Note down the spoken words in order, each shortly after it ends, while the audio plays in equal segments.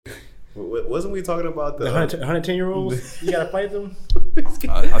Wasn't we talking about the 110-year-olds? You gotta fight them.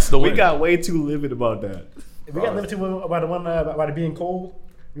 I still win. We got way too livid about that. We got limited about the one about it being cold.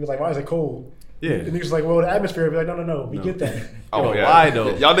 We was like, why is it cold? Yeah. And niggas like, well, the atmosphere. Be like, no. We get that. Oh, yeah. Why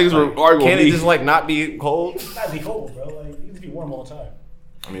though? Y'all niggas were arguing Can't with it me. just like not be cold? It's not be cold, bro. Like, it needs to be warm all the time.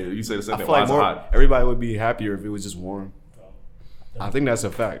 I mean, you say the same I thing. feel Why like is it hot? everybody would be happier if it was just warm. I think that's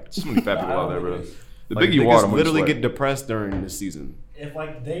a fact. So many fat people out there, bro. The Like, bigger you are, the niggas more literally you get sweat. depressed during the season. If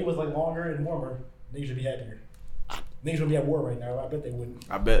like the day was like longer and warmer, niggas should be happier. Niggas would be at war right now. I bet they wouldn't.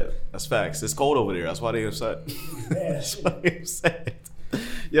 I bet that's facts. It's cold over there. That's why they upset. Yeah, That's why they upset.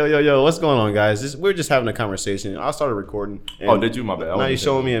 Yo, what's going on, guys? We're just having a conversation. I started recording. Oh, did you? My bad. Now you're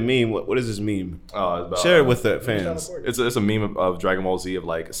showing me a meme. What is this meme? It's about, Share it with the fans. It's a meme of Dragon Ball Z of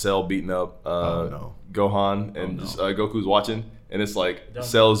like Cell beating up no. Gohan and Goku's watching, and it's like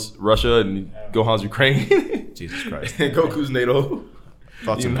Cell's Russia and Gohan's Ukraine. Jesus Christ. And Goku's NATO.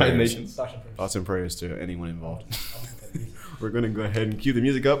 Thoughts and United prayers. Nations. Thoughts and prayers to anyone involved. We're gonna go ahead and cue the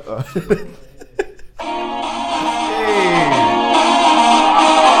music up.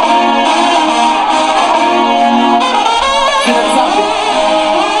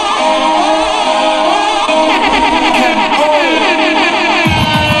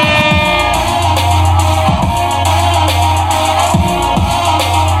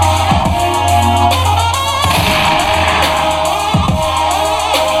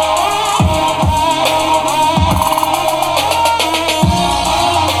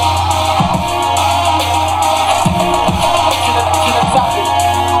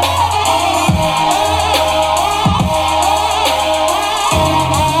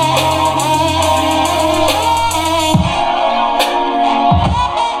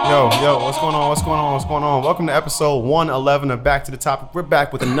 Yo, what's going on? Welcome to episode 111 of Back to the Topic. We're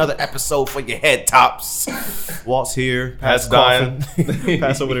back with another episode for your head tops. Walt's here. Pat's dying.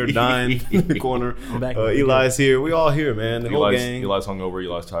 Pat's over there dying in the corner. I'm back. Eli's here. We all here, man. The whole gang. Eli's hungover.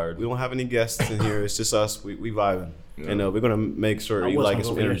 Eli's tired. We don't have any guests in here. It's just us. We vibing. Yeah. And we're going to make sure I was Eli gets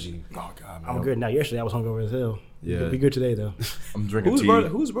some hungover. energy. Oh God, man. I'm good now. Yesterday I was hungover as hell. Yeah. Be good today though. I'm drinking tea.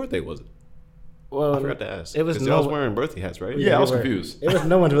 Whose birthday was it? Well, I forgot to ask. It was 'Cause no. y'all was wearing birthday hats, right? Yeah, I was they were. confused. It was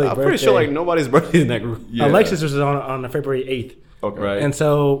no one's really I'm birthday. pretty sure like nobody's birthday in that group. Yeah. Alexis was on February 8th. Okay. Right. And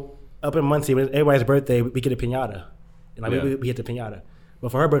so up in Muncie, when everybody's birthday, we get a piñata. And like, Yeah. we hit the piñata.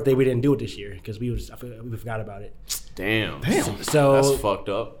 But for her birthday, we didn't do it this year because we forgot about it. Damn. So That's fucked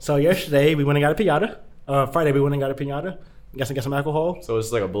up. So yesterday we went and got a piñata. Friday we went and got a piñata. Got some alcohol. So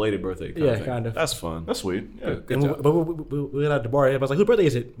it's like a belated birthday. Yeah, thing. kind of. That's fun. That's sweet. Yeah. Good And job. but we went out to the bar. Everybody was like, "Whose birthday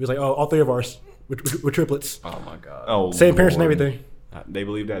is it?" We was like, "Oh, all three of ours. We're triplets. Oh my god. Oh, Same parents and Lord. everything." They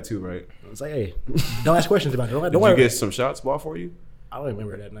believe that too, right? It's like, hey, don't ask questions about it. Don't Did worry. you get some shots bought for you? I don't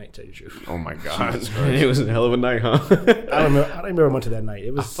remember that night. To tell you the truth, Oh my god. It was a hell of a night, huh? I don't remember much of that night. It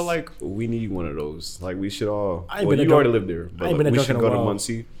I was. feel like we need one of those. Like we should all. I ain't Well, been a you already drunk- lived there, but I ain't been a we drunk should in a go to while.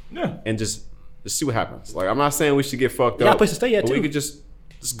 Muncie Yeah. and just see what happens. Like I'm not saying we should get fucked You got up. a place to stay at, but we too. could just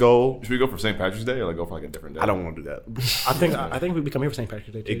go. Should we go for St. Patrick's Day or like go for like a different day? I don't want to do that. I think we come here for St.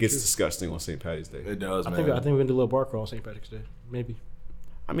 Patrick's Day. Too, It gets too. disgusting on St. Patty's Day. It does, I man. think we're gonna do a little bar crawl on St. Patrick's Day. Maybe.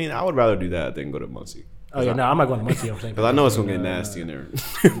 I mean, I would rather do that than go to Muncie. Oh yeah, no, I'm not going to Muncie on St. Because I know it's Patrick's gonna Day. get nasty in there.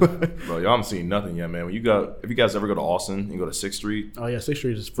 Bro, y'all haven't seen nothing yet, man. If you guys ever go to Austin, you go to 6th Street, Oh yeah, 6th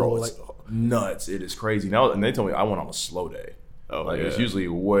Street is bro, full. it's Like, nuts. It is crazy. Now, and they told me I went on a slow day. Oh, Like it's yeah. usually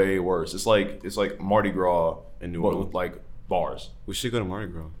way worse. It's like Mardi Gras In New but Orleans. with like bars. We should go to Mardi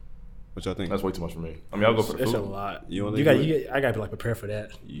Gras. What y'all think? That's way too much for me. I mean, I'll go for the it's food. a lot. You wanna You do got. it? I gotta be like prepared for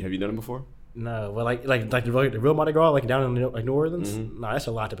that. Have you done it before? No, but like the real Mardi Gras, like down in like New Orleans. No, that's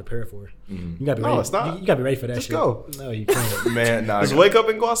a lot to prepare for. You gotta be No, ready. it's not. You gotta be ready for that. Just shit. go. No, you can't. Man, nah, Just wake up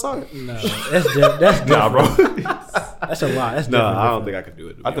and go outside. No, that's different. nah, bro. That's a lot. That's No, different. I don't think I could do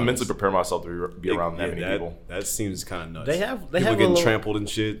it. I have to mentally prepare myself to be around that many people. That seems kind of nuts. They have people a getting little- trampled and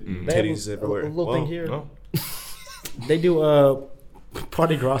shit. And They have titties a everywhere. little Well, thing here. No. They do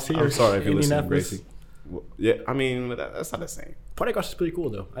Party Gras here. I'm sorry if you're in listening, Indianapolis. Gracie. Well, yeah, I mean but that's not the same. Party Gras is pretty cool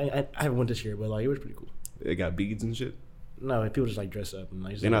though. I haven't went this year, but like it was pretty cool. They got beads and shit. No, people just like dress up and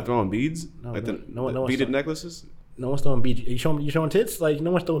like. They're not throwing beads. No, like no, the, no one- the no one's beaded throwing- necklaces. No one's throwing beads. You showing tits? Like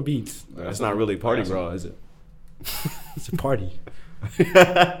no one's throwing beads. That's not really party gras, is it? It's a party.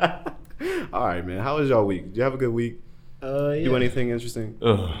 All right, man. How was y'all week? Did you have a good week? Yeah. Do anything interesting?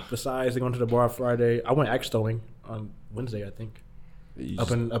 Ugh. Besides going to the bar Friday, I went axe throwing on Wednesday. I think You up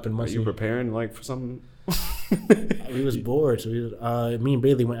just- in Are Muncie. you preparing like for something? We was bored, so me and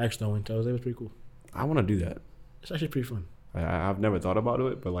Bailey went axe throwing. So it was pretty cool. I want to do that. It's actually pretty fun. I've never thought about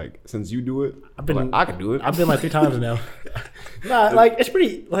it, but like since you do it, I've been like, I can do it. I've been like 3 times now. Nah, like it's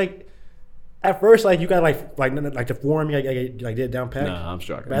pretty like At first, like you got like the form, you like get it down pat. Nah, I'm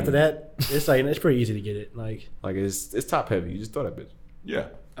sure I can. But after that, it's like it's pretty easy to get it. Like it's top heavy. You just throw that bitch. Yeah.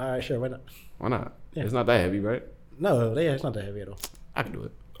 all right, sure, why not? Why not? Yeah. It's not that heavy, right? No, it's not that heavy at all. I can do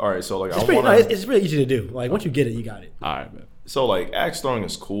it. All right. So like, It's pretty, it's really easy to do. Like once you get it, you got it. All right, man. So like axe throwing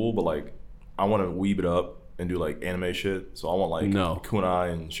is cool, but like I want to weeb it up and do like anime shit. So I want like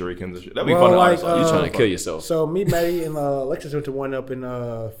kunai and shurikens and shit. That'd be Well, fun. like, Honestly. You trying to kill yourself? So me, Maddie, and Alexis went to one up in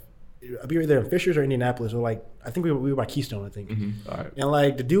I'll be either in Fishers or Indianapolis, or like I think we were by Keystone, I think. All right. And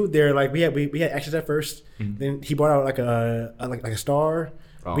like the dude there, like we had axes at 1st. Then he brought out like a star.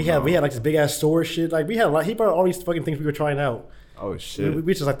 Oh, we had like this big ass sword shit. Like we had he brought out all these fucking things we were trying out. Oh shit!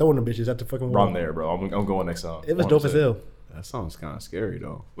 We just like throwing them bitches at the fucking Bro, wall. I'm there, bro. I'm going next time. It was dope as hell. That sounds kind of scary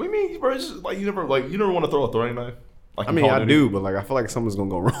though. What do you mean, bro? It's just, like you never want to throw a throwing knife. Like I mean, I do, but like I feel like something's gonna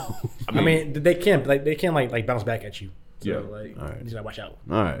go wrong. I mean, they can like bounce back at you. So, Yeah. like All right. you just gotta watch out.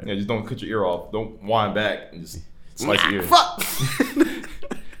 All right. Yeah, just don't cut your ear off. Don't wind back and just slice your ear. Fuck.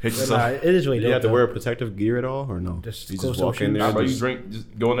 Hit But yourself. nah, it is really Do dope. you have to though. wear protective gear at all, or no? Just you close just walk toe in shoes. there. Nah, bro, you just- drink.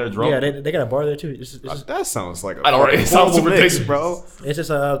 Just go in there drunk. Yeah, they got a bar there too. It's just, That sounds like a I don't know, it sounds horrible super mix, tasty. bro. it's just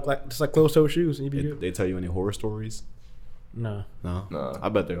like closed toe shoes and you be good. They tell you any horror stories? No. No. Nah. I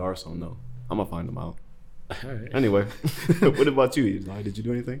bet there are some though. I'm gonna find them out. All right. Anyway, what about you, Eli? Did you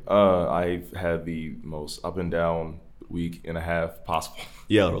do anything? I've had the most up and down week and a half possible.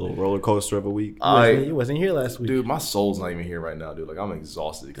 Yeah, a little roller coaster of a week. You wasn't here last week. Dude, my soul's not even here right now, dude. Like I'm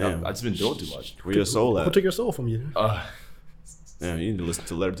exhausted. Damn. I've just been doing too much. Where your soul Who at? took your soul from you? Damn, you need to listen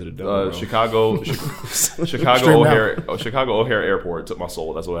to Letter to the Devil, bro. Chicago Stream Chicago O'Hare Airport took my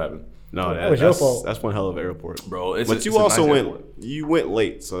soul. That's what happened. No, That was your fault. That's one hell of an airport, Bro, it's But you it's a also nice went. airport. You went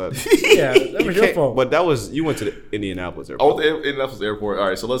late, so that. Yeah, that was your fault. But that was you went to the Indianapolis I airport. went to Indianapolis Airport. All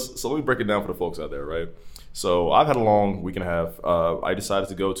right, so let me break it down for the folks out there, right? So I've had a long week and a half. I decided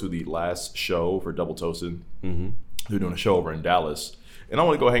to go to the last show for Double Toasted. Mm-hmm. They're doing a show over in Dallas, and I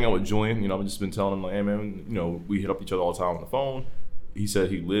want to go hang out with Julian. You know, I've just been telling him like, hey man, you know, we hit up each other all the time on the phone. He said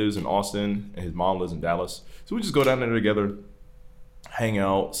he lives in Austin and his mom lives in Dallas, so we just go down there together, hang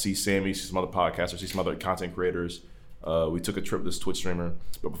out, see Sammy, see some other podcasters, see some other content creators. We took a trip with this Twitch streamer,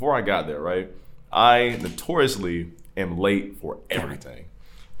 but before I got there, right, I notoriously am late for everything,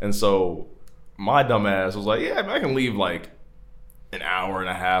 and so my dumb ass was like, yeah, man, I can leave like an hour and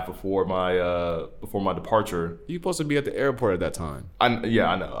a half before my departure. You supposed to be at the airport at that time. I know.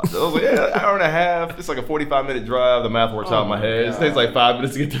 I was like, yeah, an hour and a half. It's like a 45-minute drive. The math works out in my head. It takes like 5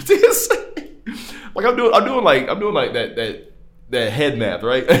 minutes to get there. Like I'm doing like that head math,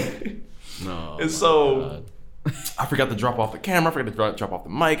 right? No. And so I forgot to drop off the camera. I forgot to drop off the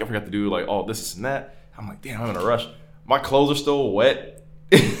mic. I forgot to do like all this and that. I'm like, damn, I'm in a rush. My clothes are still wet.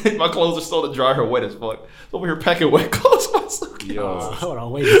 My clothes are still dry or wet as fuck. So over here packing wet clothes. Yo. Hold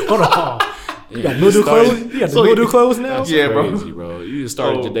on, wait. Hold on. You got new clothes? You got the new clothes now? Yeah, bro. Crazy, bro. You just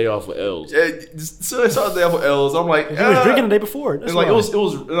started your day off with L's. Yeah, so I started the day with L's. I'm like, You was drinking the day before. That's and like why. it was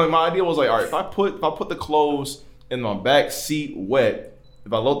like my idea was like, all right, if I put the clothes in my back seat wet,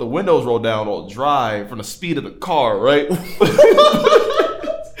 if I let the windows roll down, it'll dry from the speed of the car, right? but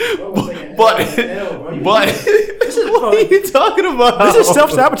What are you talking about? This is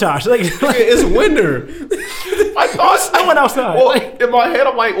self-sabotage. Like, It's winter. I thought I went outside. Well, in my head,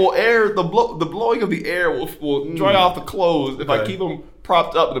 I'm like, well, the blowing of the air will dry off the clothes if I Okay. keep them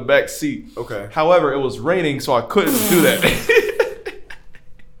propped up in the back seat. Okay. However, it was raining, so I couldn't do that.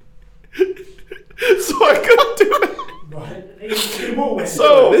 So I couldn't do it.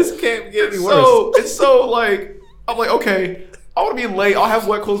 So This can't get any worse. So like I'm like, okay, I want to be late. I'll have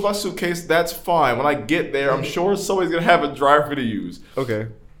wet clothes in my suitcase. That's fine. When I get there, I'm sure somebody's gonna have a dryer for me to use. Okay.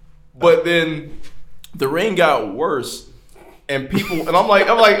 But then the rain got worse, and people and I'm like,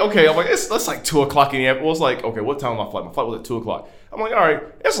 okay, it's like 2 o'clock in the afternoon. Well, it's like, okay, what time was my flight? My flight was at 2 o'clock. I'm like, all right,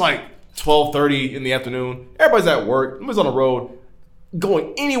 it's like 12:30 in the afternoon. Everybody's at work. Everybody's on the road.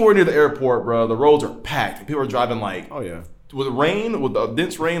 Going anywhere near the airport, bro, the roads are packed. And people are driving like, Oh yeah. with the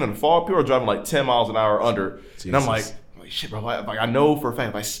dense rain and the fog, people are driving like 10 miles an hour under. And I'm Jesus. like, shit, bro. Like I know for a fact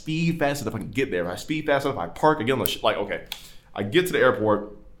if I speed fast enough, I can get there. If I speed fast enough, I park again. Like, okay, I get to the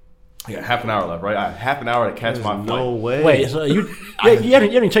airport. I got half an hour left, right? I have half an hour to catch my flight. No way. wait, so you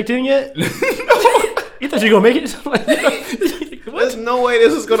haven't checked in yet? You thought you were going to make it? There's no way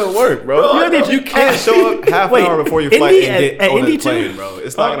this is gonna work, bro. You can't show up half Wait, an hour before your flight Indy and get at on Indy the too? plane, bro.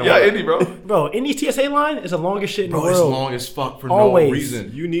 It's not gonna Yeah, work. Indy, bro. Bro, Indy TSA line is the longest shit in the Bro, it's world. long as fuck for Always. no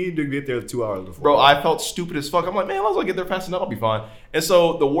reason. You need to get there 2 hours before. Bro, I felt stupid as fuck. I'm like, man, as long as I get there fast enough, I'll be fine. And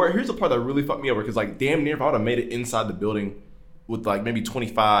so here's the part that really fucked me over because like damn near if I would have made it inside the building with like maybe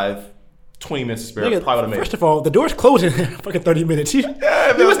 25 20 minutes to spare. Nigga, Probably would have made first it. of all, the door's closing in fucking 30 minutes. He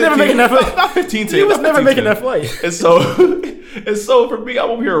Yeah, was never making that flight. Not 15 He was never making that flight. And so for me, I'm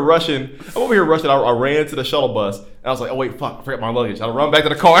over here rushing. I ran to the shuttle bus and I was like, oh wait, fuck, I forgot my luggage. I run back to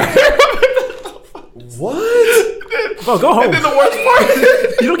the car. What? Bro, go home. And then the worst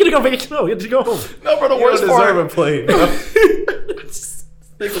part. You don't get to go vacation. No, you have to go home. No, bro, the You worst don't deserve part. a plane.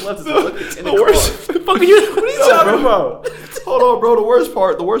 Nigga left us at 10 The worst. Fuck are you? What are you talking about? Hold on, bro.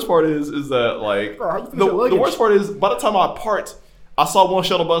 The worst part is that like Bro, how you finish the your luggage? worst part is by the time I parked, I saw one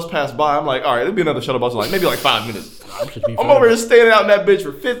shuttle bus pass by. I'm like, all right, there'll be another shuttle bus in like maybe like 5 minutes. I'm over here standing out in that bitch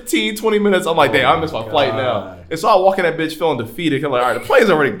for 15, 20 minutes. I'm like, damn, I missed my flight now. And so I walk in that bitch feeling defeated. I'm like, all right, the plane's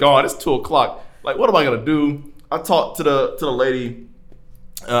already gone. It's 2 o'clock. Like, what am I gonna do? I talked to the lady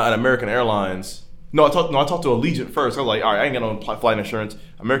at American Airlines. No, I talked to Allegiant first. I was like, all right, I ain't got no flight insurance.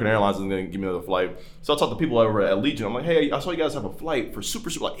 American Airlines isn't gonna give me another flight. So I talked to people over at Allegiant. I'm like, hey, I saw you guys have a flight for super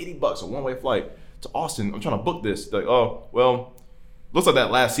like $80, a one-way flight to Austin. I'm trying to book this. They're like, oh, well, looks like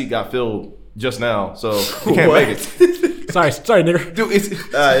that last seat got filled just now, so you can't make it. Sorry, nigga. Dude, it's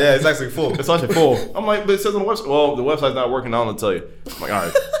Yeah, it's actually full. it's actually full. I'm like, but it says on the website. Well, the website's not working. I don't know to tell you. I'm like, all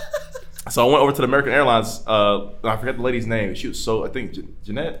right. So I went over to the American Airlines. I forgot the lady's name. She was so, I think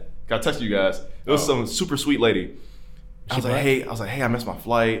Jeanette. Got to text you guys. It was some super sweet lady. I was like, hey, I missed my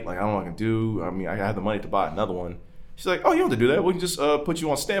flight. Like, I don't know what I can do. I mean, I have the money to buy another one. She's like, oh, you don't have to do that. We can just put you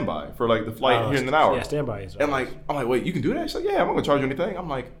on standby for like the flight here in an hour. Yeah, standby is. And like, I'm like, wait, you can do that? She's like, yeah, I'm not gonna charge you anything. I'm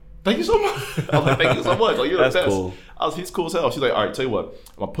like, thank you so much. I was like, thank you so much. Like, you're That's the best. cool. He's cool as hell. She's like, all right, tell you what,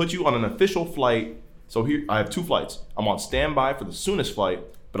 I'm gonna put you on an official flight. So here, I have 2 flights. I'm on standby for the soonest flight,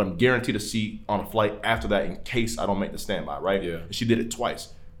 but I'm guaranteed a seat on a flight after that in case I don't make the standby, right? Yeah. And she did it twice.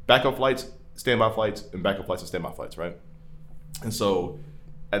 Backup flights, standby flights, and backup flights and standby flights, right? And so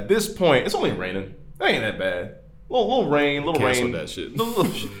at this point, it's only raining. That ain't that bad. Little rain. Cancel that shit.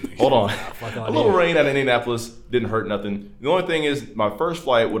 Hold on. A little rain at Indianapolis didn't hurt nothing. The only thing is, my first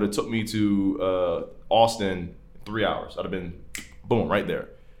flight would have took me to Austin 3 hours. I'd have been, boom, right there.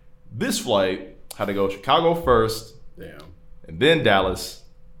 This flight had to go Chicago first, Damn. and then Dallas,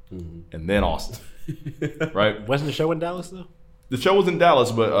 and then Austin. Right? Wasn't the show in Dallas though? The show was in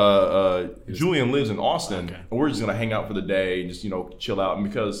Dallas, but Julian lives in Austin, and we're just gonna hang out for the day, just chill out. And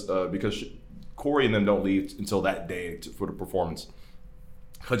because Corey and them don't leave until that day for the performance,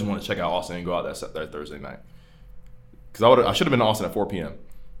 I just want to check out Austin and go out that Thursday night. Because I should have been in Austin at 4 p.m.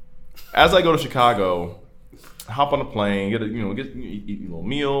 As I go to Chicago, hop on the plane, eat a little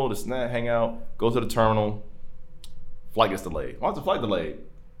meal, this and that, hang out, go to the terminal. Flight gets delayed. Why is the flight delayed?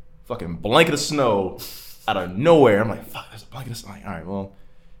 Fucking blanket of snow out of nowhere. I'm like, fuck, there's a blanket of snow. Like, all right, well,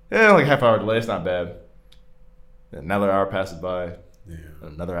 like a half-hour delay. It's not bad. Another hour passes by. Yeah.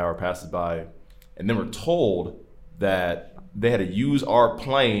 Another hour passes by. And then we're told that they had to use our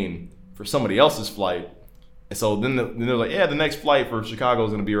plane for somebody else's flight. And so then they're like, yeah, the next flight for Chicago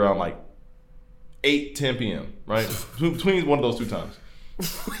is going to be around like 8-10 p.m., right? Between one of those 2 times.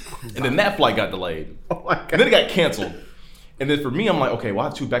 And then that flight got delayed. Oh my God. And then it got canceled. And then for me, I'm like, okay, well, I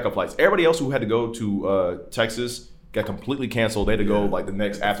have 2 backup flights. Everybody else who had to go to Texas got completely canceled. They had to go like the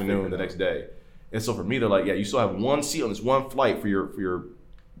next afternoon, the next day. And so for me, they're like, yeah, you still have 1 seat on this 1 flight for your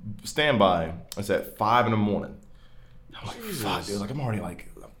standby. It's at 5 in the morning. I'm like, fuck, dude. Like, I'm already like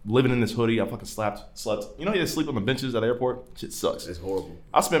living in this hoodie. I fucking slept. You know, you just sleep on the benches at the airport? Shit sucks. It's horrible.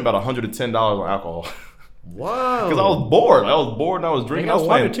 I spent about $110 on alcohol. Wow. Because I was bored. And I was drinking. I was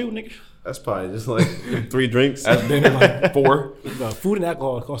water playing. too, nigga. That's probably just like 3 drinks. That's been like 4. Food and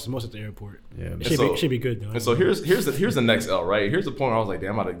alcohol costs the most at the airport. Yeah, man. It should be good though. And so here's the next L, right? Here's the point where I was like,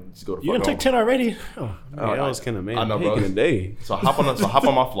 damn, I'm about to just go to You fuck didn't take home. 10 already? Oh, Oh, that was kind of man. I know, bro. Taking a day. So I hop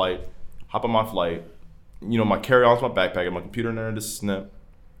on my flight. You know, my carry-on's my backpack and my computer in there and this snap.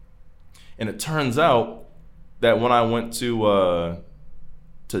 And it turns out that when I went to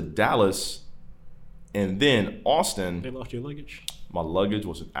Dallas and then Austin, they lost your luggage. my luggage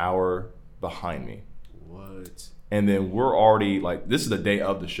was an hour behind me. What? And then we're already like, this is the day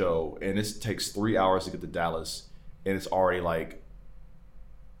of the show, and this takes 3 hours to get to Dallas, and it's already like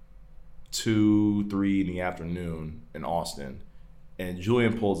 2, 3 in the afternoon in Austin. And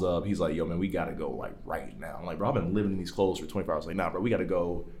Julian pulls up. He's like, yo, man, we got to go like right now. I'm like, bro, I've been living in these clothes for 24 hours. Like, nah, bro, we got to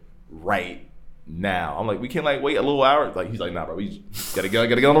go right now. I'm like, we can't like wait a little hour. Like, he's like, nah, bro, we gotta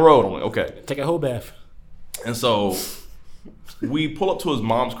get on the road. I'm like, okay. Take a whole bath. And so we pull up to his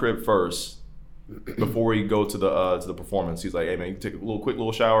mom's crib first before we go to the performance. He's like, hey man, you take a quick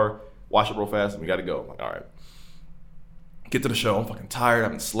little shower, wash it real fast, and we gotta go. I'm like, all right. Get to the show. I'm fucking tired. I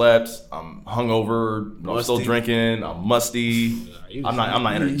haven't slept. I'm hungover. I'm still drinking. I'm musty. I'm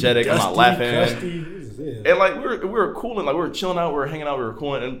not energetic. I'm not laughing. And like we were cooling. Like we were chilling out. We were hanging out. We were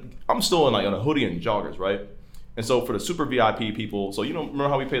cooling. And I'm still in like in a hoodie and joggers, right? And so for the super VIP people, so you know, remember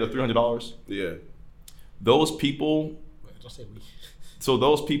how we paid the $300? Yeah. Those people. So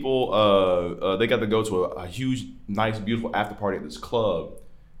those people, they got to go to a huge, nice, beautiful after party at this club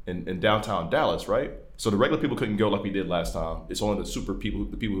in downtown Dallas, right? So the regular people couldn't go like we did last time. It's only the super people,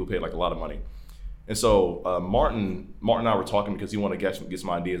 the people who paid like a lot of money. And so Martin and I were talking because he wanted to get some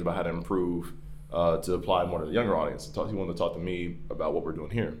ideas about how to improve to apply more to the younger audience. He wanted to talk to me about what we're doing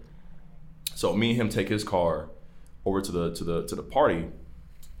here. So me and him take his car over to the party,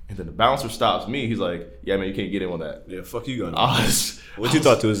 and then the bouncer stops me. He's like, "Yeah, man, you can't get in on that." Yeah, fuck you gonna do. What you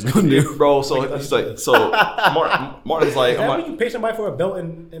thought to us gonna Yeah, do? bro, so he's like, Martin's like, Is that when you pay somebody for a belt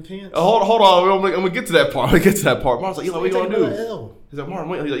and pants? hold on, I'm gonna get to that part. Martin's like, Eli, what you gonna do? L. He's like,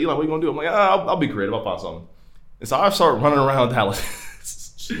 Martin, he's like, Eli, what you gonna do? I'm like, I'll be creative. I'll find something. And so I start running around Dallas,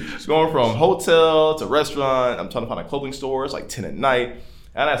 going from hotel to restaurant. I'm trying to find a clothing store. It's like 10 at night.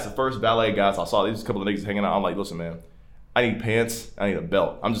 And that's the first valet guys I saw. These couple of niggas hanging out. I'm like, listen, man, I need pants. I need a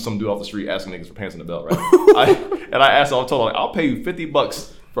belt. I'm just some dude off the street asking niggas for pants and a belt, right? I told them, like, I'll pay you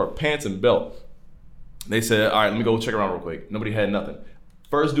 $50 for pants and belt. They said, all right, let me go check around real quick. Nobody had nothing.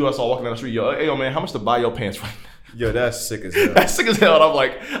 First dude I saw walking down the street, yo, man, how much to buy your pants right now? Yo, that's sick as hell. That's sick as hell. And I'm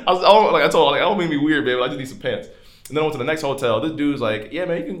like, I told him, like, I don't mean to be weird, baby. I just need some pants. And then I went to the next hotel. This dude's like, yeah,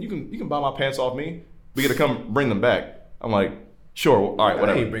 man, you can buy my pants off me. We gotta come bring them back. I'm like, sure, all right,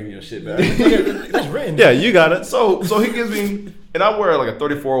 whatever. I ain't bringing your shit back. That's written. Yeah, you got it. So he gives me, and I wear like a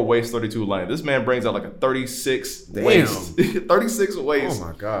 34 waist, 32 length. This man brings out like a 36 waist, 36 waist. Oh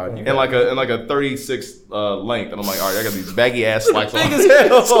my god. And like a 36 length, and I'm like, all right, I got these baggy ass slacks on. Big as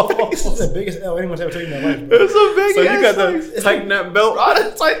hell. This is the biggest L anyone's ever taken in their life, bro. It's a big So ass you got slacks. to tighten that belt. I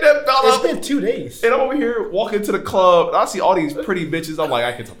done tighten that belt It's up. been 2 days. And I'm over here walking to the club, and I see all these pretty bitches. I'm like,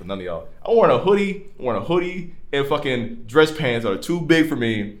 I can't talk to none of y'all. I'm wearing a hoodie and fucking dress pants that are too big for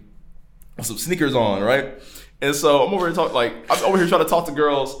me, with some sneakers on, right? And so I'm over here trying to talk to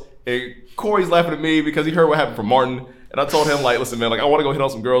girls, and Corey's laughing at me because he heard what happened from Martin. And I told him, like, listen, man, like, I want to go hit on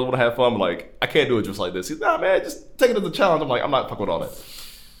some girls, want to have fun, but like, I can't do it just like this. He's nah, man, just take it as a challenge. I'm like, I'm not fucking with all that.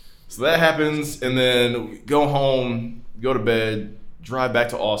 So that happens, and then we go home, go to bed, drive back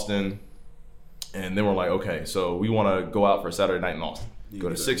to Austin, and then we're like, okay, so we want to go out for a Saturday night in Austin. Go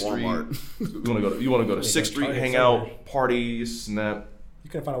to 6th Street. You want to go to 6th Street, hang out, party, snap. You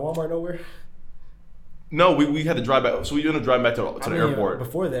couldn't find a Walmart nowhere? No, we had to drive back. So we ended up driving back to the airport.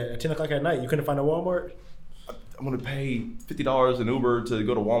 Before that, at 10 o'clock at night, you couldn't find a Walmart? I'm going to pay $50 in Uber to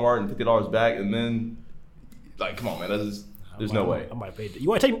go to Walmart and $50 back, and then, like, come on, man. There's no way. I might pay. You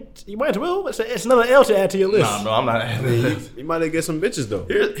might as well. It's another L to add to your list. Nah, no, I'm not. You might get some bitches though.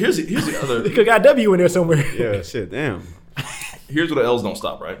 Here's the other. You could have got W in there somewhere. Yeah, shit, damn. Here's where the L's don't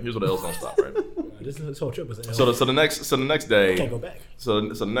stop, right? This whole trip was an L. So the next day. Can't go back. So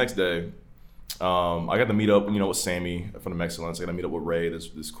the next day, I got to meet up, with Sammy from the Mexicans. I got to meet up with Ray,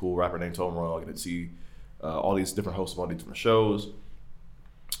 this cool rapper named Tom Royal. I got to see all these different hosts of all these different shows.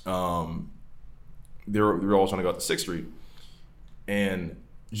 They were all trying to go out to 6th Street. And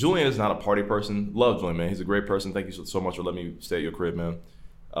Julian is not a party person. Love Julian, man. He's a great person. Thank you so much for letting me stay at your crib, man.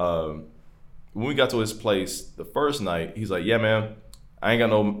 When we got to his place the first night, he's like, yeah, man, I ain't got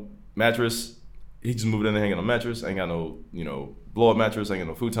no mattress. He just moved in there, ain't got no mattress. I ain't got no, blow-up mattress. I ain't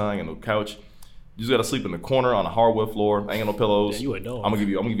got no futon. I ain't got no couch. You just got to sleep in the corner on a hardwood floor. I ain't got no pillows. Yeah, you a dog. I'm gonna give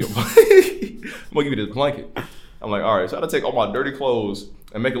you I'm gonna give you this blanket. I'm like, all right. So I had to take all my dirty clothes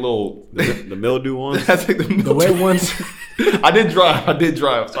and make a little The mildew ones. I take The wet ones. I did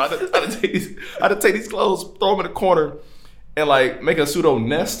drive. So I had to take these clothes, throw them in the corner, and like make a pseudo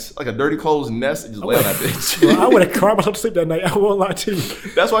nest, like a dirty clothes nest, and just lay on that bitch. Bro, I would have cried myself to sleep that night. I won't lie to you.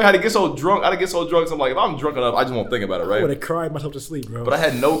 That's why I had to get so drunk. So I'm like, if I'm drunk enough, I just won't think about it, I would right? have cried myself to sleep, bro. But I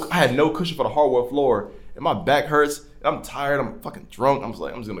had no cushion for the hardwood floor, and my back hurts. And I'm tired. I'm fucking drunk. I'm just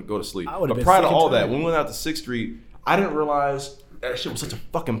gonna go to sleep. I would've But been prior to sick and all that, tired. when we went out to 6th Street, I didn't realize that shit was such a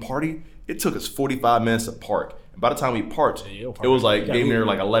fucking party. It took us 45 minutes to park. And by the time we parked, you'll it was like You got damn near Uber.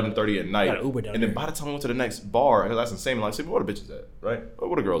 like 11:30 at night. got Uber down And then there. by the time we went to the next bar, and that's insane. Like, where the bitches at, right?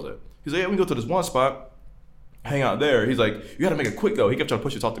 Where the girls at? He's like, yeah, we can go to this one spot, hang out there. He's like, you got to make it quick though. He kept trying to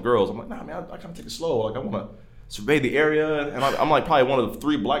push you to talk to girls. I'm like, nah, man, I kind of take it slow. Like, I want to survey the area, and I'm like probably one of the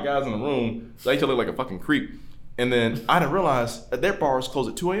 3 black guys in the room, so I used to look like a fucking creep. And then I didn't realize that their bars closed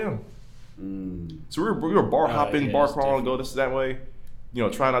at 2 a.m. So we were bar hopping, yeah, bar it's crawling, go this that way,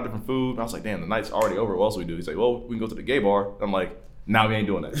 trying out different food. And I was like, damn, the night's already over. What else do we do? He's like, well, we can go to the gay bar. And I'm like, Now we ain't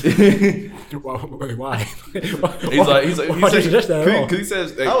doing that. Wait, why? he's like, why do you suggest that at all? because he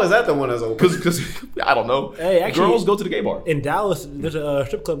says, How is that the one that's open? because I don't know. Hey, actually- girls go to the gay bar. In Dallas, there's a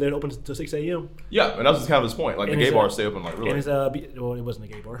strip club there that opens till 6 a.m. Yeah, and that was kind of his point. Like And the gay it's, bars stay open like And really. it's well, it wasn't a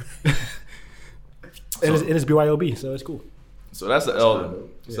gay bar. And it's BYOB, so it's cool. So that's the L.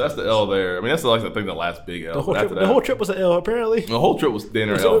 So that's the L there. I mean, that's like the thing, the last big L. The whole But trip, after the that, whole trip was an L, apparently. the whole trip was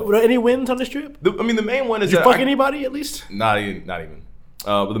dinner So, L. were there any wins on this trip? I mean, the main one is Did you that fuck I- anybody at least? Not even.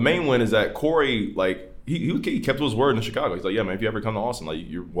 But the main one is that Corey, like, he kept to his word in Chicago. He's like, yeah, man, if you ever come to Austin, like,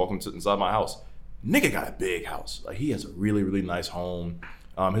 you're welcome to inside my house. Nigga got a big house. Like, he has a really, really nice home.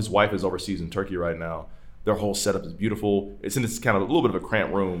 His wife is overseas in Turkey right now. Their whole setup is beautiful. It's in this kind of a little bit of a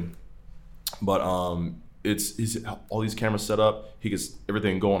cramped room, but he's all these cameras set up. He gets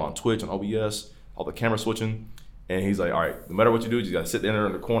everything going on Twitch, on OBS, all the camera switching, and he's like, all right, no matter what you do, you just gotta sit there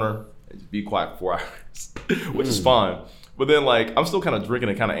in the corner and just be quiet for 4 hours, which is fine. But then, like, I'm still kind of drinking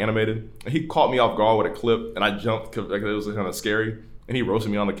and kind of animated. And he caught me off guard with a clip, and I jumped because like, it was kind of scary. And he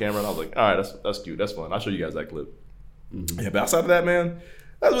roasted me on the camera, and I was like, all right, that's cute, that's fun. I'll show you guys that clip. Yeah, but outside of that, man,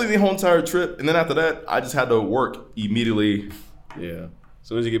 that's really the whole entire trip. And then after that, I just had to work immediately. Yeah. As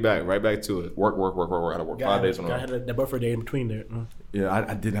soon as you get back, right back to it. Work. I had to work 5 days in a row. I had that buffer day in between there. Yeah,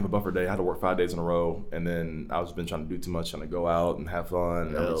 I didn't have a buffer day. I had to work 5 days in a row, and then I was been trying to do too much, trying to go out and have fun.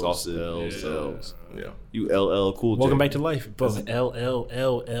 And I'm exhausted. L's. Yeah. You LL Cool J. Welcome back to life, bro.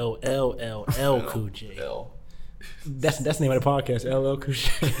 LLLLLL Cool J. L. That's the name of the podcast. LL Cool J.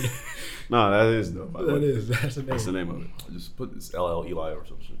 No, that is though. by the That way. is. That's the name. That's the name of it. I just put this LL Eli or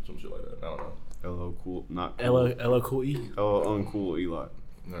some shit like that. I don't know. LL Cool, not LL Cool E. LL Uncool Eli.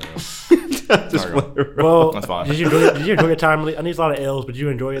 I don't know. Just There you go. whatever. Well, That's fine. Did you enjoy your time? I know it's a lot of L's, but did you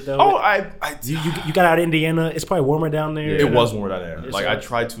enjoy it though? Oh, I You got out of Indiana. It's probably warmer down there. it was warm down there. It's Like all- I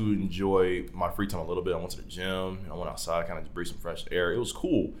tried to enjoy my free time a little bit. I went to the gym. I went outside, kind of breathe some fresh air. It was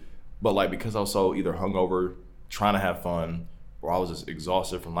cool, but like because I was so either hungover, trying to have fun, or I was just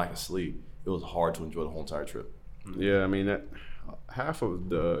exhausted from lack of sleep, it was hard to enjoy the whole entire trip. Yeah, I mean that half of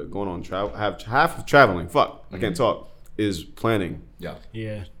the going on travel, half of traveling. Fuck, I can't talk. Is planning. Yeah.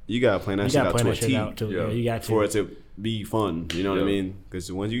 Yeah. You gotta plan that You shit gotta out plan to a that shit T out too. Yeah. Yeah, you got to. for it to be fun. You know what I Yeah. mean?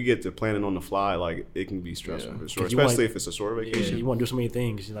 Because once you get to planning on the fly, like it can be stressful, Yeah. for sure. 'Cause you want- Especially if it's a short Yeah, vacation. you want to do so many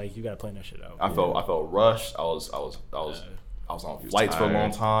things. Like you got to plan that shit out. I felt rushed. I was on flights for a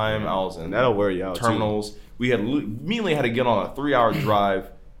long tired. time. I was in And that'll wear you out, too. terminals. We had immediately had to get on a 3-hour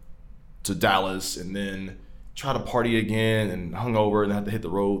drive to Dallas and then try to party again and hungover and had to hit the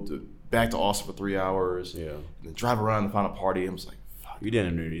road back to Austin for 3 hours. Yeah. And then drive around and find a party. I was like, fuck. You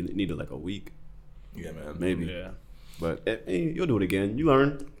didn't really needed like a week, Yeah, man. maybe. Yeah. But you'll do it again. You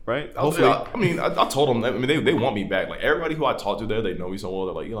learn, right? Hopefully, I told them. I mean, they want me back. Like everybody who I talked to there, they know me so well.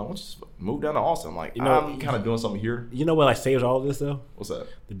 They're like, why don't you just move down to Austin? I'm like, You know- I'm kind of doing something here. You know what like saves all of this though? What's that?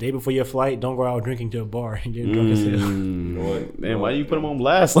 The day before your flight, don't go out drinking to a bar and get drunk as hell. Man, why do you put them on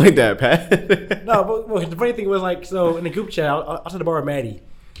blast like that, Pat? No, but well, the funny thing was like, so in the group chat, I was at the bar with Maddie.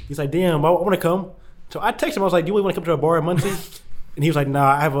 He's like, "Damn, I want to come." So I texted him. I was like, "Do you really want to come to a bar in Muncie?" And he was like, "Nah,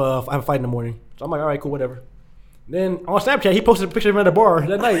 I have a fight in the morning." So I'm like, "All right, cool, whatever." Then on Snapchat, he posted a picture of him at a bar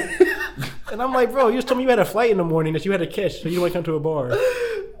that night, and I'm like, "Bro, you just told me you had a flight in the morning that you had to catch, so you didn't want to come to a bar.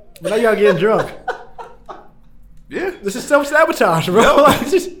 But now y'all getting drunk. Yeah. This is self-sabotage, bro. Like,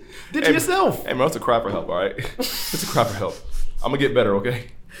 just did to yourself." Hey man, it's a cry for help. All right, it's a cry for help. I'm gonna get better. Okay.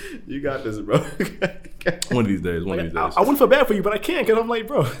 You got this, bro. One of these days. One of these days. I wouldn't feel bad for you, but I can't because I'm like,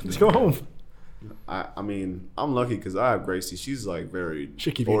 bro, just go home. I mean, I'm lucky because I have Gracie. She's like very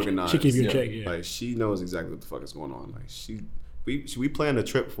She'll keep you- organized. she'll keep you in Yeah. check. Yeah. Like she knows exactly what the fuck is going on. Like we planned a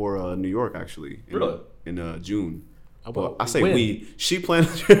trip for New York actually. Really? In June. Oh, Well, well, I say when? we. She planned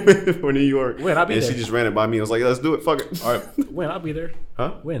a trip for New York. When? I'll be and there. she just ran it by me. I was like, yeah, let's do it. Fuck it. All right. When? I'll be there.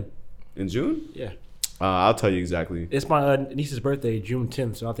 Huh? When? In June? Yeah. I'll tell you exactly. It's my niece's birthday, June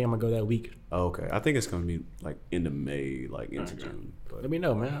 10th, so I think I'm gonna go that week. Oh, okay. I think it's gonna be like into May, like into June. But Let me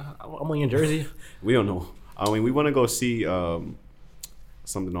know, man. I'm only in Jersey. we don't know. I mean, we want to go see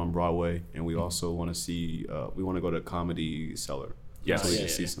something on Broadway, and we also want to see. We want to go to Comedy Cellar. Yes. so we Yeah, can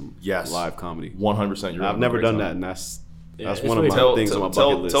see some Yes. live comedy. 100%. I've never done that, and that's it's one of really my tough. things on my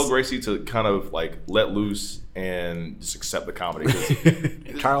bucket list. Tell Gracie to kind of like let loose and just accept the comedy.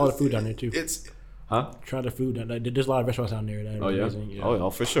 'Cause Try all the food down there too. It's Huh? Try the food down there. There's a lot of restaurants down there that are Oh yeah. amazing. Yeah. Oh yeah,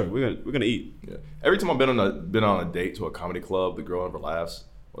 for sure. We're gonna eat. yeah. Every time I've been on a date to a comedy club, the girl never laughs,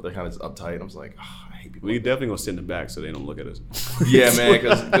 or they're kind of just uptight. I'm just like, I hate people. We like definitely gonna sit in the back so they don't look at us. that. Yeah, man,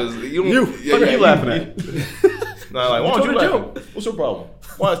 because you Fuck are you laughing at? No, like, why told don't you a laugh? What's your problem?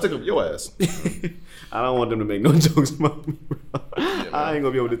 Why stick up your ass? I don't want them to make no jokes about me, bro. I ain't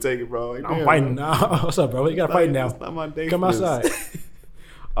gonna be able to take it, bro. Like, I'm damn, fighting bro. now. What's up, bro? You gotta fight now. It's not my day Come for this. outside.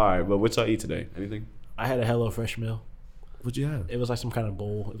 All right, but what y'all eat today? Anything? I had a HelloFresh meal. What'd you have? It was like some kind of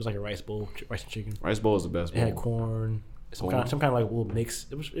bowl. It was like a rice bowl, rice and chicken. Rice bowl is the best It had bowl. corn, some kind of like little mix.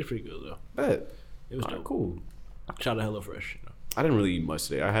 It was pretty good though. Bet. It was All right, dope. cool. Shout out to HelloFresh. I didn't really eat much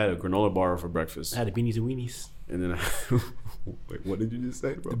today. I had a granola bar for breakfast. I had the beanies and weenies. And then wait, what did you just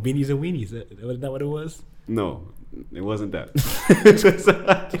say, bro? The beanies and weenies. Wasn't that what it was? No, it wasn't that.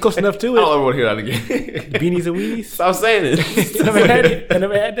 Close enough to I don't it. ever want to hear that again. The beanies and weenies. Stop saying I never had it. I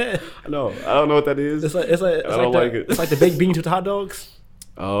never had that. No, I don't know what that is. It's like I don't like it. It's like the baked beans with the hot dogs.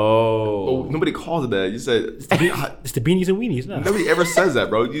 Oh, Oh, nobody calls it that. You said It's the beanies and weenies. No, nobody ever says that,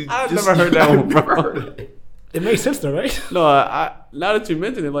 bro. I've never heard that one, bro. Never heard it. it makes sense though, right? No, I now that you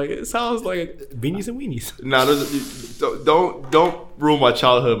mention it, like it sounds like Beanies and weenies. Nah, don't ruin my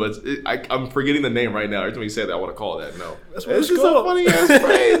childhood. But I'm forgetting the name right now. Every time you say that, I want to call it that. No, That's what it's it's just a called. funny ass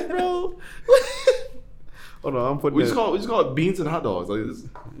phrase, bro. Hold on, I'm putting. we just call it beans and hot dogs. Like this.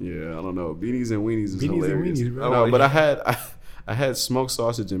 Yeah, I don't know. Beanies and weenies is Beanies and hilarious. weenies, bro. No, Oh, but yeah. I had smoked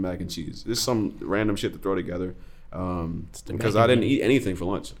sausage and mac and cheese. Just some random shit to throw together. the Because mac I and didn't eat anything for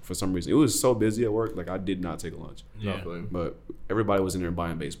lunch for some reason. It was so busy at work, like I did not take a lunch. Yeah. Nothing. But everybody was in there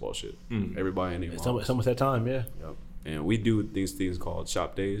buying baseball shit. Everybody in there. It's almost that time, yeah. Yep. And we do these things called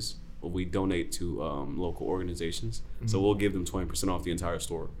shop days, where we donate to local organizations. So we'll give them 20% off the entire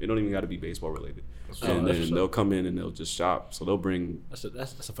store. It don't even got to be baseball related. And that's then what's they'll up. come in and they'll just shop. So they'll bring That's a the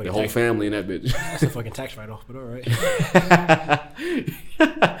fucking whole tax, family in that bitch. that's a fucking tax write off, but all right.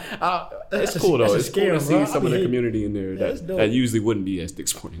 It's a- cool though. that's a It's cool scam, to see bro. I some be of the hating- community in there that's that, dope. that usually wouldn't be at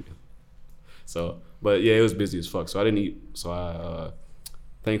Dick's Sporting Goods. So, but yeah, it was busy as fuck. So I didn't eat. So I,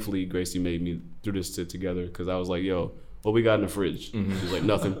 thankfully, Gracie made me threw this shit together because I was like, "Yo, what we got in the fridge?" She was like,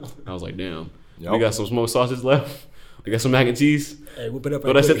 "Nothing." I was like, "Damn, Yup. we got some smoked sausage left. We got some mac and cheese. Hey, whip it up.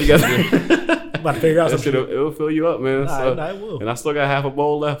 Throw right that shit quick. together." I'm about to figure out That some shit, shit. it'll fill you up, man. Nah, it will. And I still got half a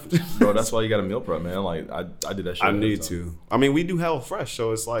bowl left. Bro, that's why you got a meal prep, man. Like I did that shit. I every need time. to. I mean, we do HelloFresh,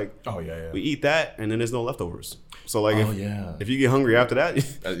 so it's like Oh yeah. we eat that, and then there's no leftovers. So like, Oh, if, yeah. if you get hungry after that,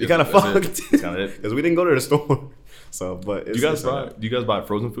 That's- you kind of that's fucked. it. That's kinda it. Because we didn't go to the store. So, but Do it's, you guys it's buy? alright. Do you guys buy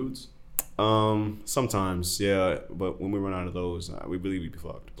frozen foods? Sometimes, yeah. But when we run out of those, we believe we'd be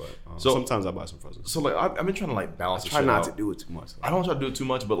fucked. But So- sometimes I buy some frozen. So like I've been trying to like balance. Try this shit not out. to do it too much. I don't try to do it too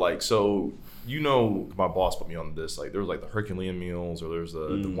much, but like, so my boss put me on this. Like, there was like the Herculean meals, or there's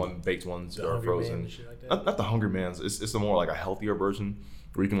the one baked ones that are Hungry Man frozen. and shit like that? Not the Hungry Man's. It's the more like a healthier version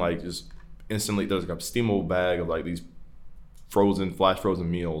where you can like just instantly. There's like a steamable bag of like these flash frozen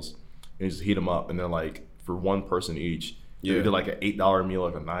meals, and you just heat them up, and they're like for one person each. Yeah. You did like an $8 meal,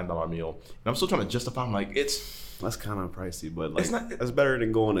 like a $9 meal, and I'm still trying to justify. I'm like, it's That's kind of pricey, but like It's not- that's better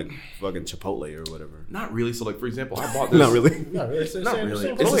than going to fucking Chipotle or whatever. not really. So like, for example, I bought this. Not really. Not really. It's the Not same- really.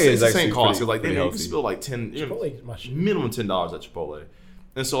 same It's price. the Chipotle same, is it's the same actually cost. pretty- Like pretty you can healthy. spill like 10, Chipotle is my shit. minimum $10 at Chipotle.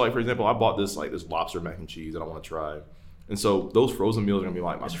 And so, like for example, I bought this lobster mac and cheese that I want to try. And so those frozen meals are gonna be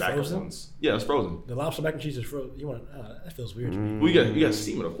like my It's backup frozen? ones. Yeah, it's frozen. The lobster mac and cheese is frozen. You want? That feels weird to me. Well, you got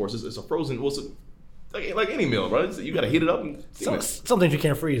steam it, of course. It's a frozen. Well, it's like any meal, right? You got to heat it up and steam it. Some things you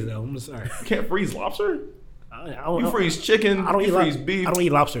can't freeze though. I'm sorry. You can't freeze lobster. I don't, You freeze chicken. I don't you eat freeze beef. I don't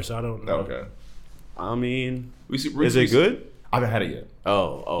eat lobster, so I don't. Oh, okay. I mean, Is is it good? I haven't had it yet.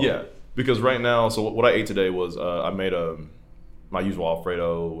 Oh. Yeah, because right now, so what I ate today was I made my usual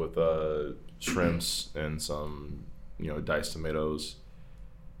Alfredo with shrimps and some diced tomatoes,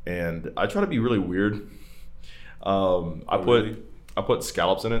 and I try to be really weird. I put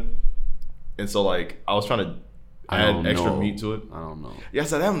scallops in it, and so like I was trying to I add don't extra know. meat to it. I don't know.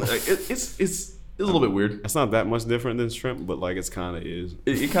 Yes, I am. Like, it's a little bit weird. It's not that much different than shrimp, but like it's kind of is.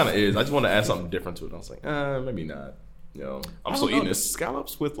 It kind of is. I just want to add something different to it. And I was like, maybe not. I'm still eating it. it.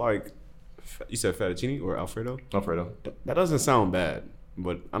 Scallops with like, you said fettuccine or Alfredo. Alfredo. That doesn't sound bad,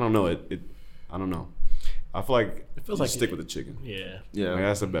 but I don't know. I don't know. I feel like It feels you like stick it- with the chicken. Yeah. Yeah. Like,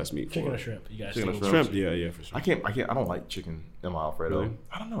 that's the best meat. Chicken for or it. shrimp? You guys. Chicken or still- shrimp? Shrimp, yeah, for sure. I can't. I don't like chicken in my Alfredo. Really?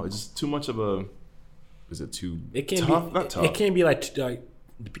 I don't know. It's just too much of a. Is it too? It can Tough? be. Not It tough. can be like the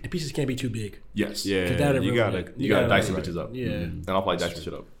pieces can't be too big. Yes. Yeah, 'Cause that'll you ruin got it. it. You gotta dice the like- bitches up. Yeah. And I'll probably dice the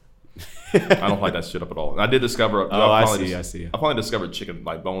shit up. I don't like that shit up at all. And I did discover. Oh, I finally see. I finally discovered chicken,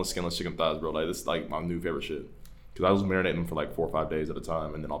 like boneless, skinless chicken thighs, bro. Like this is like my new favorite shit. Because I was marinating them for like 4 or 5 days at a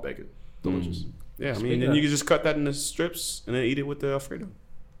time, and then I'll bake it. Delicious. Yeah, I mean, Speaking then of- you can just cut that into strips and then eat it with the Alfredo.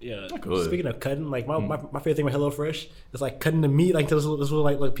 Yeah. could. Speaking of cutting, like my favorite thing with HelloFresh is like cutting the meat like those little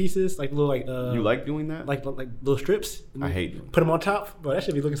like pieces, like little like You like doing that? like little strips. And I then hate doing put them on top. Bro, that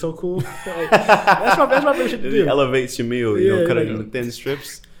should be looking so cool. Like, that's my favorite shit to It do. elevates your meal. You Yeah, know, cut it like- into thin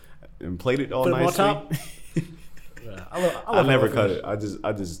strips and plate it all Put 'em on nicely. top. Yeah, I I love never HelloFresh. cut it.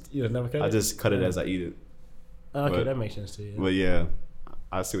 I just You never cut it. I just cut it as I eat it. Okay, but- that makes sense to you. But yeah,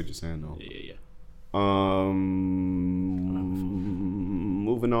 I see what you're saying though. Yeah.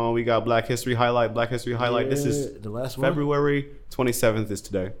 Moving on, we got Black History Highlight. This is the last one. February 27th is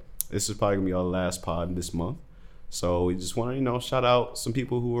today. This is probably gonna be our last pod this month. So we just want to, shout out some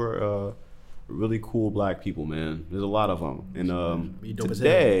people who are really cool Black people, man. There's a lot of them. And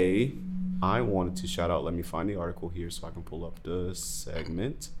today, I wanted to shout out. Let me find the article here so I can pull up the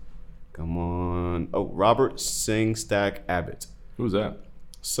segment. Come on. Oh, Robert Singstack Abbott. Who's that?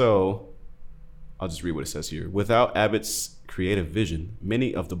 So, I'll just read what it says here. Without Abbott's creative vision,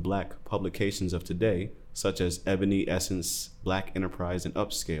 many of the Black publications of today, such as Ebony, Essence, Black Enterprise, and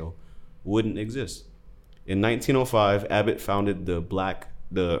Upscale, wouldn't exist. In 1905, Abbott founded the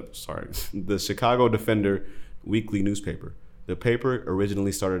Chicago Defender weekly newspaper. The paper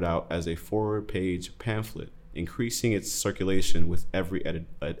originally started out as a 4-page pamphlet, increasing its circulation with every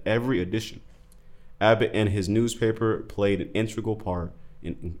edition. Abbott and his newspaper played an integral part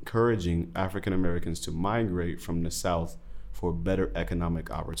in encouraging African Americans to migrate from the South for better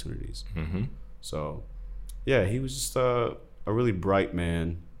economic opportunities. Mm-hmm. So, yeah, he was just a really bright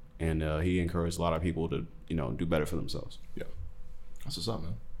man, and he encouraged a lot of people to, do better for themselves. Yeah, that's what's up,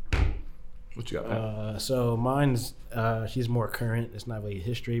 man. What you got, man? So mine's she's more current. It's not really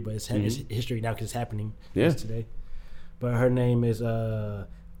history, but it's history now because it's happening today. But her name is I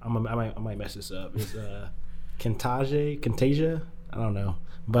might mess this up. It's Contagia. I don't know,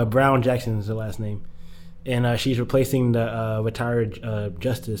 but Brown Jackson is her last name, and she's replacing the retired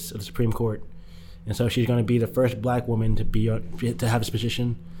justice of the Supreme Court, and so she's going to be the first Black woman to have this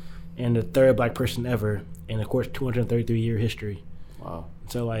position, and the third Black person ever in the court's 233-year history. Wow.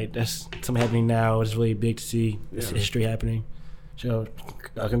 So that's something happening now. It's really big to see this history happening. So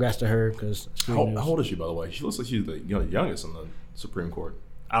congrats to her because how old is she, by the way? She looks like she's the youngest in the Supreme Court.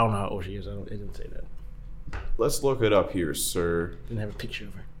 I don't know how old she is. It didn't say that. Let's look it up here, sir. Didn't have a picture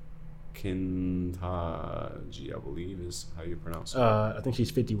of her. Kintaji, I believe is how you pronounce it. I think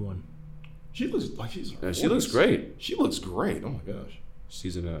she's 51. She looks like she's. Yeah, she looks great. She looks great. Oh my gosh.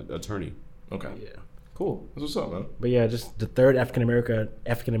 She's an attorney. Okay. Yeah. Cool. That's what's up, man. But yeah, just the third African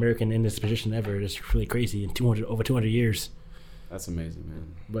American in this position ever. It's really crazy in over 200 years. That's amazing,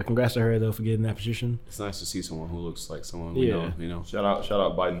 man. But congrats to her though for getting that position. It's nice to see someone who looks like someone we know. Shout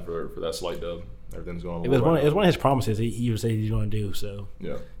out Biden for that slight dub. Everything's going. It was one of his promises he would say he's going to do. So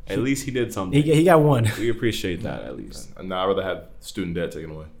yeah, at least he did something. He got one. We appreciate that at least. And I'd rather have student debt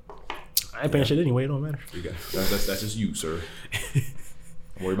taken away. I ain't paying shit anyway. It don't matter. That's just you, sir.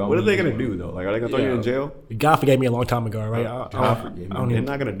 Worry about what are they gonna do though? Like, are they gonna throw you in jail? God forgave me a long time ago, right? They're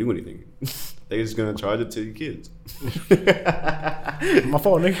not gonna do anything. They're just gonna charge it to your kids. My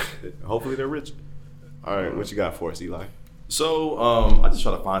fault, nigga. Hopefully they're rich. All right, what you got for us, Eli? So I just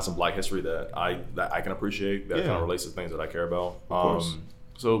try to find some Black history that I can appreciate that kind of relates to things that I care about.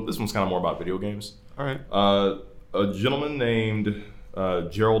 So this one's kind of more about video games. All right. A gentleman named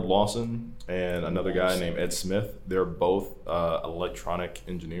Gerald Lawson and another guy named Ed Smith. They're both electronic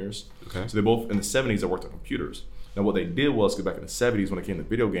engineers. Okay. So they both in the 70s they worked on computers. Now what they did was, because back in the 70s when it came to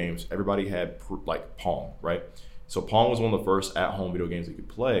video games, everybody had like Pong, right? So Pong was one of the first at-home video games you could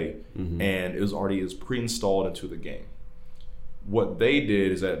play, and it was pre-installed into the game. What they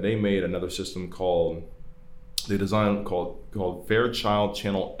did is that they made another system called Fairchild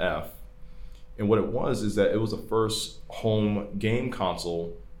Channel F. And what it was is that it was the first home game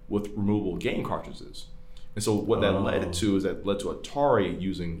console with removable game cartridges. And so what that led to Atari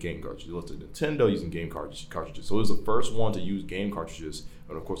using game cartridges. It led to Nintendo using game cartridges. So it was the first one to use game cartridges.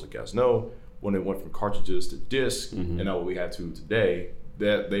 And of course, like you guys know, when it went from cartridges to disc, and now what we have to today,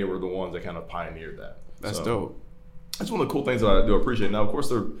 that they were the ones that kind of pioneered that. That's dope. That's one of the cool things that I do appreciate. Now, of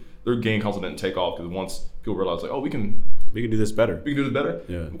course, their game console didn't take off because once people realized, like, oh, we can do this better. We can do this better.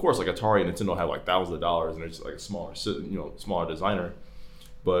 Yeah. Of course, like Atari and Nintendo have like thousands of dollars, and they're just like a smaller designer.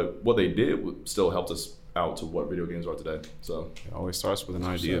 But what they did still helped us out to what video games are today. So it always starts with an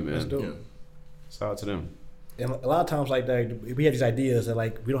idea, man. That's dope. Yeah. Shout out to them. And a lot of times, like that, we have these ideas that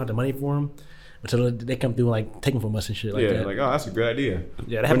like we don't have the money for them, until they come through like taking from us and shit like that. Like, oh, that's a great idea.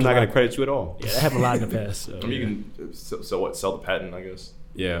 Yeah, we're not gonna credit you at all. Yeah, that happened a lot in the past. So, I mean, you can sell the patent, I guess.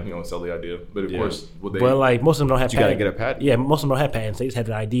 Yeah, sell the idea. But of course, but like most of them don't have. You gotta get a patent. Yeah, most of them don't have patents. They just have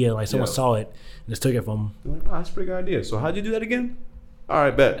the idea. Like someone saw it and just took it from them. Like, oh, that's a pretty good idea. So how'd you do that again? All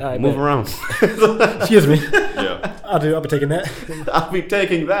right, bet. Move bet. around. Excuse me. Yeah, I'll be taking that. I'll be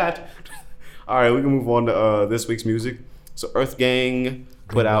taking that. All right, we can move on to this week's music. So Earth Gang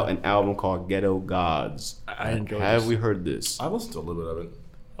put out an album called Ghetto Gods. I enjoy it. Have we heard this? I listened to a little bit of it.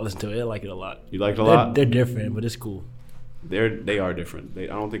 I listen to it. I like it a lot. You like it a lot? They're different, but it's cool. They are different. I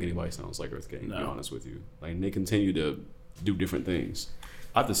don't think anybody sounds like Earth Gang, to be No. honest with you. Like, they continue to do different things.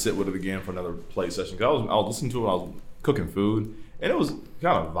 I have to sit with it again for another play session. Cause I was listening to it when I was cooking food, and it was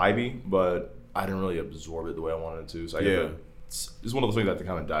kind of vibey, but I didn't really absorb it the way I wanted it to. So it's one of those things I have to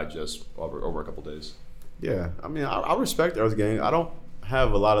kind of digest over a couple days. Yeah, I mean, I respect Earth Gang. I don't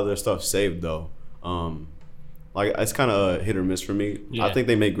have a lot of their stuff saved though. Like it's kind of a hit or miss for me. Yeah. I think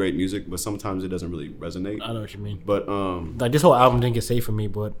they make great music, but sometimes it doesn't really resonate. I know what you mean. But Like this whole album didn't get saved for me,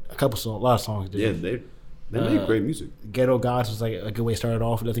 but a lot of songs did. yeah, they make great music. Ghetto Gods was like a good way to start it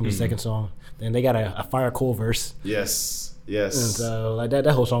off. I think the second song. Then they got a Fire Cool verse. Yes, And so like that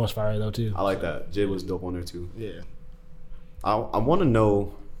whole song was fire though too. I like that. Jay was dope on there too. Yeah. I want to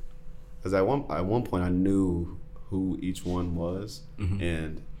know, because at one point I knew who each one was,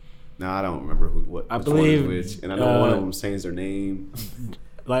 and now I don't remember which believe, one is which, and I know one of them saying their name.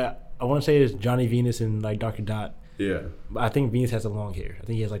 Like I want to say it's Johnny Venus and like Dr. Dot, Yeah. but I think Venus has the long hair. I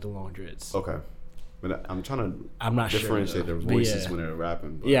think he has like the long dreads. Okay. But I'm trying to I'm not differentiate sure, their though. voices But when they're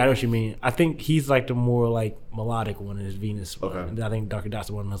rapping. But Yeah, I know what you mean. I think he's like the more like melodic one in his Venus one. Okay. And I think Dr. Dot's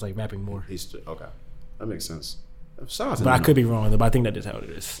the one that's like rapping more. he's okay. That makes sense. Shout out to But I them. could be wrong though, but I think that is how it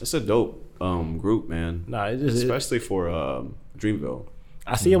is. It's a dope group, man. Nah, it is. Especially for Dreamville.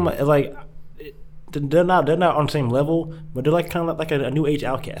 I see them like they're not on the same level, but they're like kind of like a new age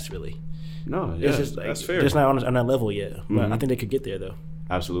Outcast really. No, yeah, It's just like, that's fair. They're just not on that level yet, but I think they could get there though.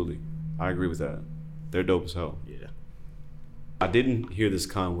 Absolutely, I agree with that. They're dope as hell. Yeah. I didn't hear this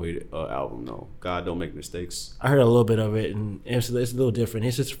Conway album though. God Don't Make Mistakes. I heard a little bit of it, and it's a little different.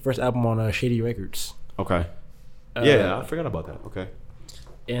 It's his first album on Shady Records. Okay. Yeah, I forgot about that. Okay.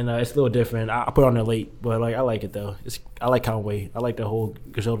 And it's a little different. I put it on there late, but like I like it though. I like Conway. I like the whole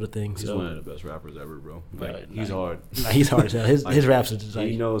Griselda thing. He's So one of the best rappers ever, bro. Like, But, he's hard. nah, he's hard as hell. His raps are just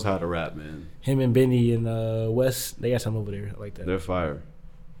He like knows how to rap, man. him and Benny and Wes. They got something over there. I like that. They're fire.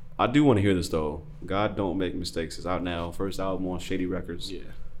 I do want to hear this though. God Don't Make Mistakes is out now. First album on Shady Records. Yeah.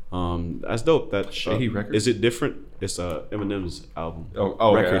 That's dope. That Shady Records? Is it different? It's Eminem's album.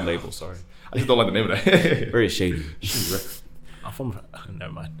 Oh, record yeah. label. Sorry. I just don't like the name of that. Very shady. I'm from.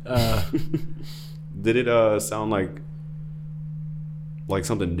 Never mind. Did it sound like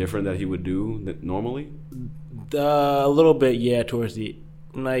something different that he would do normally? A little bit, yeah. Towards the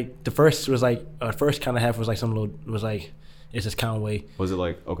like the first was like first kind of half was like some little was like it's just Conway. Was it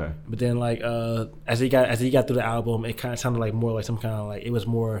like okay? But then like as he got through the album, it kind of sounded like more like some kind of like it was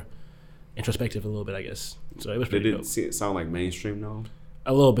more introspective a little bit, I guess. So it was Did pretty it dope. sound like mainstream though?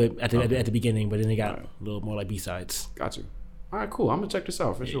 A little bit at the Okay. at the beginning, but then it got Alright. a little more like B-sides. Got you. All right, cool. I'm gonna check this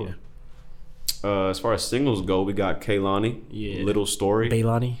out for Yeah. sure. As far as singles go, we got Kaylani, Yeah. Little Story.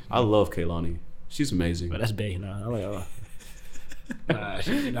 Baylani, I love Kaylani. She's amazing. but that's Bay. Nah, I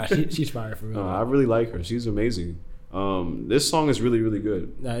like she's fire for real. I really like her. She's amazing. This song is really, really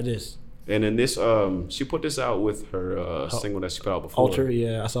good. Nah, it is. And then this, she put this out with her single that she put out before. Alter,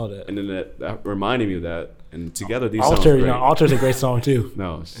 yeah, I saw that. And then that reminded me of that. And together these sound Alter, great. you know, Alter's a great song too.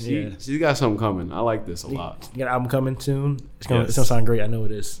 No, Yeah. she's got something coming. I like this a lot. You got an album coming soon. It's gonna Yes. sound great. I know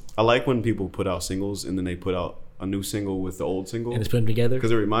it is. I like when people put out singles and then they put out a new single with the old single. And it's put them together.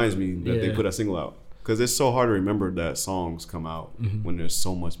 Because it reminds me that they Yeah. put a single out. Because it's so hard to remember that songs come out Mm-hmm. when there's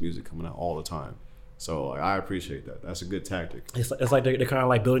so much music coming out all the time. So like, I appreciate that. That's a good tactic. It's like they're kind of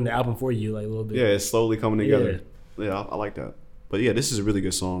like building the album for you, like a little bit. Yeah, it's slowly coming together. Yeah, I like that. But yeah, this is a really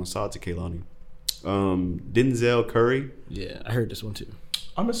good song. Shout out to Kaylani. Denzel Curry. Yeah, I heard this one too.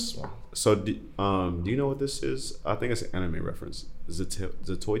 I miss this one. So do you know what this is? I think it's an anime reference.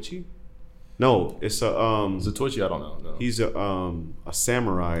 Zatoichi? No, it's a Zatoichi, I don't know. No. he's a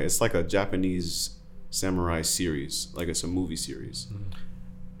samurai. It's like a Japanese samurai series. Like it's a movie series.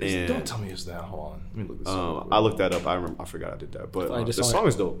 And Don't tell me it's that. Hold on. Let me look this up. I looked that up. I forgot I did that. But Like the the song- song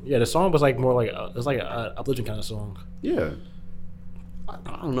is dope. Yeah, the song was like more like it's like a uplifting kind of song. Yeah. I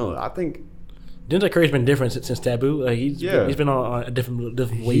don't know. I think Denzel Curry's been different since Taboo. Like he's been on a different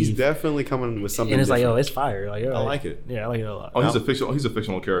he's wave. definitely coming with something And it's like, different. oh, it's fire. Like, I like it. Yeah, I like it a lot. Oh, he's a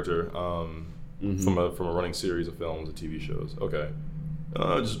fictional character from a running series of films and TV shows. Okay.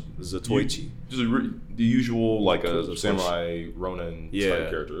 Just Zatoichi. the usual like a Zatoichi. samurai Ronin type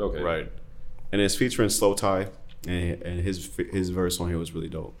character. Okay. Right. And it's featuring Slow Tie, and his verse on here was really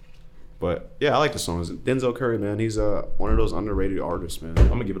dope. But yeah, I like the songs. Denzel Curry, man, he's one of those underrated artists, man. I'm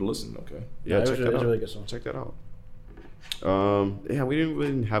gonna give it a listen. Okay. Yeah, check that it's out. a really good song. Check that out. Yeah, we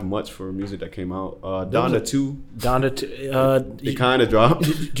didn't have much for music that came out. Donda 2, Donda, it kind of dropped.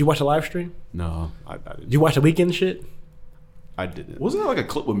 did you watch the live stream? No, I didn't. Did you watch the weekend shit? I didn't. Wasn't there like a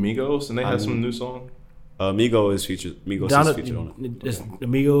clip with Migos and they had some new song? Migos is featured on it.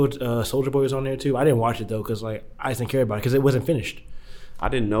 Amigo, Soldier Boy was on there too. I didn't watch it though because like I just didn't care about it because it wasn't finished. I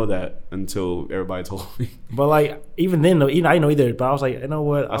didn't know that until everybody told me. But like even then, though, even I didn't know either. But I was like, you know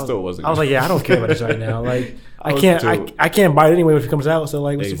what? I still wasn't. I was like, yeah, I don't care about this right now. Like I was can't, too. I can't buy it anyway when it comes out. So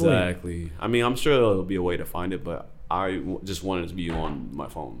like, what's the point? Exactly. I mean, I'm sure there'll be a way to find it, but just wanted it to be on my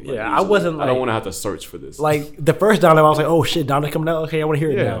phone. Like, Yeah, I easily. wasn't, I don't like- want to have to search for this. Like the first download, I was like, oh shit, download coming out. Okay, I want to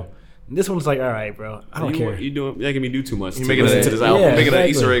hear it Yeah. now. And this one's like, all right, bro, I don't care. You making me do too much. You to making listen it to this Yeah, album. making an exactly.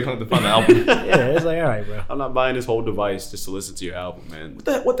 Easter egg hunt to find the album. Yeah, it's like, all right, bro. I'm not buying this whole device just to listen to your album, man.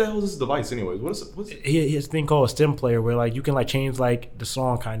 What the hell is this device, anyways? What is it? What's it? He has a thing called a stem player where like you can like change like the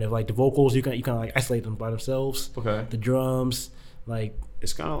song kind of like the vocals. You can like isolate them by themselves. Okay. The drums, like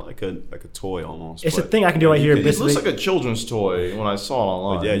It's kind of like a toy almost. it's a but- thing I can do right here. It looks basically. like a children's toy when I saw it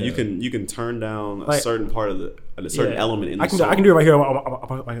online. But yeah, you can turn down a Like- certain part of a certain Yeah. element in the I can song. I can do it right here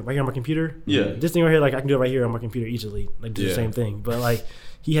right here on my computer. Yeah. This thing right here, like I can do it right here on my computer easily. Like do the Yeah. same thing. But like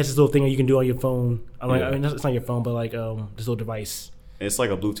he has this little thing that you can do on your phone. Yeah. I mean it's not your phone, but like this little device. It's like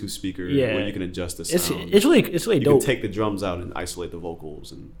a Bluetooth speaker Yeah. where you can adjust the It's sound. really you dope. can take the drums out and isolate the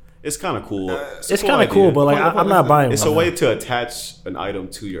vocals, and it's kind of cool. It's kind of cool, but like I'm not buying it's one. a way to attach an item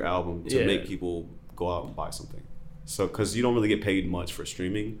to your album to Yeah. make people go out and buy something. So because you don't really get paid much for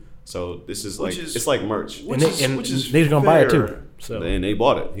streaming, so this is like it's like merch. and they're gonna buy it too. So And they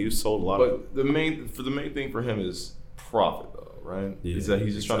bought it. He sold a lot of it. But the main thing for him is profit, though, right? Yeah, is that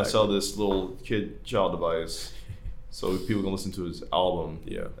he's just trying to sell exactly. this little child device, so people can listen to his album.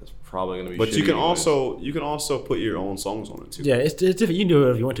 Yeah. That's probably gonna be. But shitty you can anyways. also put your own songs on it too. yeah, it's different. You can do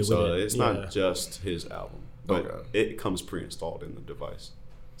whatever you want to So with it. it's Yeah. not just his album, but Okay. it comes pre-installed in the device.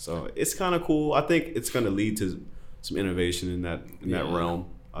 So it's kind of cool. I think it's going to lead to some innovation in that Yeah. realm.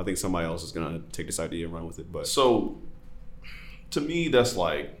 I think somebody else is going to take this idea and run with it. But So, to me, that's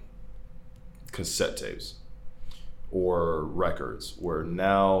like cassette tapes or records, where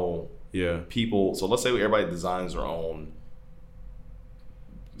now yeah, people. So let's say everybody designs their own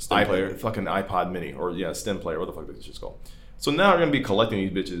stem player. fucking iPod Mini, or stem player, what the fuck this shit's called. So now you're gonna be collecting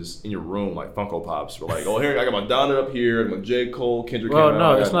these bitches in your room like Funko Pops. We're like, oh, here I got my Donda up here, I got my J. Cole, Kendrick. Well, Lamar,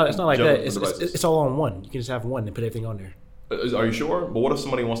 no, I it's got not like Joe that. for It's, devices. it's all on one. You can just have one and put everything on there. Are you sure? But what if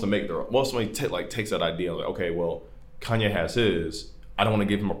somebody wants to make their? What if somebody takes that idea? Like, okay, well, Kanye has his. I don't want to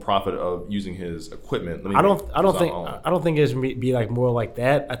give him a profit of using his equipment. Let me I don't think it's be like more like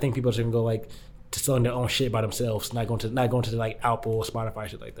that. I think people are just gonna go like to selling their own shit by themselves, not going to like Apple or Spotify,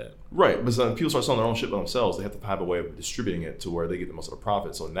 shit like that. Right, but then people start selling their own shit by themselves. They have to have a way of distributing it to where they get the most of the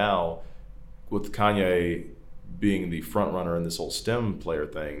profit. So now, with Kanye being the front runner in this whole stem player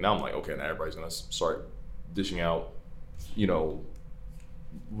thing, now I'm like, okay, now everybody's gonna start dishing out,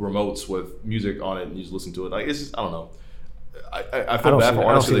 remotes with music on it, and you just listen to it. Like it's just, I don't know. I feel bad for I don't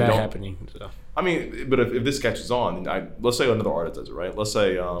artists see that that don't. happening. So. I mean, but if this catches on, let's say another artist does it, right? Let's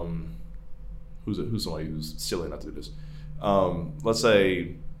say who's somebody who's silly enough to do this. Let's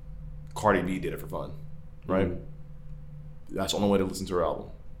say Cardi B did it for fun, right? Mm-hmm. That's the only way to listen to her album.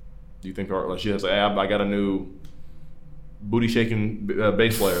 Do you think she has like, hey, I got a new booty shaking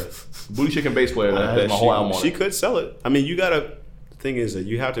bass player, that has my whole album on She it. could sell it. I mean, the thing is that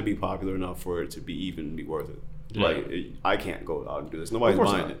you have to be popular enough for it to be worth it. Yeah. Like I can't go out and do this. Nobody's Of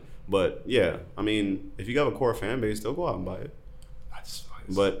course buying not. it. But yeah, I mean, if you have a core fan base, they'll go out and buy it.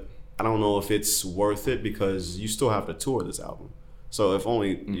 But I don't know if it's worth it because you still have to tour this album. So if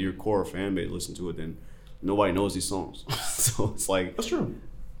only your core fan base listen to it, then nobody knows these songs. So it's like That's true.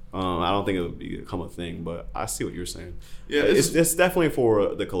 I don't think it would become a thing. But I see what you're saying. Yeah, it's definitely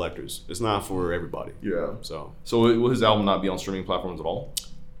for the collectors. It's not for everybody. Yeah. So So will his album not be on streaming platforms at all?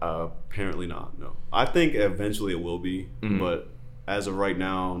 apparently not. No, I think eventually it will be, Mhm. but as of right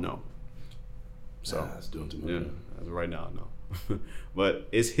now, no. So that's doing too much. yeah, as of right now, no. But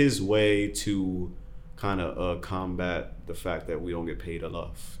it's his way to kind of combat the fact that we don't get paid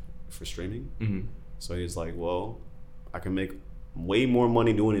enough for streaming. Mm-hmm. So he's like, well, I can make way more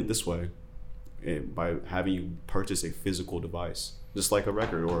money doing it this way by having you purchase a physical device, just like a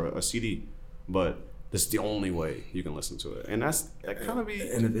record or a CD. But this is the only way you can listen to it, and that kind of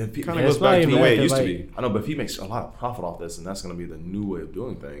goes back to the way it used to be. I know, but if he makes a lot of profit off this, and that's going to be the new way of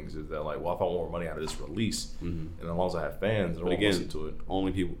doing things, is that like, well, if I want more money out of this release, and as long as I have fans, I But want to again, listen to it.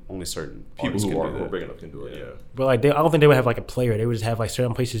 only certain People artists who can are, do who are that. big enough can do it. Yeah. But like, I don't think they would have like a player. They would just have like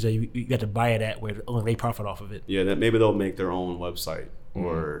certain places that you have to buy it at where only they profit off of it. Yeah, that maybe they'll make their own website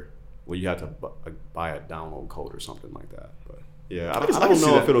or where you have to buy a download code or something like that. But yeah, I don't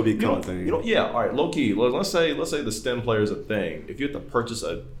know if it'll become a thing. Yeah, all right, low key. Let's say the stem player is a thing. If you have to purchase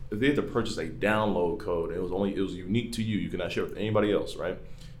a download code, it was unique to you. You cannot share it with anybody else, right?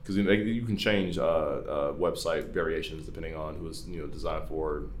 Because you can change website variations depending on who it's designed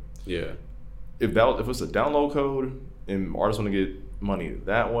for. Yeah. If it's a download code and artists want to get money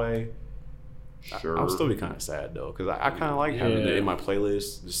that way, sure. I'll still be kind of sad though, because I kind of like having it in my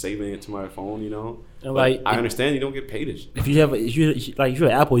playlist, just saving it to my phone, you know. And But like, I understand you don't get paid as. if you have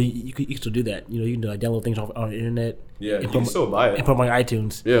Apple, you can still do that. You know, you can like download things on the internet. Yeah, and you put can them- still buy and it. put them on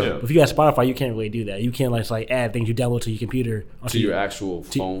iTunes. Yeah. But if you got Spotify, you can't really do that. You can't like add things you download to your computer To your actual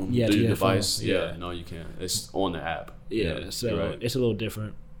phone, yeah, to to your your phone, device. yeah. Yeah, no, you can't. It's on the app. Yeah, so you're right. it's a little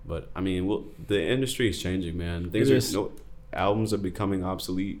different. But I mean, the industry is changing, man. Things It are is. albums are becoming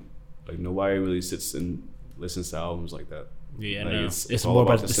obsolete. Like nobody really sits and listens to albums like that. Yeah, Like, no. it's It's all more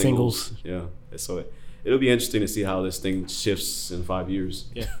about the singles. Yeah, so it'll be interesting to see how this thing shifts in 5 years.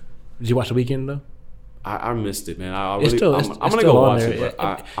 Yeah. Did you watch The Weeknd though? I missed it, man. I It's really, still- I'm it's gonna still go on watch there. it,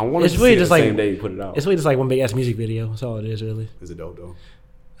 but I want It's to really see it just the like- same day you put it out. It's really just like one big ass music video. That's all it is, really. Is it dope though?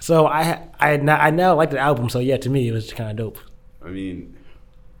 So I now like the album. So yeah, to me it was kind of dope. I mean,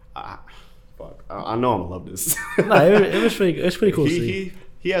 fuck. I know I'm gonna love this. No, it was pretty. It's pretty cool. to see.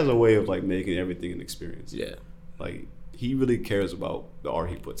 He has a way of like making everything an experience. Yeah. Like he really cares about the art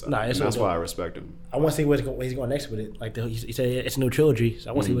he puts out. Nah, and it's that's so why dope. I respect him. I want to see where he's going next with it. Like he said, it's a new trilogy. So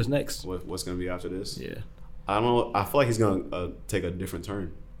I want to see what's next. What's gonna be after this? Yeah. I don't know. I feel like he's gonna take a different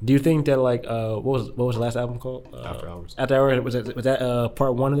turn. Do you think that like what was the last album called? After Hours. After Hours was that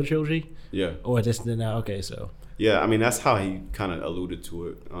part one of the trilogy, Yeah. or is this now? Okay, so Yeah, I mean that's how he kind of alluded to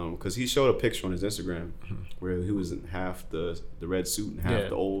it, because he showed a picture on his Instagram where he was in half the red suit and half Yeah.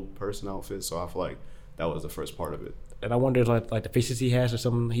 the old person outfit. So I feel like that was the first part of it. and I wonder if like the faces he has or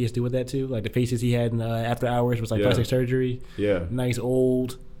something he has to do with that too. Like the faces he had in After Hours was like Yeah. plastic surgery. Yeah. Now he's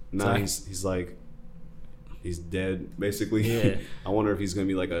old. Now So- he's like he's dead basically. Yeah. I wonder if he's gonna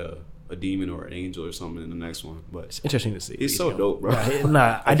be like a demon or an angel or something in the next one. But It's interesting to see. he's so dope, bro.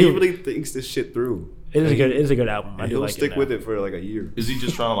 Nah, I Like, do. He really thinks this shit through. It is a And good. he- It is a good album. I and do he'll like stick it with now. it for like a year. Is he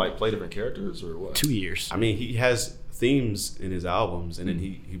just trying to like play different characters or what? 2 years. I mean, he has themes in his albums, and then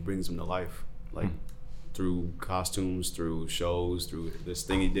he brings them to life, like through costumes, through shows, through this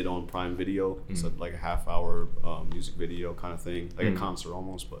thing he did on Prime Video. It's like a half-hour music video kind of thing, like a concert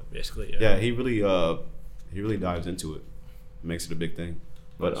almost. But Basically, yeah, he really dives into it, makes it a big thing.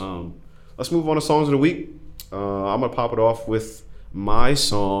 But let's move on to songs of the week. I'm gonna pop it off with my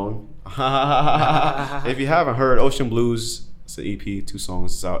song. If you haven't heard, Ocean Blues. It's an EP, 2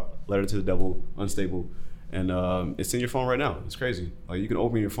 songs. It's out. Letter to the Devil, Unstable, and it's in your phone right now. It's crazy. Like you can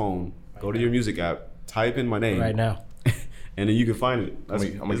open your phone, go to your music app, type in my name right now. and then you can find it. I'm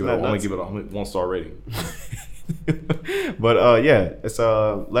gonna give it a 1-star rating. But yeah, it's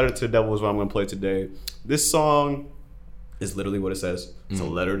Letter to the Devil is what I'm gonna play today. This song is literally what it says. It's a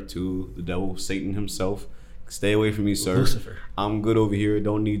letter to the devil, Satan himself. Stay away from me, sir. Lucifer. I'm good over here.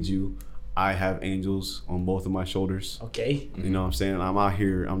 Don't need you. I have angels on both of my shoulders. Okay. You know what I'm saying? I'm out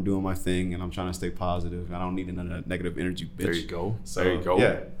here. I'm doing my thing, and I'm trying to stay positive. I don't need another negative energy, bitch. There you go. So, There you go.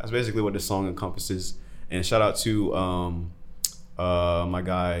 Yeah, that's basically what this song encompasses. And shout out to my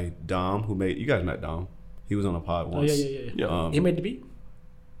guy Dom, who made. You guys met Dom. He was on a pod Oh once. Yeah. He made the beat.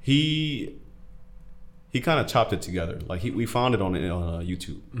 He kind of chopped it together. Like we found it on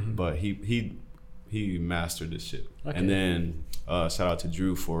YouTube, but he mastered this shit. Okay. And then shout out to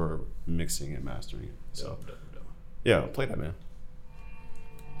Drew for mixing and mastering it. So yeah, play that, man.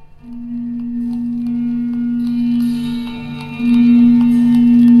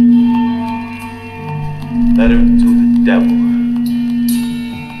 Letter to the devil.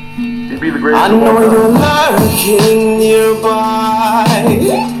 I know you're lurking nearby,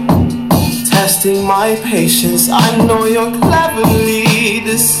 testing my patience. I know you're cleverly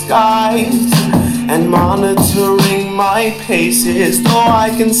disguised and monitoring my paces. Though I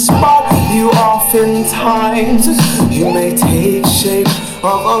can spot you oftentimes, you may take shape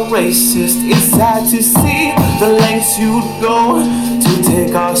of a racist. It's sad to see the lengths you'd go to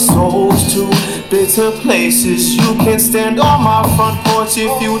take our souls to bitter places. You can stand on my front porch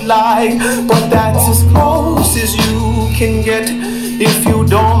if you like, but that's as close as you can get. If you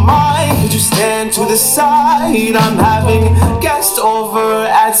don't mind, could you stand to the side? I'm having guests over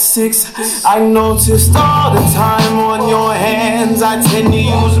at 6. I noticed all the time on your hands. I tend to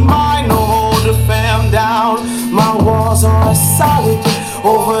use mine to hold the fam down. My walls are solid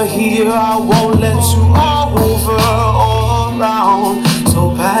over here. I won't let you all over or around. So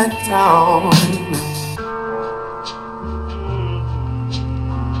back down.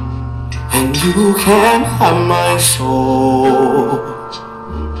 And you can have my soul.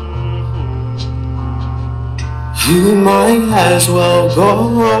 You might as well go.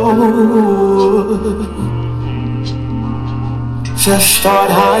 Just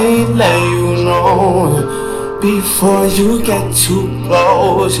thought I'd let you know before you get too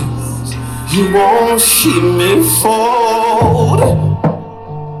close. You won't see me fold,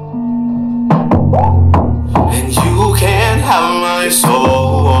 and you can't have my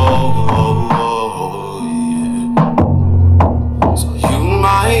soul. Yeah. So you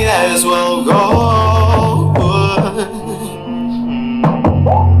might as well go.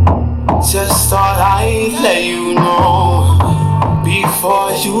 Just thought I'd let you know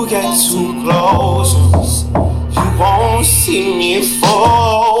before you get too close. You won't see me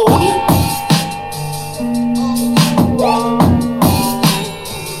fold.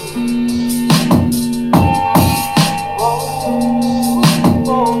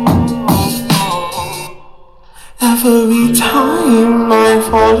 Every time I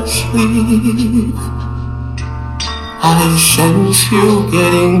fall asleep, I sense you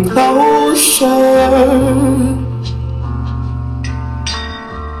getting closer.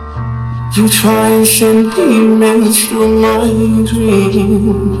 You try and send demons through my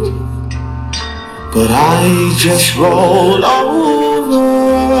dreams, but I just roll over.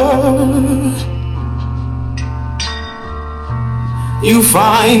 You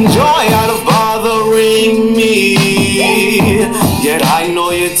find joy out of bothering me, yet I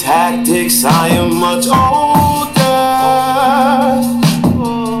know your tactics. I am much older.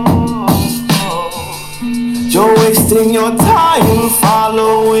 You're wasting your time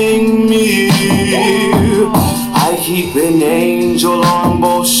following me. I keep an angel on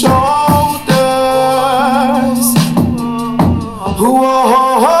both shoulders.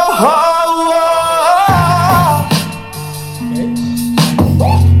 Whoa.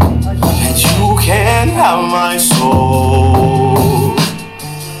 And you can't have my soul.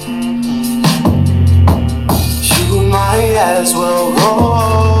 You might as well go.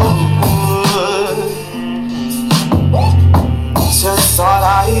 Just thought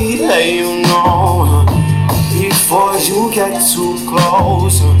I'd let you know before you get too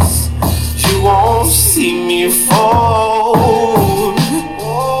close. You won't see me fold,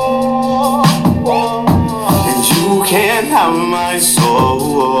 and you can't have my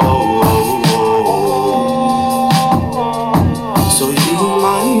soul. So you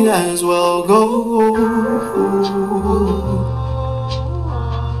might as well go.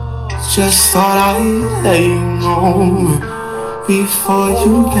 Just thought I'd let you know before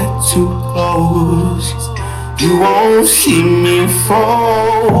you get too close. You won't see me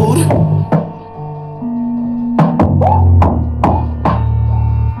fold.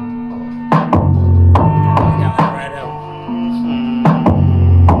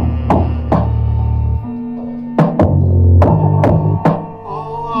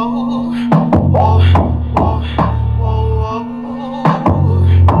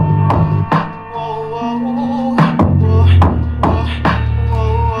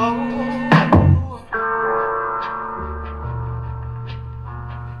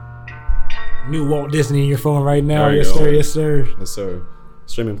 New Walt Disney in your phone right now. There you Yes, go. sir. Yes, sir. Yes, sir.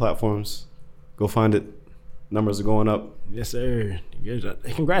 Streaming platforms. Go find it. Numbers are going up. Yes, sir.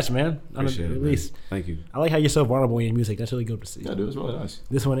 Congrats, man. Appreciate it, At man. least. Thank you. I like how you're so vulnerable in your music. That's really good to see. Yeah, dude, it's really nice.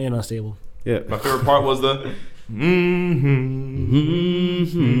 This one and Unstable. Yeah. My favorite part was the. You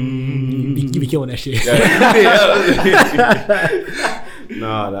be killing that shit.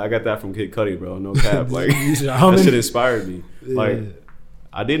 Nah, I got that from Kid Cudi, bro. No cap. Like You said that humming? shit inspired me. Like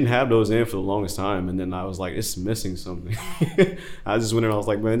I didn't have those in for the longest time, and then I was like, it's missing something. I just went in and I was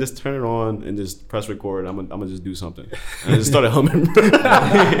like, man, just turn it on and just press record. I'm gonna just do something. And I just started humming.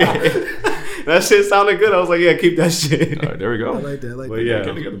 That shit sounded good. I was like, yeah, keep that shit. All right, there we go. I like that. I like But that. yeah,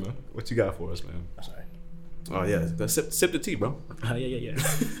 Get together, man. what you got for us, man? Sorry. Oh yeah, sip the tea, bro.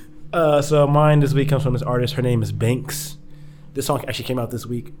 Yeah. So mine this week comes from this artist. Her name is Banks. This song actually came out this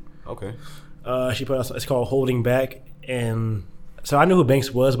week. Okay. She put out. It's called "Holding Back," and so I knew who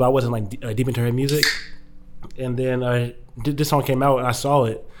Banks was, but I wasn't like deep into her music. And then this song came out, and I saw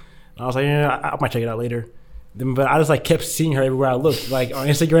it. And I was like, yeah, I might check it out later. Then, but I just like kept seeing her everywhere I looked, like on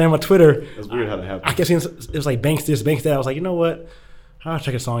Instagram or Twitter. That's weird how that happened. I kept seeing it was like Banks this, Banks that. I was like, you know what? I'll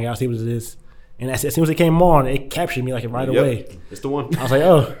check a song out, see what it is. And as soon as it came on, it captured me like right away. It's the one. I was like,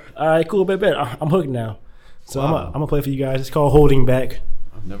 oh, all right, cool, bet. I'm hooked now. So Wow. I'm gonna play it for you guys. It's called "Holding Back."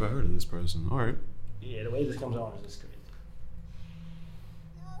 I've never heard of this person. All right. Yeah, the way this comes on is just crazy.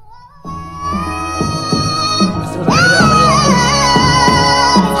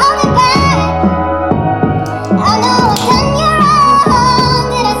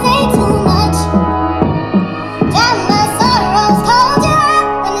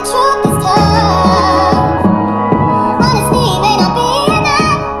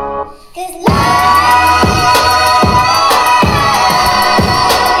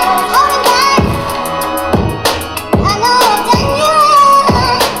 I know I've done you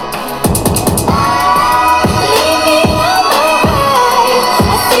wrong.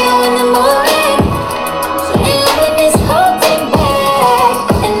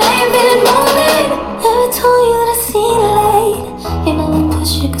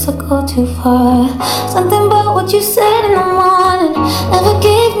 for. Something about what you said in the morning never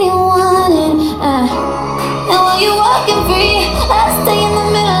gave me warning. And while you're walking free, I stay in the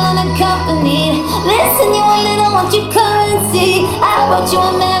middle unaccompanied. Listen, you a little, won't you come and see? I wrote you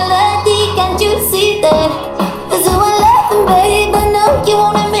a melody, can't you see that? Cause you were laughing, babe. I know you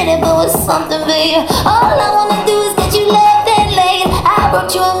won't admit it, but it was something, babe. All I wanna do is get you loved and laid. I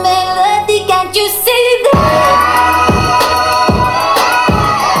wrote you a melody, can't you see that?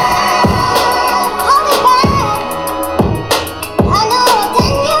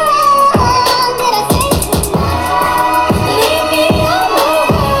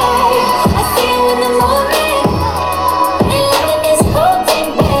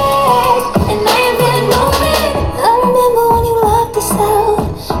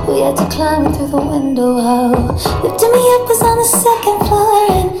 Climbing through the window, how lifting me up was on the second floor,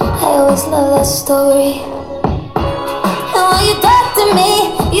 and I always love that story. And while you talk to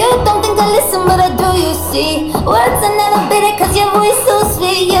me, you don't think I listen, but I do, you see. Words are never bitter, cause your voice so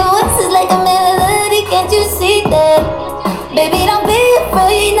sweet. Your voice is like a melody, can't you see that? Baby, don't be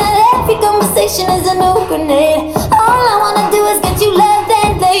afraid, not every conversation is a new grenade. All I wanna do is get you loved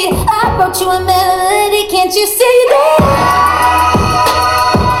and laid. I wrote you a melody, can't you see that?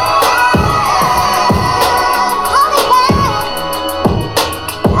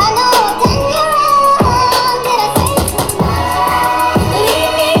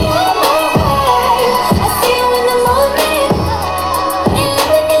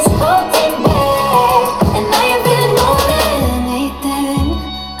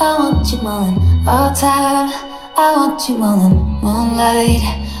 All time, I want you more than moonlight.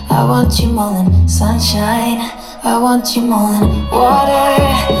 I want you more than sunshine. I want you more than water.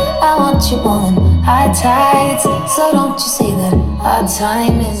 I want you more than high tides. So don't you say that our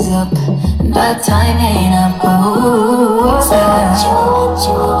time is up and our time ain't up. Oh, so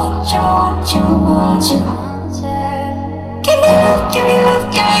want you. Give me love, give me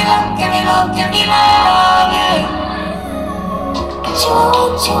love, give me love, give me love, give me love, yeah.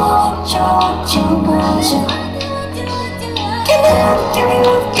 Give me love, give me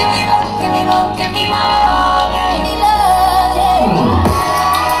love, give me love, give me love, give me love, yeah. Give me love, yeah.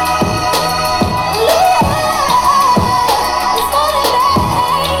 It's only right.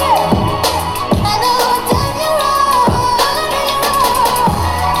 I know what time you're on.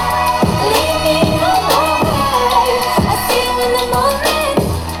 Leave me alone. I see you in the morning,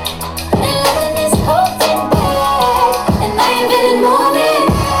 and loving is holding back, and I ain't feeling morning.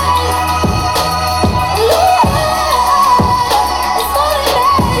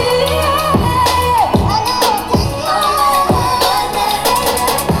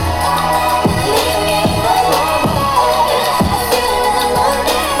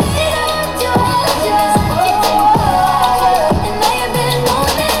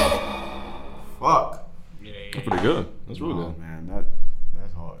 Good. That's really Oh good. man,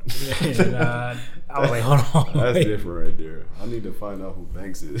 that's hard. I was like, hold on. That's wait. different right there. I need to find out who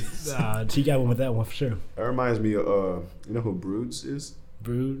Banks is. She got one with that one for sure. That reminds me of you know who Broods is?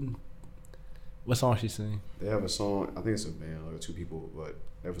 Brood. What song she sing? They have a song. I think it's a band, like two people, but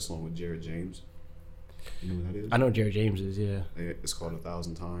they have a song with Jared James. You know who that is? I know Jared James is, yeah. It's called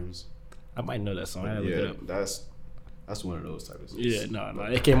 1,000 Times. I might know that song. I gotta look it Yeah, up. that's one of those type of songs. Yeah, no.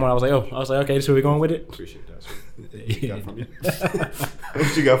 It came on. I was like, okay, this is where we going with it. Appreciate that. What you got from me?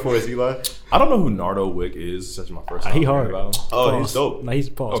 What you got for us, Eli? I don't know who Nardo Wick is. Such my first time He hearing hard. about him. Oh, Pause. he's dope. No, he's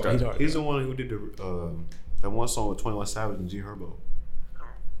paused. Okay. He's hard. He's the one who did that one song with 21 Savage and G Herbo.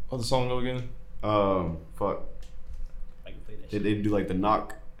 What's the song go again? Fuck. I can play that shit. They do like the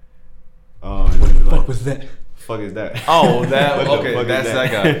knock. And then they Fuck like, was that? fuck is that? Oh, that. What the Okay, fuck is that's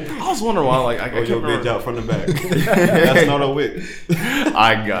that guy. I was wondering why. Like, I Oh, can't your remember. bitch out from the back. That's not a wick.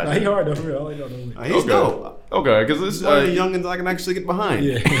 I got Nah, he it. hard though, for real. I don't know. He's dope. Okay, because this. He's one of the youngins I can actually get behind.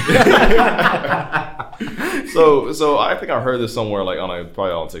 Yeah. So I think I heard this somewhere, like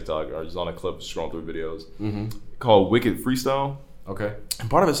probably on TikTok or just on a clip scrolling through videos called Wicked Freestyle. Okay. And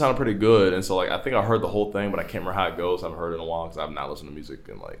part of it sounded pretty good, and so like I think I heard the whole thing, but I can't remember how it goes. I haven't heard it in a while because I've not listened to music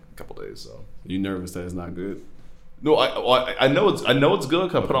in like a couple days. So You nervous that it's not good? no, I know it's good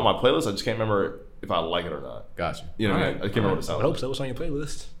because I put it on my playlist. I just can't remember if I like it or not. Gotcha. You know what I mean? I can't remember what it I sounds hope like. so. What's on your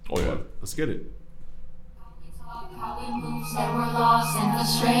playlist? Oh yeah. Let's get it. How we moves that we're lost and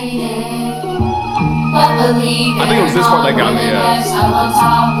frustrated. But believe I think it was this part that got me, yeah. Up on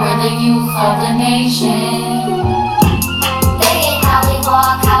top, we're the youth of the nation. They ain't how we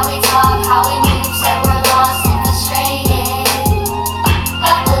walk, how we talk, how we move that we're lost and frustrated.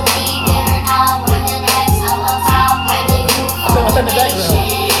 But believe it or not, we're the next. Up on top, we're the youth of the nation.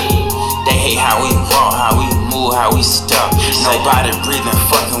 They hate how we walk, how we move, how we step. Nobody breathing,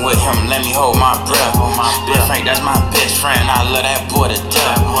 fucking with him. him, let me hold my breath. Big Frank, that's my best friend, I love that boy to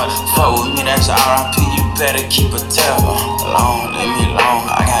death. Fuck with me, that's R.I.P., you better keep a tab. Long, leave me alone,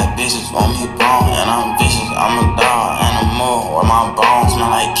 I got bitches on me bone, and I'm vicious, I'm a dog, animal, with my bones smell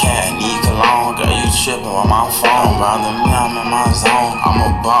like cat, need cologne. Girl, you trippin' with my phone, bother me, I'm in my zone. I'm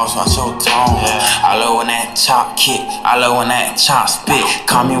a boss, watch your tone. I love when that chop kick, I love when that chop spit.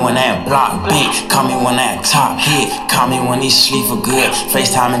 Call me when that block big, call me when that top hit. Call me when he sleep for good,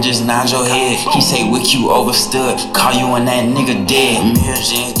 FaceTime and just nod your head. He say wick you overstood, call you when that nigga dead. Mirror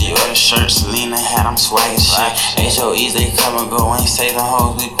jeans, Dior shirt, Selena hat, I'm swaggin' shit. HOEs, they come and go, ain't say the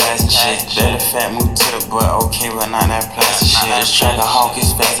hoes, we passin' shit. Belly fat, move to the butt, okay, but not that plastic shit. This track a hawk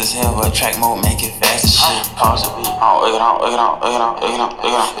is fast as hell, but track mode make it fast as shit. Pause the beat, all this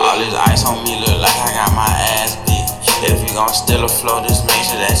ice on me look like I got my ass beat. If you gon' steal a flow, just make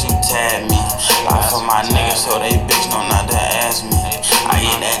sure that you tag me. Life for my niggas so they bitch know not to ask me. I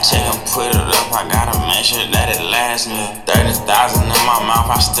get that check and put it up, I gotta make sure that it lasts me. 30,000 in my mouth,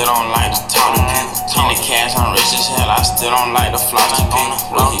 I still don't like to talk to people. In the cash, I'm rich as hell, I still don't like to floss to people.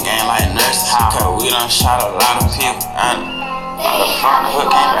 Rookie game like nurses, cause we done shot a lot of people. The front hook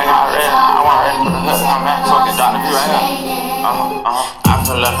came back already. I want ready for the hook, come back, fucking Dr. B right here. I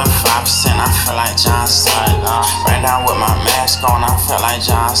feel up in 5%, I feel like John Cena. Ran down with my mask on, I feel like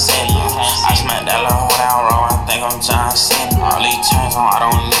John Cena. I smacked that little hoe down row, I think I'm John Cena. All these chains on, I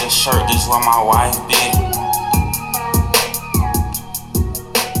don't need a shirt, this what my wife did.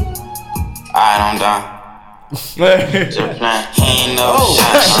 I don't die. Just playing. He ain't never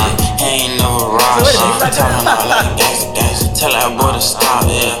shot shit, he ain't never robbed shit. Tell him not like gangsta, tell that boy to stop,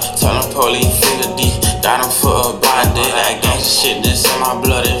 yeah. Tell him police feel the D, got him for a body. That gangsta shit that's in my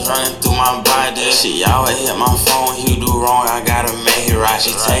blood is running through my body. She always hit my phone, he do wrong, I gotta make it right.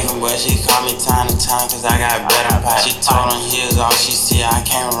 She take him, but she call me time to time, cause I got better pie. She told him here's all she see, I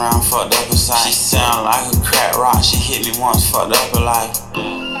came around, fucked up aside. She sound like a crack rock, she hit me once, fucked up her life.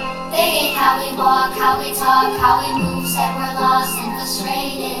 They ain't how we walk, how we talk, how we move, said we're lost and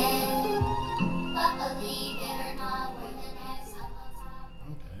frustrated. But believe it or not, we're the next up on top.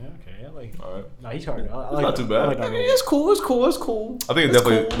 Okay, I like. All right. Nah, he's hard. I like Not too bad. I like that. It's cool. I think it's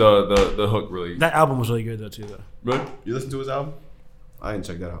definitely the hook really. That album was really good though too. Really? You listen to his album? I didn't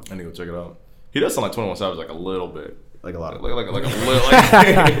check that out. I need to go check it out. He does sound like 21 Savage like a little bit. Like a lot of Like a little.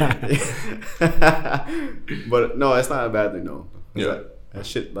 But no, it's not a bad thing though. Yeah. That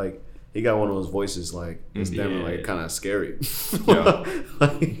shit, like, he got one of those voices, like, it's damn like kind of scary. Yeah.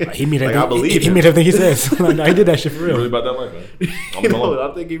 He made like, everything. I believe he him. made everything he says. Like, he did that shit for real. Really about that life, man. I'm You know, alone.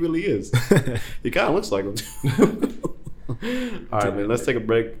 I think he really is. He kind of looks like him too. All right, man. Let's take a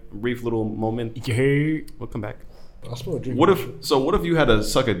break. A brief little moment. We'll come back. What if you had to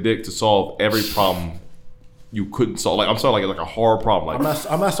suck a dick to solve every problem you couldn't solve? Like I'm sorry, like a hard problem.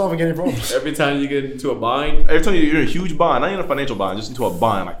 Like I'm not solving any problems. Every time you get into a bind, every time you're in a huge bind, not even a financial bind, just into a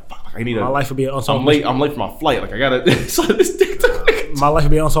bind. Like fuck, I need My life would be an unsolved. I'm late for my flight. Like I gotta suck this dick. My life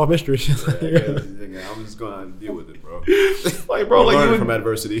would be an unsolved mystery. I'm just gonna deal with it, bro. Like bro, like learn you from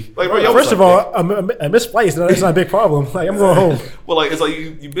adversity. Like bro, First of all, a missed flight is not a big problem. Like I'm going home. well, like it's like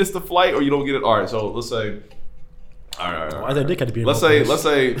you missed the flight or you don't get it. All right, so let's say. All right. Why that dick had to be? Let's say your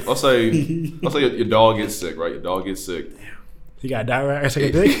dog gets sick, right? Your dog gets sick. He got died right. I suck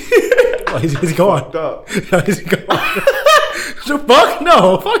a dick. Oh, he's gone. He's gone. The fuck?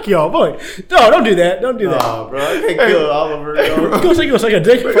 No, fuck y'all, boy. No, don't do that. Don't do that. Nah, bro, I can't kill Oliver. Bro. You gonna suck a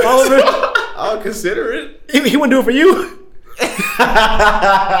dick for Oliver? I'll consider it. He wouldn't do it for you.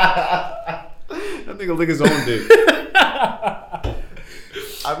 I think he'll lick his own dick.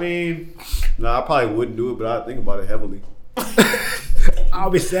 I mean, no, I probably wouldn't do it, but I think about it heavily. I'll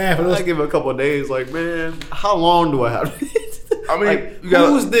be sad for I those. give it a couple of days. Like, man, how long do I have? I mean, like, you got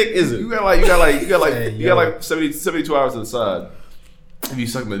whose dick is it? You got like 72 hours to decide if you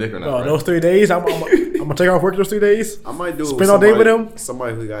suck my dick or not. Right? Those 3 days, I'm gonna take off work those 3 days. I might do spend all day with him.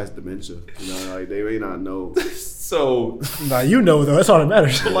 Somebody who has dementia, you know, like they may not know. So, nah, you know though. That's all that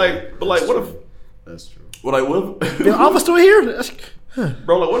matters. But like, what if? That's true. What if? Alpha's still here.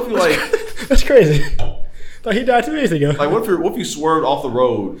 Bro, like, what if you like? That's crazy. Like he died 2 days ago. Like, what if you swerved off the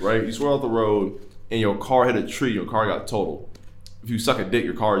road, right? You swerved off the road and your car hit a tree. Your car got totaled. If you suck a dick,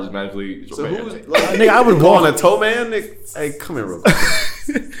 your car just magically. So who's like, nigga? I would go on walk a tow man. Nigga, hey, come here, real quick.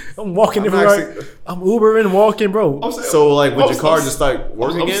 I'm walking everywhere. I'm Ubering, walking, bro. So like, would your car just start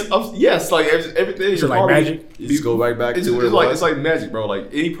working again? Yes, like everything. It's like magic. You just go right back to where it like was. it's like magic, bro.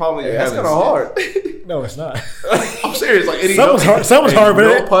 Like any problem you That's have, kind of hard. No, it's not. I'm serious. Like any Someone's hard, but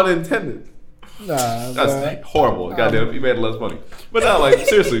no pun intended. Nah, That's horrible. Goddamn, you made less money. But not like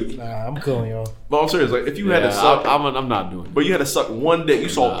seriously. nah, I'm cool, y'all. But I'm serious. Like if you had to suck, I'm not doing it. but you had to suck one dick, you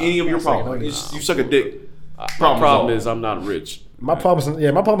solved any of your problems. You suck a dick. My Problem problem solved. is I'm not rich. My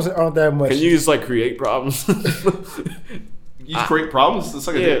problems aren't that much. Can you just like create problems? You create problems to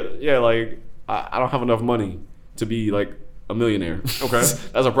suck a dick. yeah. Like I don't have enough money to be like a millionaire. Okay.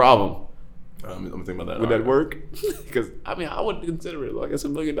 That's a problem. I'm thinking about that. Would that work? Because I mean, I wouldn't consider it like it's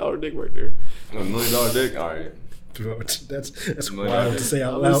 $1 million dick right there. $1 million dick. All right. That's Million wild dick. to say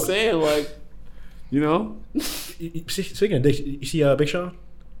out I'm loud. just saying, like, you know, Speaking of dicks, you see Big Sean?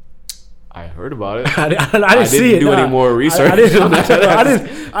 I heard about it. I didn't see didn't it. do nah. any more research. I didn't on that. I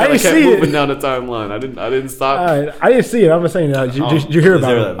didn't kept see moving it. down the timeline. I didn't stop. I didn't see it. I'm just saying. Did you hear Is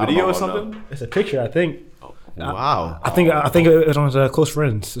there about a it? video or Oh, something? It's a picture, I think. Wow. I think it was on his close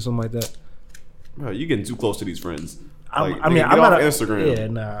friends or something like that. Bro, you getting too close to these friends. I'm Get not off Instagram. Yeah,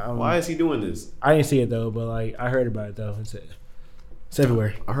 nah. Why is he doing this? I didn't see it though, but like I heard about it though. It's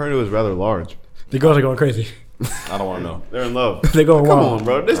everywhere. I heard it was rather large. The girls are going crazy. I don't want to know. They're in love. They're going Come wild. on,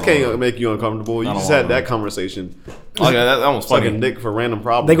 bro. This can't make you uncomfortable. You I don't just wanna had know. that conversation. Oh yeah, that one's funny. Sucking dick for random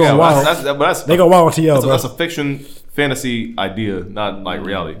problems. They going Yeah, wild. that's They go wild on TL, bro. that's a fiction fantasy idea, not like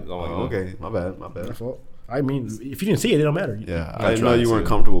reality. I'm like, Oh, okay, my bad. I mean, if you didn't see it, it don't matter. Yeah, I I didn't know tried you to. weren't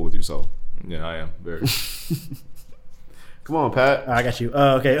comfortable with yourself. Yeah, I am very. Come on, Pat. I got you.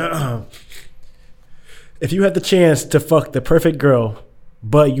 Okay. If you had the chance to fuck the perfect girl,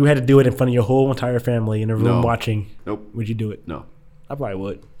 but you had to do it in front of your whole entire family in a room No. watching, Nope. would you do it? No. I probably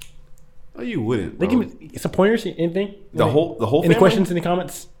would. No, you wouldn't. They Bro. give me some pointers, anything? The whole Any family? questions, any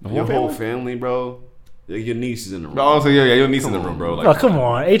comments? Your whole family, bro. Your niece is in the room. No, honestly, yeah, your niece in the room, bro. Like, Oh, come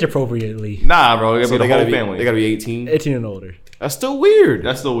on. Age appropriately. nah, bro. It gotta So be they the gotta whole be. family. They gotta be 18. 18 and older. That's still weird.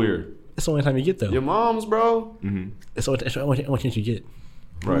 That's still weird. That's the only time you get, though. Your mom's, bro. It's the only chance you get.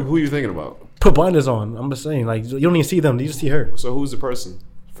 Right. Who you thinking about? Put blinders on. I'm just saying. Like, you don't even see them. You just see her. So who's the person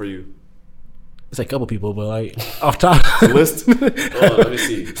for you? It's like a couple people, but like, off top. List. Hold on, let me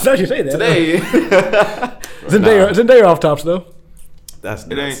see. It's not you say that. Today. Zendaya off tops, though. That's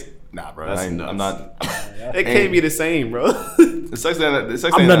It nuts. ain't. Nah, bro. That's I'm nuts. not. It can't be the same, bro. The sex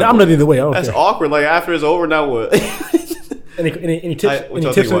I'm not either way. I don't That's care. awkward. Like after it's over, now what? Any tips? What Any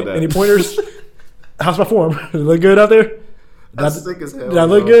y'all tips? think about that? Any pointers? How's my form? Did it look good out there? That's sick as hell. Did I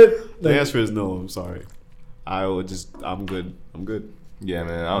look bro. good? The answer is no. I'm sorry. I'm good. I'm good. Yeah,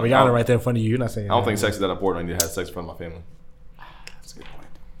 man. I Rihanna right there in front of you. You're not saying. I don't think sex is that important. I need to have sex in front of my family. That's a good point.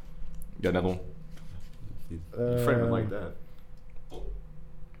 You got another one? You frame it like that.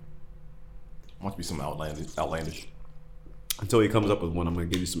 Must be some outlandish. Until he comes up with one, I'm gonna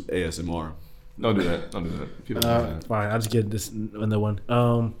give you some ASMR. Don't do that. Don't do that. People don't do that. Fine. I'll just get this another one.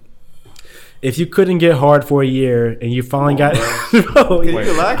 If you couldn't get hard for a year and you finally got, Bro, Can you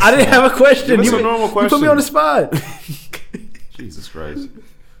relax? I didn't have a question. Give us You a normal You put me question. on the spot. Jesus Christ.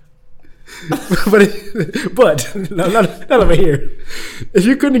 but not over here. If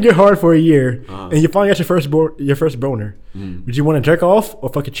you couldn't get hard for a year and you finally got your first boner, would you want to jerk off or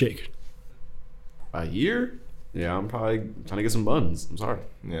fuck a chick? A year? Yeah, I'm probably trying to get some buns. I'm sorry.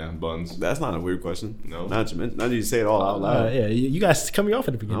 Yeah, buns. That's not a weird question. No. Not that you say it all out loud. Yeah, you guys cut me off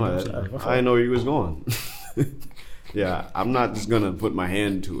at the beginning. No, I'm sorry. My fault. I didn't know where you was going. Yeah, I'm not just gonna put my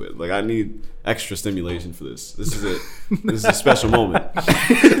hand to it. Like I need extra stimulation for this. This is it. This is a special moment.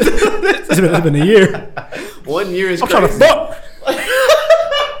 It's been a year. 1 year is I'm crazy. trying to fuck.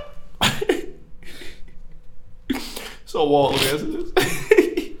 So, Walt, let me answer this.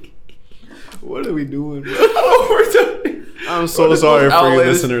 What are we doing, bro? We're doing- I'm so This sorry was for you outlandish.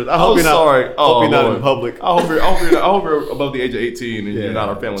 listeners. I hope I'm you're not. sorry. Hope you're not Lord. in public. I hope you're above the age of 18 and you're not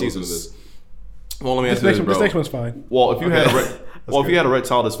our family listening to Jesus. this. Well, let me This answer this, next, bro. this next one's fine. Well, if you had if you had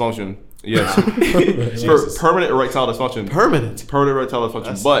erectile dysfunction, yes, permanent erectile dysfunction, permanent erectile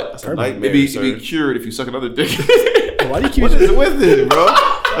dysfunction, but That's a nightmare, it'd be sir. cured if you suck another dick. Why do you keep What is with it, bro?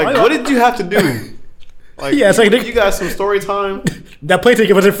 Like, what did you have to do? Like, Yeah, it's like you got some story time. That plane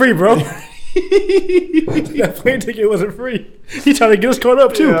ticket wasn't free, bro. That plane ticket wasn't free. He trying to get us caught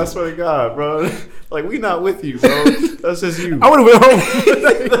up too. Yeah, I swear to God, bro. Like, we not with you, bro. That's just you. I would have went home.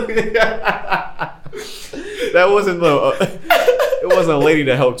 That wasn't it wasn't a lady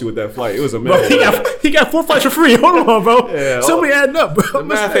that helped you with that flight. It was a man. Bro, he got 4 flights for free. Hold on, bro. Yeah, Somebody adding up, bro. The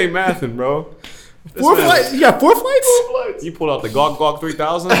math ain't mathing, bro. 4 flights? You got 4 flights? You pulled out the Gog Gog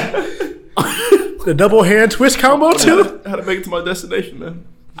 3000. The double hand twist combo too? How to make it to my destination, man?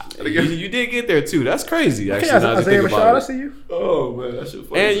 You did get there too. That's crazy. Actually, Okay, now that you Isaiah think Rashad, I about it. see you. Oh man, that shit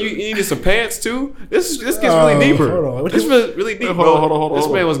funny. And you needed some pants too. This gets really deeper. hold on. What This you- is really deep, Hold bro. on, hold on, This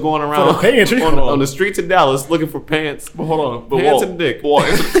hold man on. was going For around the pantry? on the streets of Dallas looking for pants. But hold on, but Pants Walt, and dick. Walt,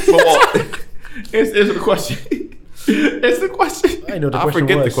 answer, but Walt, Answer the question. Answer the question. I know the I question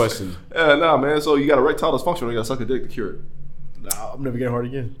forget was. the question. Nah, man. So you got erectile dysfunction. You got to suck a dick to cure it. Nah, I'm never getting hard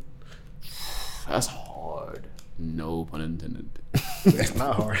again. That's hard. No pun intended. It's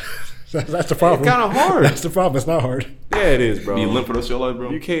not hard. That's the problem. It's kind of hard. That's the problem. It's not hard. Yeah, it is, bro. You limp for the rest of your life, bro.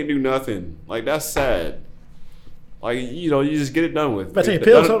 You can't do nothing. Like, that's sad. Like, you just get it done with. But take a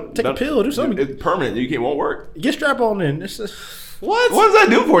pill. Take a pill. Do something. It's permanent. You can't. Won't work. Get strap on in. It's just, What? What does that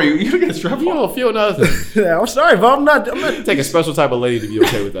do for you? You don't get strap You on. don't feel nothing. yeah, I'm sorry, but I'm not. Take a special type of lady to be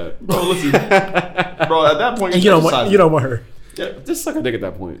okay with that. Bro, listen. Bro, at that point, And you don't want her. Yeah, just suck a dick at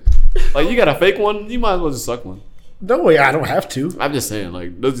that point. Like, you got a fake one, you might as well just suck one. No way. I don't have to. I'm just saying,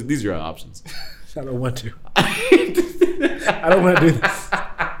 like, these are your options. I don't want to. I don't want to do this.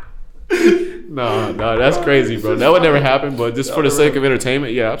 No, that's crazy, bro. That would never happen, but just for the sake of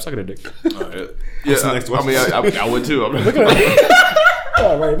entertainment, yeah, I'm sucking a dick. Yeah, I mean, I would too. All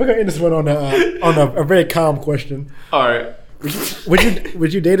right, we're gonna end this one on a very calm question. All right.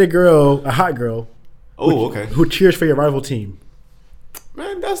 Would you date a hot girl, Oh, okay. who cheers for your rival team?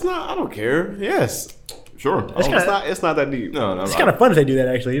 Man, that's not. I don't care. Yes. Sure. It's not that deep. No, no. It's kind of fun if they do that,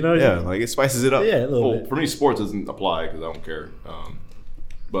 actually. You know? Yeah, like it spices it up. Yeah, a little Well, bit. for me, sports doesn't apply because I don't care.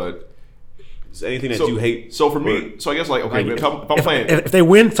 But It's anything that so you hate. So for me, so I guess like okay, if I'm playing. If they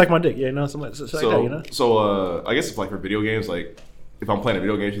win, suck my dick. Yeah, you know, something like that. You know? So I guess if like for video games, like if I'm playing a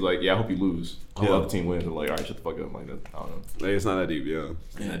video game, she's like, yeah, I hope you lose. I hope the other team wins. I'm like, all right, shut the fuck up. Like, I don't know. Like, it's not that deep. Yeah.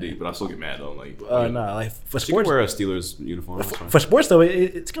 It's not deep, but I still get mad though. Like, Nah, like for She can sports. wear a Steelers uniform. That's fine. For sports though,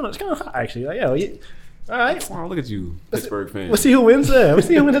 it's kind of hot actually. Like, all right, Wow, look at you, Pittsburgh fan. we'll see who wins. We'll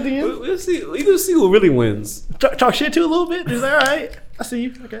see who wins at the end. We'll see. We can see who really wins. Talk shit too a little bit. Just like, all right, I see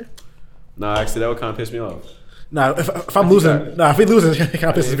you. Okay. Nah, actually, that would kind of piss me off. Nah, if I'm losing, if we losing, it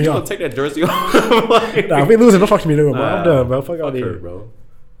kind of pisses If me you don't off. take that jersey off, like, Nah, if we losing, don't talk to me no more, bro. I'm nah, done, bro. Fuck out fuck of her, here, bro.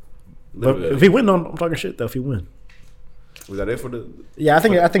 But Live with if it. he win, I'm talking shit though. If he win, Was that it for the? yeah, I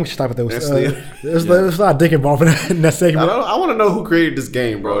think we should stop with those. That's the- There's a lot of dick involved in that I segment. want to know who created this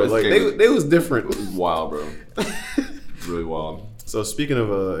game, bro. Bro, this Like game they was different. it's wild, bro. Really wild. So speaking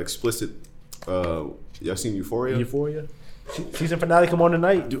of explicit, y'all seen Euphoria? Euphoria. Season finale come on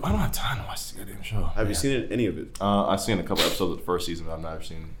tonight. Dude, I don't have time to watch this goddamn show. Have you seen any of it? I've seen a couple episodes of the first season, but I've never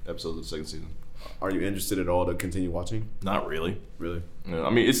seen episodes of the second season. Are you interested at all to continue watching? Not really. Really? Yeah, I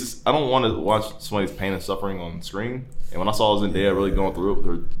mean, it's just I don't want to watch somebody's pain and suffering on screen. And when I saw Zendaya really going through it with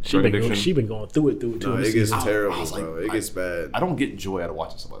her drug addiction, She been going through it too. No, this it gets season. terrible, was like, bro. It gets bad. I don't get joy out of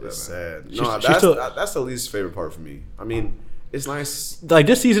watching stuff like It's that, man. sad. She's- No, she's still- that's the least favorite part for me. I mean, it's nice. Like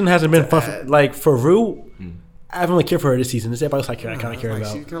this season hasn't been fun. Bad. Like for Rue, I haven't really cared for her this season. This everybody else I kind of care Like,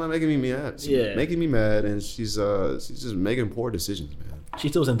 about. she's kind of making me mad. She's Yeah. making me mad, and she's just making poor decisions, man. She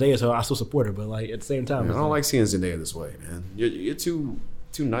still Zendaya, so I still support her. But like at the same time, I it's don't like seeing Zendaya this way, man. You're too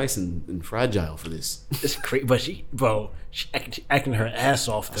nice and fragile for this. it's crazy. But she acting her ass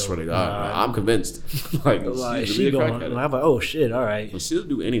off. Though. I swear to God, man, I'm convinced. like Like, she's she really a going, crackhead. and I'm like, oh shit, all right. But she'll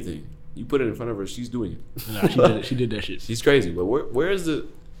do anything. You put it in front of her, she's doing it. Nah, she did it. She did that shit. She's crazy. But where's the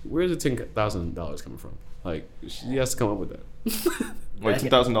 $10,000 coming from? Like she has to come up with that. Like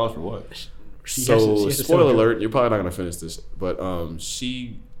 $2,000 for what? She So has to sell spoiler her- alert, you're probably not gonna finish this, but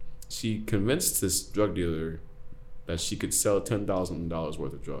she convinced this drug dealer that she could sell $10,000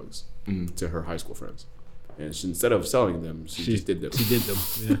 worth of drugs to her high school friends, and instead of selling them, she just did them. She did them.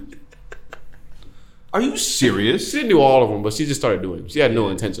 Yeah. Are you serious? She didn't do all of them, but she just started doing them. She had no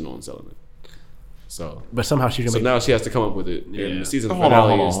intention on selling it. So But somehow she's so gonna. now she has to come up with it, Yeah. and the season Hold on,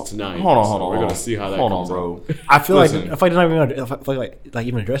 finale hold is on. tonight. Hold on, so hold on. We're gonna see how that Hold comes on, out. bro. I feel Listen. like they're not even gonna. If I feel like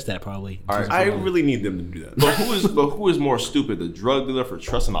even address that probably. All right, I really need them to do that. But who is more stupid, the drug dealer for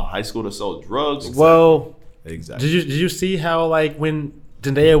trusting a high school to sell drugs? Well, Exactly. did you see how like when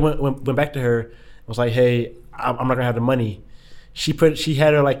Zendaya went back to her and was like, hey, I'm not gonna have the money. She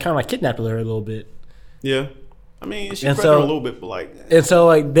had her like kind of like kidnapped her a little bit. Yeah. I mean, she And prepped so- her a little bit, but like, And so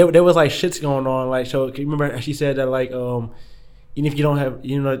like there was like shits going on. Like so, can you remember she said that like even if you don't have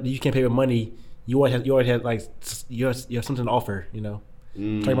you can't pay with money, you always have like you have something to offer.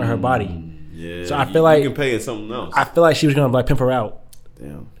 Talking about her body. yeah. So I feel like- you can pay in something else. I feel like she was gonna like pimp her out,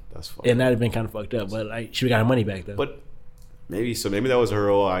 Damn, that's fucked. and that'd have been kind of fucked up. But like she got her money back though. But maybe that was her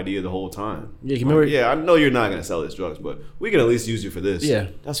whole idea the whole time. Yeah, you remember- Yeah, I know you're not gonna sell this drugs, but we can at least use you for this. Yeah.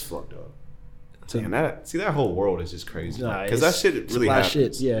 that's fucked up. So- Man, that whole world is just crazy. Nah, Because that it's- shit it's really a lot happens.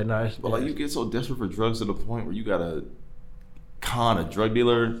 of shit. Yeah, no. But like you get so desperate for drugs to the point where you gotta con a drug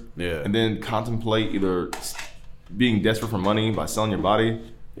dealer, Yeah. and then contemplate either being desperate for money by selling your body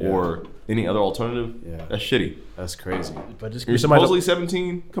or any other alternative. Yeah. That's shitty. That's crazy. But just You're somebody. supposedly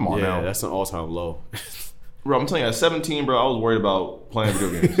 17. Come on Yeah, now. that's an all-time low. Bro, I'm telling you, at 17, bro, I was worried about playing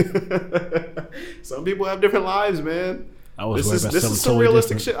video games. Some people have different lives, man. I was This worried is about some something totally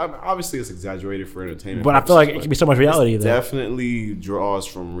realistic different. shit. I mean, obviously, it's exaggerated for entertainment. But I feel like it purposes, can be so much reality but though. definitely draws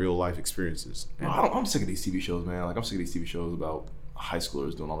from real life experiences. And I'm sick of these TV shows, man. Like, I'm sick of these TV shows about high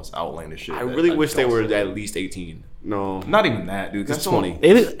schoolers doing all this outlandish shit. I that really wish they don't- were at least 18. No, Not even that, dude. It's That's 20.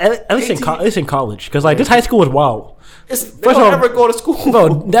 At least in college, because like this high school was wild. they First don't of all, ever go to school.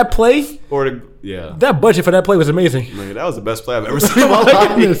 Bro, that play, Yeah. that budget for that play was amazing. Man, that was the best play I've ever seen in my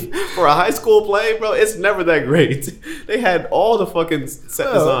life. For a high school play, bro, it's never that great. They had all the fucking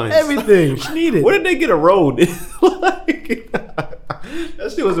set designs. Everything she needed. Where did they get a road? Like,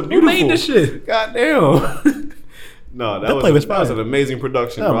 that shit was a beautiful. made this shit? Goddamn. No, that play was that was fire. an amazing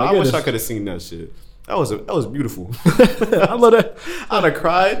production, Oh, bro. my I wish I goodness. could have seen that shit. That was beautiful. I love that. I'd have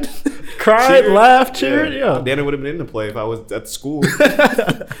cried. Cried, Cheered. laughed, cheered. Yeah. Danny would have been in the play if I was at school.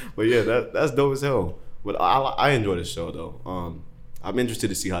 But yeah, that's dope as hell. But I enjoy this show though. I'm interested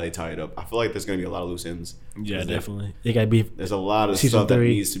to see how they tie it up. I feel like there's gonna be a lot of loose ends. Yeah, definitely. It gotta be. There's a lot of Season stuff that 3.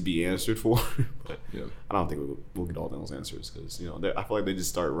 needs to be answered for. But Yeah. I don't think we'll get all those answers because I feel like they just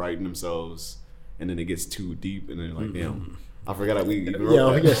start writing themselves and then it gets too deep and then like damn, I forgot that we even wrote Yeah,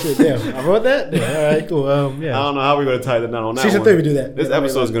 I that. forget shit. Damn, I wrote that. Yeah, all right, cool. I Yeah. don't know how we're gonna tie that down on that. Season one. 3 we do that. This Yeah,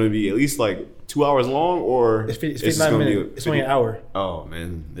 episode is right. gonna be at least like 2 hours long, or It's just 59 gonna be minutes. It's only an hour. Oh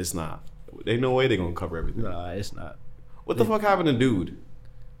man, it's not. Ain't no way they're gonna cover everything. Nah, it's not. What the fuck happened to dude?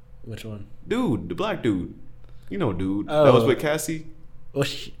 Which one? Dude, the black dude. You know, dude. Oh. That was with Cassie. Well,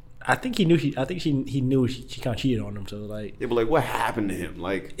 I think he knew. He knew she kind of cheated on him. So like, They were like, what happened to him?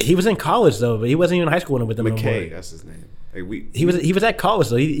 Like he was in college though, but he wasn't even in high school with them no McKay, more. that's his name. Like He was at college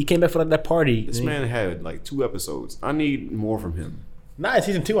though. He came back for like that party. This And man had like 2 episodes. I need more from him. not in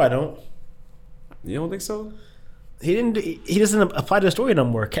season 2. I don't. You don't think so? He didn't. He doesn't apply to the story no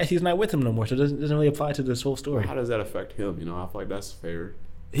more. Cassie's not with him no more, so it doesn't really apply to this whole story. How does that affect him? I feel like that's fair.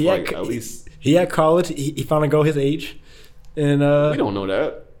 He Like, had, at least he had college. He found a girl his age, and we don't know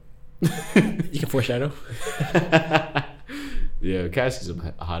that. you can foreshadow. Yeah, Cassie's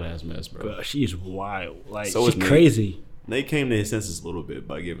a hot ass mess, bro. Bro, she's wild. Like So she's is Nate. crazy. They came to his senses a little bit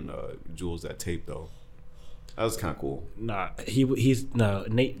by giving Jules that tape though. That was kind of cool. Nah, he's no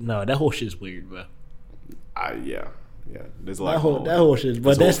Nate. No, that whole shit's weird, bro. Yeah. There's a lot. That whole going on. that whole shit. But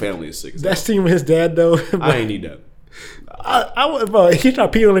His whole that's family is sick. As that hell. scene with his dad though. I ain't need that. Bro, he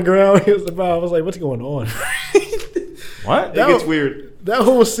tried peeing on the ground. He was about. I was like, what's going on? What? It That gets was- weird. That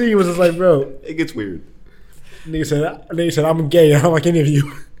whole scene was just like, bro. It gets weird. Nigga said, I'm gay. I don't like any of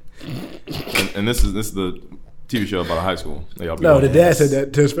you. And this is the TV show about a high school. That y'all be No, on. the dad said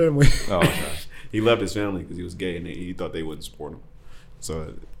that to his family. Oh, okay. He left his family because he was gay and he thought they wouldn't support him.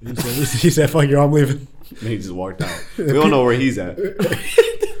 So He said, fuck you, I'm leaving. he just walked out. We don't know where he's at.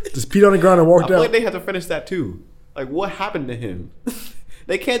 Just peed on the ground and I walked feel out. like they had to finish that too. Like, what happened to him?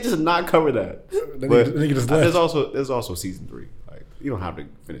 They can't just not cover that. The But nigga just there's left. also season 3. Like, you don't have to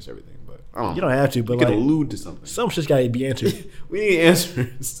finish everything, but I don't. You know. don't have to, but You can like, allude to something. some shit's got to be answered. We need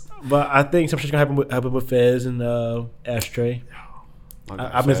answers. But I think some shit's gonna happen with Fez and Ashtray.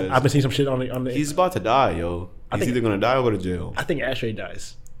 I've been seeing some shit on the. He's about to die, yo. I He's think- either gonna die or go to jail. I think Ashtray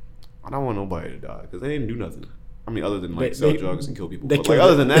dies. I don't want nobody to die because they didn't do nothing. I mean, other than like They- sell they- drugs and kill people. they But killed like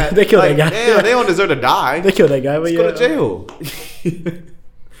other that- than that, they killed like, that guy. Damn, they don't deserve to die. They killed that guy, but Let's yeah. go to jail.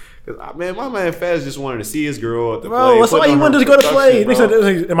 Because man, my man Faz just wanted to see his girl at the play. Bro, what's put why you on wanted her to go to play? production, Nigga bro.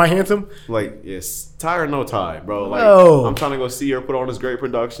 said, am I handsome? Like, yes, tie or no tie, bro. Like, No. I'm trying to go see her put on this great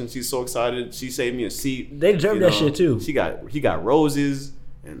production. She's so excited. She saved me a seat. They deserve You that know, shit too. He got roses,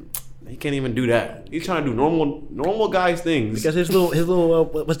 and he can't even do that. He's trying to do normal guys things. Because his little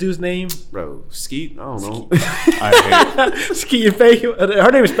what's dude's name? Bro, Skeet, I don't know. I hate Ski and Faye.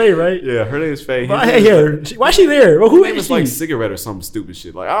 Her name is Faye, right? Yeah, her name is Faye. But I hate her. Why is she there? Well, who His name is is she? like Cigarette or some stupid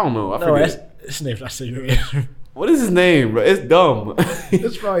shit. Like, I don't know. I No, forget. his name's not Cigarette. What is his name, bro? It's dumb.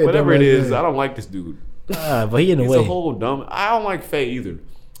 It's probably a whatever dumb it ass is. name. I don't like this dude. But he in the He's way. a whole dumb. I don't like Faye either.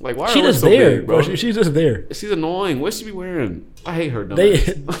 Like, why She are her just so there, big, bro. She's just there. She's annoying. What she be wearing? I hate her. They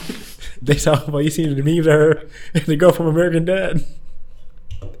Dumbass. they talk about, you seen the memes of her and the girl from American Dad.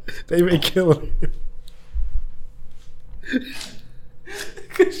 They been killing her.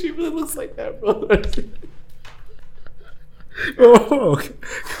 Cause she really looks like that, bro. Oh,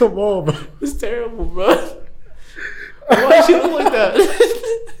 come on, bro. It's terrible, bro. Why does she look like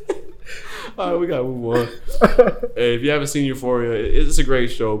that? All right, we gotta move on. Hey, if you haven't seen Euphoria, it's a great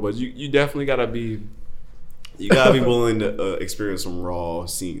show, but you definitely gotta be willing to experience some raw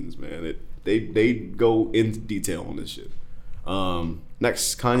scenes, man. They go into detail on this shit.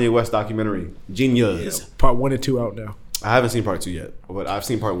 Next, Kanye West documentary, Genius. Part 1 and 2 out now. I haven't seen part 2 yet, but I've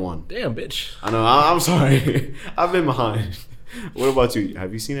seen part 1. Damn, bitch. I know. I'm sorry. I've been behind. What about you?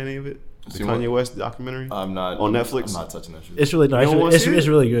 Have you seen any of it? The Seen Kanye what? West documentary? I'm not On Netflix? I'm not touching that shit. It's really nice. You don't wanna see It's it?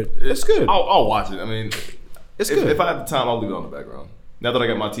 really good. It's good. I'll watch it. I mean, It's if, good. If I have the time, I'll leave it on the background. Now that I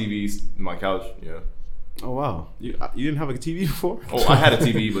got my TVs, my couch, yeah. Oh wow, you didn't have a TV before? Oh, I had a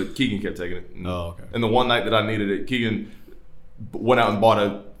TV, but Keegan kept taking it. Oh, okay. And the one night that I needed it, Keegan went out and bought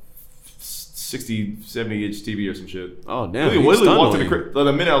a 60, 70 inch TV or some shit. Oh damn! Literally he was stunned walked on to the you. crib.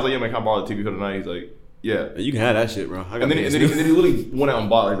 The minute I was like, "Yeah, man, can I borrow the TV for tonight?" He's like, "Yeah." You can have that shit, bro. I got And then, these and then, too. and then he literally went out and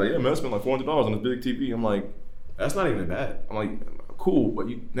bought it. He's like, "Yeah, man, I spent like $400 on this big TV." I'm like, That's not even bad. "Cool, but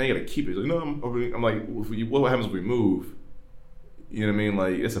now you gotta keep it." He's like, "No, I'm like, what happens if we move?" You know what I mean?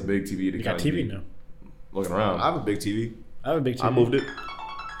 Like, it's a big TV to You kind got of TV now. looking around. I have a big TV. I have a big TV. I moved it.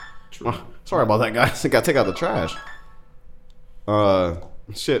 Oh, sorry about that, guys. I got to take out the trash.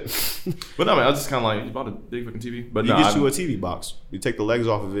 Shit. But no, man, I was just kind of like, you bought a big fucking TV. But You no, get you a TV box. You take the legs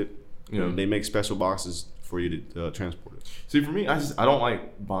off of it. Yeah. They make special boxes for you to transport it. See, for me, I don't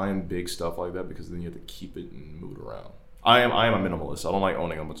like buying big stuff like that because then you have to keep it and move it around. I am a minimalist. I don't like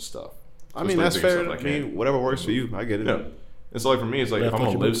owning a bunch of stuff. I mean, Especially that's big fair. stuff I can't. mean, whatever works for you. I get it. Yeah. And so, like, for me, it's like, Yeah, if I'm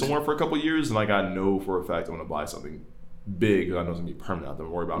going to fuck your live books. somewhere for a couple of years, and like, I know for a fact I'm going to buy something big that I know is going to be permanent. I don't have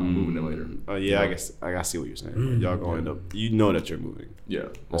to worry about moving it later. Oh yeah, I guess I gotta see what you're saying. Y'all gonna end up. You know that you're moving Yeah.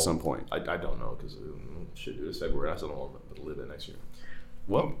 at some point. I don't know because shit, dude, it's February. I still don't want to live there next year.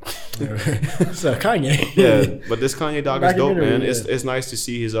 Well, So Kanye. yeah, but this Kanye doc is dope, Documentary, man. yeah. It's nice to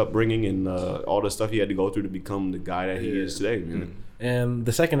see his upbringing and all the stuff he had to go through to become the guy that he is today, man. And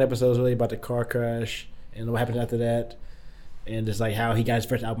the second episode is really about the car crash and what happened after that, and just like how he got his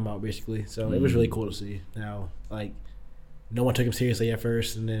first album out, basically. So it was really cool to see how like no one took him seriously at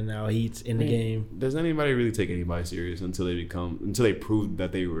first, and then now he's in the game. Does anybody really take anybody serious until they prove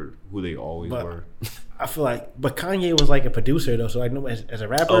that they were who they always But- were? I feel like, but Kanye was like a producer though, so like no, as a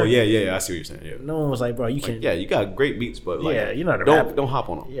rapper, Oh yeah, I see what you're saying. Yeah, no one was like, bro, you can't. yeah, you got great beats, but like, Yeah, you're not a don't rapper. don't hop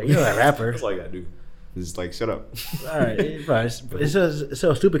on them. Yeah, you're not a rapper. That's all you gotta do. Just like shut up. All right, bro, it's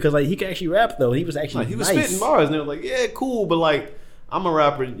so stupid because like he can actually rap though. He was actually Like, he was nice. spitting bars, and they were like, "Yeah, cool," but like, I'm a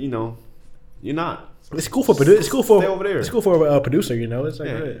rapper, you know. You're not. It's cool for It's cool for Stay over there. It's cool for a producer, you know. It's like,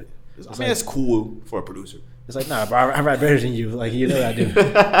 Yeah. right. I mean, it's cool for a producer. It's like, nah, bro, I rap better than you. Like, you know I do.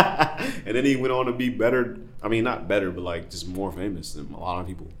 And then he went on to be better. I mean, not better, but like just more famous than a lot of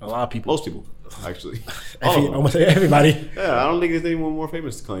people. A lot of people. Most people, actually. All of them. Almost everybody. Yeah, I don't think there's anyone more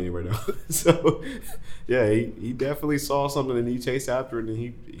famous than Kanye right now. So, yeah, he definitely saw something and he chased after it and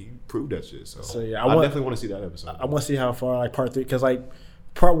he proved that shit. So, Yeah, I definitely want to see that episode. I want to see how far like part 3, because like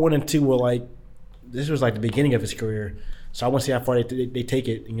part 1 and 2 were like, this was like the beginning of his career. So I want to see how far they take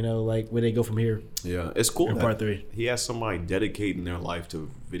it. You know, like where they go from here. Yeah, it's cool. In that part 3. he has somebody dedicating their life to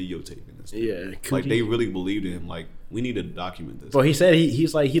videotaping this. Yeah, Like they really believed in him. Like we need to document this. Well, he said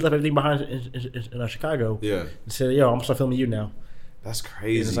he's like he left everything behind in Chicago. Yeah, And said, yo, I'm gonna start filming you now. that's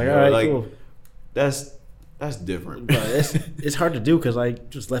crazy. It's like, bro. all right, like cool. that's different. But it's hard to do because like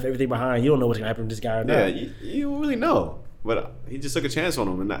just left everything behind. You don't know what's gonna happen to this guy or not. Yeah, you don't really know. But he just took a chance on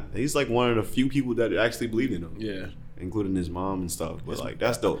him, and he's like one of the few people that actually believed in him. Yeah. Including his mom and stuff. But like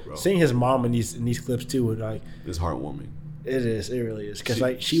that's dope, bro. Seeing his mom in these clips too, like It's heartwarming. it really is because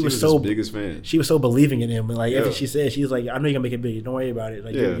like she was his so biggest fan. she was so believing in him, and like everything Yeah. she said, she was like, I know you're gonna make it big. Don't worry about it.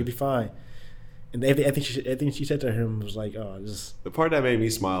 Like Yeah. you'll be fine. And everything she said to him was like, oh, just The part that made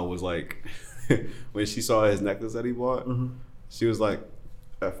me smile was like when she saw his necklace that he bought. Mm-hmm. She was like,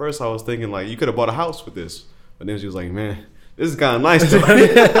 at first I was thinking like you could have bought a house with this, but then she was like, man, this is kind of nice.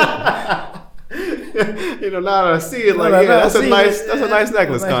 Though. You know, now that I see it, like, No, yeah, no, that's I see a nice, it. that's a nice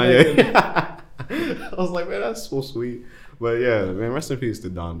necklace, That's a nice Kanye. I was like, man, that's so sweet. But yeah, man, rest in peace to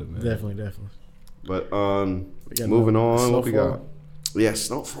Donda, man. definitely. But got moving on, what we Snowfall. got? Yeah,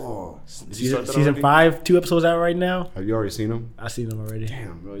 Snowfall. Did you start that Season already? 5, 2 episodes out right now. Have you already seen them? I've seen them already.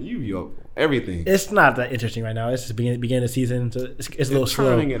 Damn, bro, you up everything. It's not that interesting right now. It's just beginning of the season, so it's a little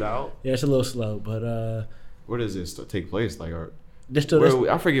slow. Turning it out. Yeah, it's a little slow, but Where does this take place? Like, they're still where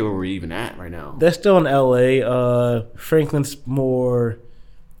I forget where we're even at right now. they're still in LA. Franklin's more.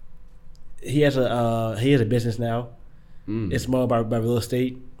 He has a business now. It's more about real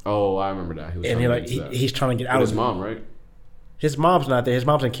estate, Oh, I remember that. He was and trying to get into that. he's trying to get With out his of it. mom, right? His mom's not there. His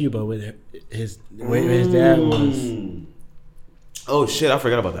mom's in Cuba with where his dad was. Oh shit, I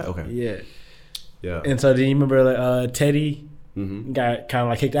forgot about that. Okay. Yeah. Yeah. And so do you remember like, Teddy Mm-hmm. got kind of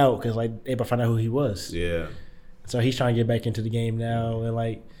like kicked out because like everybody found out who he was. Yeah. So he's trying to get back into the game now, and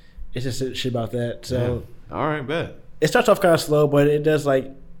like it's just shit about that. So All right, bet. it starts off kind of slow, but it does like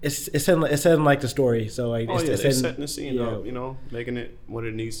it's setting like the story. So like Oh yeah, it's they're setting the scene yeah. up, making it what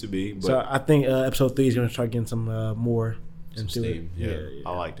it needs to be. But So I think episode 3 is gonna start getting some more some into it. steam. Yeah.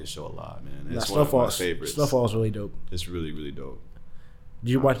 I like this show a lot, man. Nah, It's one of my Snowfall's favorites. Snowfall's really dope. It's really, really dope.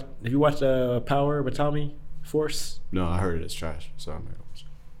 Did you watch? Have you watched Power of Atomic Force? No, I heard it's trash. So I'm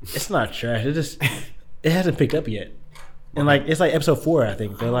It's not trash. It just it hasn't picked up yet. And like it's like episode 4, I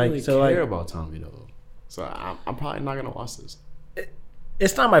think. I They're don't like really so care like about Tommy though. So I'm probably not gonna watch this.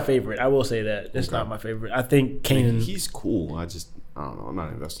 it's not my favorite. I will say that it's not my favorite. I think I mean, Kanan. he's cool. I don't know. I'm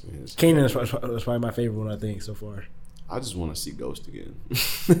not invested in his. Kanan is probably my favorite one. I think so far. I just want to see Ghost again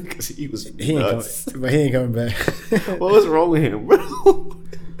because he was He ain't nuts. coming, but he ain't coming back. What was wrong with him, bro?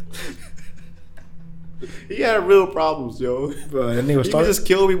 He had real problems, yo. Bro, that nigga was He talking. just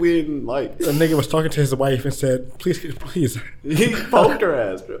killed me. We didn't like. The nigga was talking to his wife and said, "Please, please." He poked her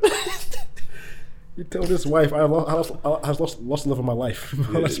ass, bro. He told his wife, "I lost the love of my life."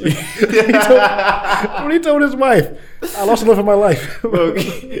 When he told his wife, "I lost the love of my life." What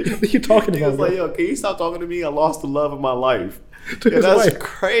are you talking He about? was like, bro? "Yo, can you stop talking to me? I lost the love of my life." To Yeah, his that's wife.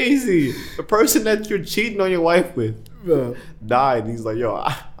 crazy. The person that you're cheating on your wife with Bro. died. And he's like, "Yo,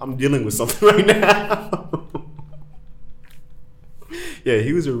 I'm dealing with something right now." Yeah,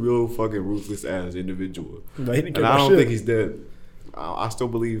 he was a real fucking ruthless ass individual. But he didn't And care I about don't shit. think he's dead. I still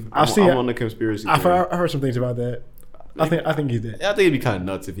believe. I've I'm seen- on the conspiracy I theory. heard some things about that. I think he's dead. I think it'd be kind of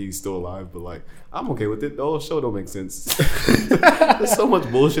nuts if he's still alive, but like, I'm okay with it. The whole show don't make sense. There's so much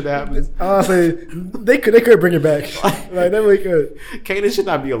bullshit that happens. Honestly, they could bring it back. Like they really could. Kanan should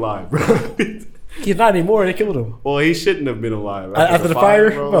not be alive, bro. He's not anymore. They killed him. Well, he shouldn't have been alive After the fire?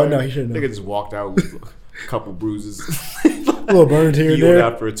 bro. Oh, no, he shouldn't have. Nigga just walked out with a couple bruises, Little burns here and healed there.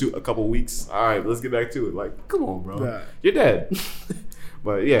 after a couple weeks. All right, let's get back to it. Like, come on, bro, Nah. you're dead.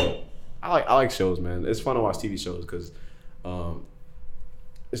 But yeah, I like shows, man. It's fun to watch TV shows because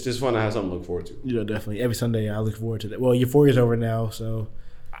it's just fun to have something to look forward to. Yeah, definitely. Every Sunday, I look forward to that. Well, Euphoria's over now, so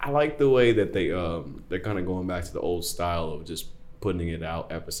I like the way that they're kind of going back to the old style of just putting it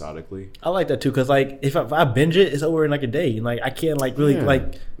out episodically. I like that too. Cause like if I binge it, it's over in like a day, and like I can't like really Yeah.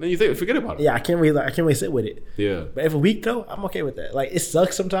 like Then you forget about it. I can't really sit with it. Yeah. But every week though, I'm okay with that. Like it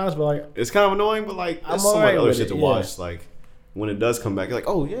sucks sometimes, but like It's kind of annoying, but like I'm there's so much alright other with shit it, to yeah. watch. Like when it does come back, you're like,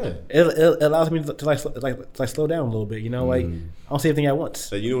 oh yeah. it allows me to slow down a little bit. You know, like I don't see everything at once.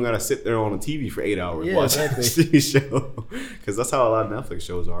 So you don't gotta sit there on the TV for 8 hours Yeah, watching exactly. a TV show, because that's how a lot of Netflix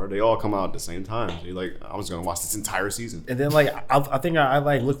shows are. They all come out at the same time. So you're like, I was gonna watch this entire season. And then like I think I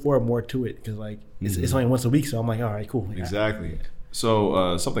like look forward more to it because like it's only once a week, so I'm like, all right, cool. Exactly.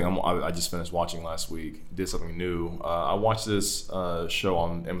 So something I just finished watching last week, did something new. I watched this show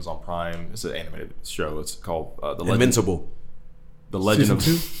on Amazon Prime. It's an animated show. It's called The Legend. Invincible. The Legend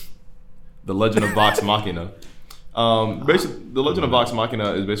of The Legend of Vox Machina. Basically, The Legend of Vox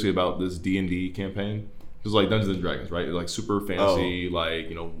Machina is basically about this D&D campaign. It's like Dungeons and Dragons, right? It's like super fantasy, like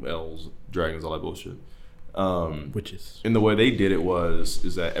elves, dragons, all that bullshit. Witches. And the way they did it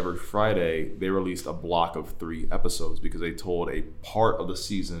is that every Friday they released a block of 3 episodes because they told a part of the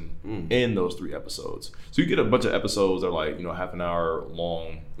season in those 3 episodes. So you get a bunch of episodes that are like half an hour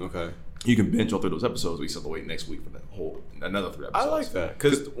long. Okay. You can binge all through those episodes, but you still have to wait next week for another 3 episodes. I like that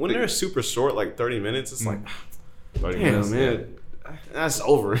because when they're super short, like 30 minutes, it's like, 30 damn, minutes, man, that's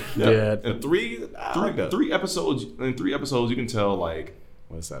over. Yeah. And three episodes. In 3 episodes, you can tell like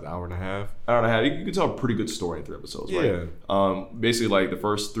what's that, hour and a half? hour and a half. You can tell a pretty good story in 3 episodes, right? Yeah. Basically, like the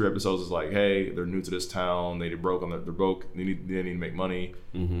first 3 episodes is like, hey, they're new to this town. They're broke. They're broke. They need to make money.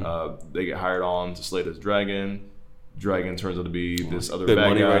 They get hired on to slay this dragon. Dragon turns out to be this other Good bad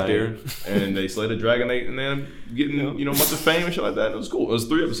money guy right there. and they slay the dragon. And then getting a bunch of fame and shit like that. It was cool. It was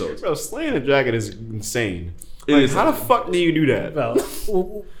 3 episodes. Bro, slaying a dragon is insane. It Like, is. how the fuck do you do that? Well,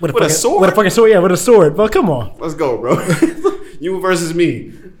 with a sword? With a fucking sword, yeah, with a sword. But come on. Let's go, bro. You versus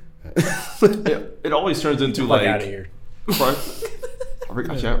me. It always turns into Fuck like. out of here. I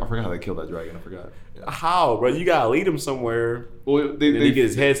forgot how they killed that dragon. I forgot. How, bro? You gotta lead him somewhere. Well, And then he get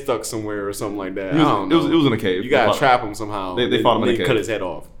his head stuck somewhere or something like that. It was- I don't it was- know. it was in a cave. You gotta They trap him somehow. they fought him in a Then cave. cut his head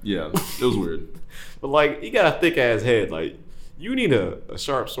off. Yeah, it was weird. But like, you got a thick ass head. Like, you need a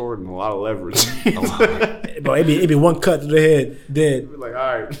sharp sword and a lot of leverage. Bro, it'd be one cut to the head, dead. Like,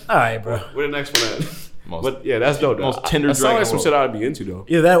 all right, bro. Where the next one at? Most- But yeah, that's dope. Though. most tender that sounds like dragon some world. shit I'd be into though.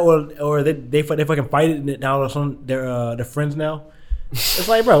 Either that or they fucking fight it and now all of a sudden they're friends now. It's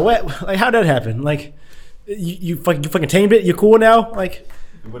like, bro, what? Like, how'd that happen? Like, you fucking tamed it. You're cool now. Like,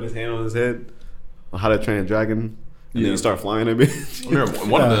 Put his hand on his head. How to Train a Dragon. And then Yeah. you start flying a bitch. I remember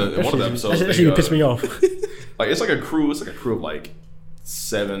one of the episodes. that they, shit pissed me off. Like it's like a crew of like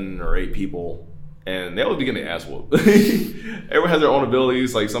 7 or 8 people, and they always be getting their ass whooped. Everyone has their own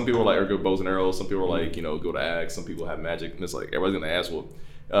abilities. Like some people are like good bows and arrows. Some people are like go to axe. Some people have magic, and it's like everybody's getting their ass whooped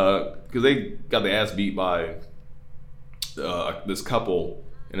because they got their ass beat by this couple,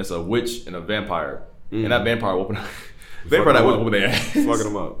 and it's a witch and a vampire, and that vampire whooping their ass, fucking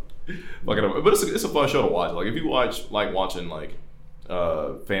them up. Fucking them up. But it's a fun show to watch. Like if you watching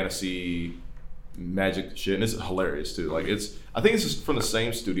fantasy magic shit, and it's hilarious too. Like I think it's just from the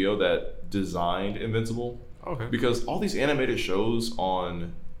same studio that designed Invincible. Okay. Because all these animated shows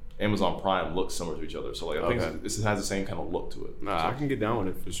on Amazon Prime look similar to each other. So like I think this has the same kind of look to it. Nah, I can get down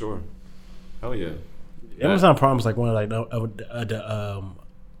with it for sure. Hell yeah. Amazon Prime is like one of like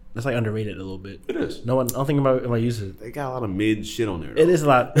it's like underrated a little bit. It is. No one, I don't think anybody uses it. They got a lot of mid shit on there, though. It is a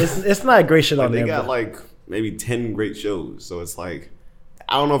lot. It's not great shit on They there. got but like maybe 10 great shows, so it's like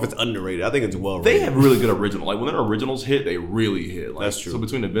I don't know if it's underrated. I think it's well They rated. have really good original. Like when their originals hit, they really hit. Like, That's true. So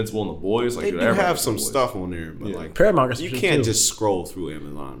between Invincible and The Boys, like They dude, do everybody have likes some The Boys. stuff on there, but like Paramount got some you shit can't too. just scroll through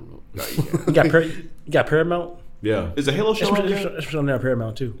Amazon. No, you can't. You got Paramount. Yeah. Is the Halo show out yet? It's on there on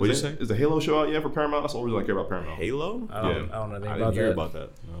Paramount too. What'd you say? Is the Halo show out yet for Paramount? That's the only reason I care about Paramount. Halo? I don't know I anything didn't about hear that. about that.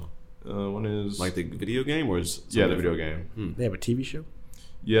 No. When is Like the video game or is yeah, the something video game. They have a TV show.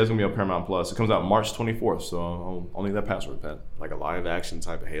 Yeah, it's gonna be on Paramount Plus. It comes out March 24th, so I'll need that password, Pat. like a live action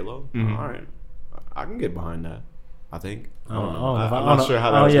type of Halo? Mhm. All right. I can get behind that. I think. I don't know. I'm not sure how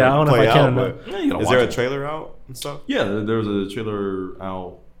that's I going don't to know play if I can out, or not. but Yeah, you gotta is watch there a it. trailer out and stuff? Yeah, there was a trailer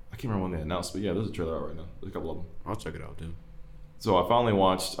out. I can't remember when they announced, but yeah, there's a trailer out right now. There's a couple of them. I'll check it out, dude. So I finally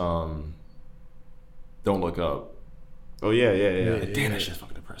watched Don't Look Up. Oh, yeah. Damn, that shit's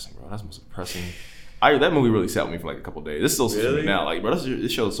fucking depressing, bro. That's the most depressing. That movie really sat with me for like a couple of days. This still sits with me Really? now. Like, bro,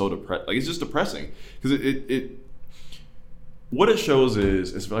 this show is so depressing. Like, it's just depressing because it what it shows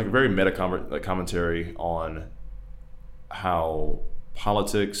is it's like a very meta commentary on how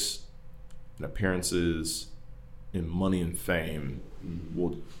politics and appearances and money and fame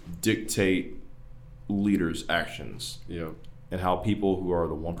will dictate leaders' actions. Yeah. And how people who are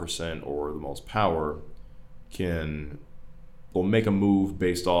the 1% or the most power will make a move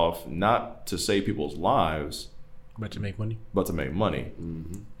based off not to save people's lives, But to make money. but to make money.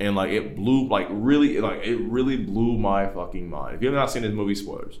 And like it really blew my fucking mind. If you have not seen this movie,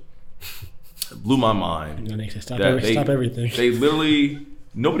 spoilers. It blew my mind. And they say stop, that stop everything. They literally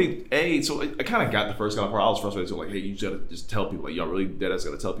so I kind of got the first kind of part. I was frustrated. So like, hey, you gotta just tell people. Like, y'all really dead ass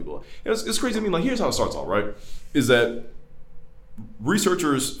gotta tell people. It's crazy to me. Like, here's how it starts off. Right, is that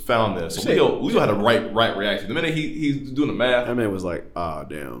researchers found this. So Leo had a right reaction. The minute he's doing the math, That man was like, oh,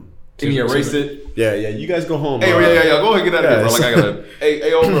 damn. and he erased it. Yeah, you guys go home. Hey, bro. yeah. Go ahead and get out of here, bro. Like, I Yeah. gotta.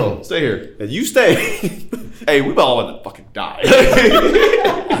 Hey, old girl, stay here. Yeah, you stay. Hey, we about all to fucking die.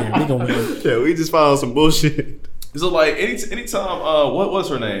 Yeah, we gonna Yeah, we just found some bullshit. So like, anytime, what was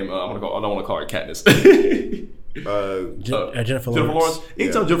her name? I don't want to call her Katniss. Jennifer Lawrence.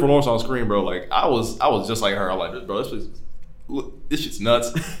 Anytime Jennifer Lawrence on screen, bro, like I was just like her. I'm like, bro, this shit's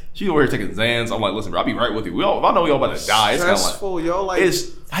nuts. She over here taking Xans. I'm like, listen, bro, I'll be right with you. I know we all about to die. It's kind of like, Stressful, yo. Like,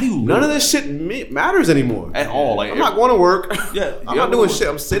 how do you none of this shit matters anymore at all? Like, I'm not going to work. Yeah, I'm not doing shit.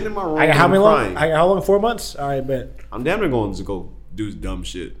 I'm sitting in my room. I got how and many crying. long? How long? 4 months. All right, bet. I'm damn near going to go do dumb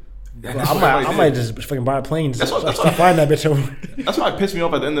shit. I might just fucking buy planes. That's what- Stop flying that bitch over. That's why it pissed me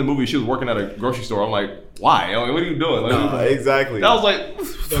off at the end of the movie. She was working at a grocery store. I'm like, why? I mean, what are you doing? Like, Exactly. I was like,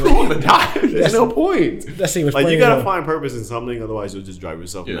 I want to die. There's no point. That scene was Like, you playing, gotta though. find purpose in something, otherwise you'll just drive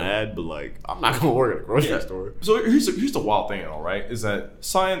yourself Yeah. mad. But like, I'm not gonna work at a grocery store. So here's the wild thing, all right, is that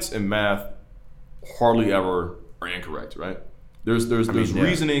science and math hardly ever are incorrect, right? There's yeah.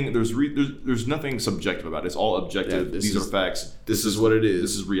 reasoning. There's nothing subjective about it. It's all objective. Yeah, this These is- are facts. This is what it is.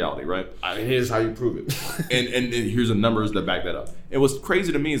 This is reality, right? And here's how you prove it. And here's the numbers that back that up. And what's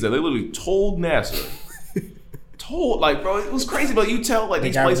crazy to me is that they literally told NASA, bro, it was crazy. But you tell like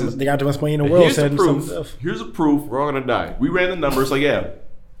these places, They got the most money in the world. here's the Said some proof. stuff. Here's the proof. We're all gonna die. We ran the numbers, like, yeah.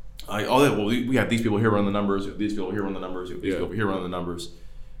 We have these people here run the numbers. We have these people here run the numbers. We have these people here run the numbers.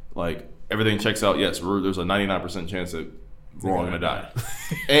 Like, everything checks out. Yes, there's a 99% chance that we're all going to die.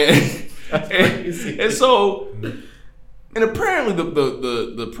 and so, and apparently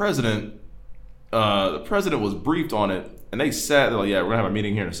the president was briefed on it, and they said, they're like, yeah, we're going to have a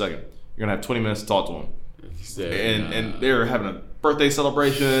meeting here in a second. You're going to have 20 minutes to talk to him. And they're having a birthday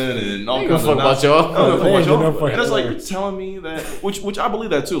celebration and all kinds of about y'all. They ain't gonna fuck And it's like, y'all. you're telling me that, which I believe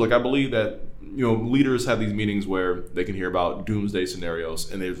that too. Like, I believe that, leaders have these meetings where they can hear about doomsday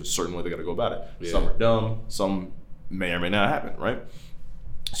scenarios, and there's a certain way they got to go about it. Yeah. Some are dumb, some may or may not happen, right?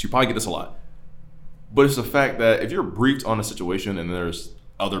 So you probably get this a lot. But it's the fact that if you're briefed on a situation and there's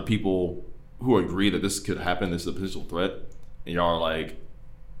other people who agree that this could happen, this is a potential threat, and y'all are like,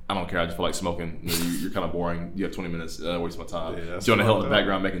 I don't care. I just feel like smoking. You're kind of boring. You have 20 minutes. Waste my time. Yeah, that's Jonah Hill in fucked the up.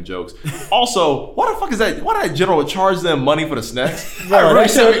 background making jokes. Also, why the fuck is that? Why that general would charge them money for the snacks? Bro, That really that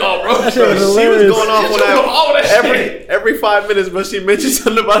set shit- me off, bro. that shit was She was hilarious. going off She on was going off on that that every 5 minutes, but she mentioned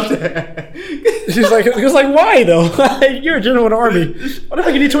something about that. She's like, it was like, why though? Like, you're a general in the army. What the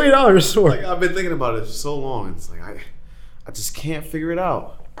fuck you need $20 for? Like, I've been thinking about it for so long. It's like I just can't figure it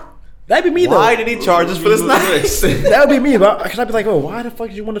out. That'd be me though. Why did he charge us for the snacks? That would be me, but because I'd be like, oh, why the fuck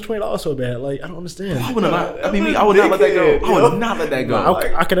did you want the $20 so bad? Like, I don't understand. I would not. I mean, me. I would not let that go. I would not let that go.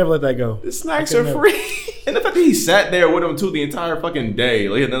 I could never let that go. The snacks I are could free. And the fact that he sat there with him too the entire fucking day,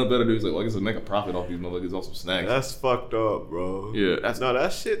 like another better dude's like, well, I guess I'll make a profit off these motherfuckers on some snacks. That's fucked up, bro. Yeah,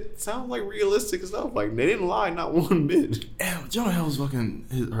 that shit sounds like realistic stuff. Like they didn't lie, not one bit. Damn, Jonah Hill's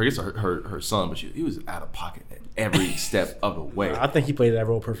fucking. I guess her son, but he was out of pocket at every step of the way. I think he played that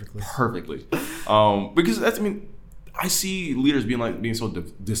role perfectly. Perfectly, because that's. I mean, I see leaders being so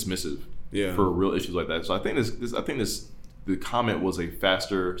dismissive, for real issues like that. So I think the comment was a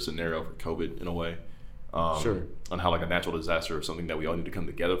faster scenario for COVID in a way. Sure. On how like a natural disaster or something that we all need to come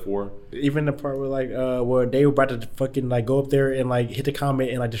together for. Even the part where like where they were about to fucking like go up there and like hit the comet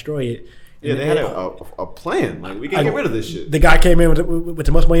and like destroy it. Yeah, they had a plan. Like we can get rid of this shit. The guy came in with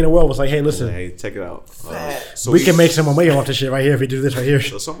the most money in the world. Was like, hey, listen, Hey, check it out. So we can make some more money off this shit right here if we do this right here.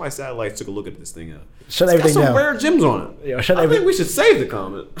 So some of my satellites took a look at this thing. Shut It's got everything some down. rare gems on it. Yeah, shut I think everything. we should save the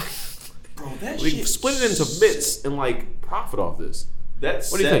comet. Bro, that We shit split it into bits and like profit off this. That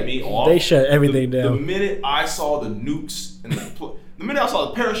What do you set think? me off. They shut everything The down. minute I saw the nukes and the minute I saw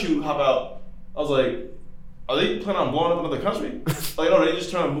the parachute hop out, I was like, "Are they planning on blowing up another country? Like, no, they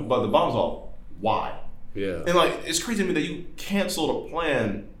just trying to move the bombs off. Why?" Yeah. And like, it's crazy to me that you canceled a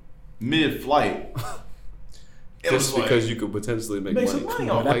plan mid-flight. Just because you could potentially make make money. some money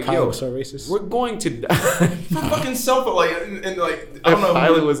That off Like, pilot yo, was so racist. We're going to die. for fucking cell phone. Like, and like, I The don't know.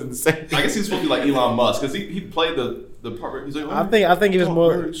 pilot was insane. I guess he's supposed to be like Elon Musk because he played the part where he's like, I think it was talk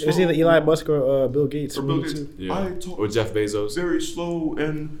more. very It was slow. either Elon Musk or Bill Gates. Or Bill Gates. Yeah. I talk Or Jeff Bezos. very slow,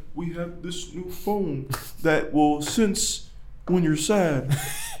 and we have this new phone that will sense when you're sad.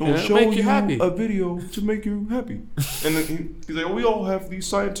 It will And it'll show make you you happy. a video to make you happy. And then he's like, we all have these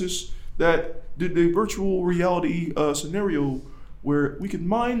scientists that did a virtual reality scenario where we could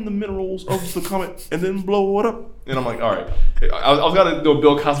mine the minerals of the comet and then blow it up. And I'm like, all right. I was gonna do a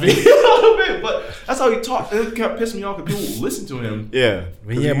Bill Cosby a little bit, but that's how he talked. It kept pissing me off because people listen to him. Yeah.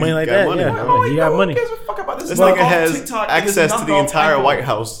 When you have money like that, yeah. You got money. Who gives a fuck about this? This knockoff nigga has TikTok and this access to the knockoff entire iPhone. White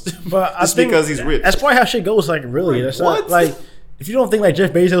House. But I Just think because he's rich. That's probably how shit goes. Like, really, that's What? not like if you don't think like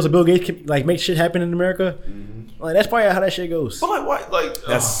Jeff Bezos or Bill Gates can like make shit happen in America, like that's probably how that shit goes. But like, what? Like,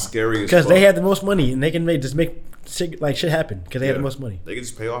 That's scary as Because fuck. they have the most money and they can make shit happen because they have the most money. They can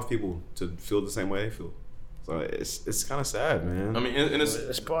just pay off people to feel the same way they feel. So it's kind of sad, man. I mean, and it's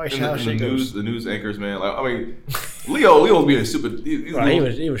That's probably in how the shit news. goes. The news anchors, man. Like, I mean, Leo's being stupid. He was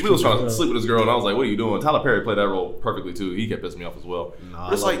Leo's stupid trying as to well. sleep with this girl, and I was like, "What are you doing?" Tyler Perry played that role perfectly too. He kept pissing me off as well. Nah,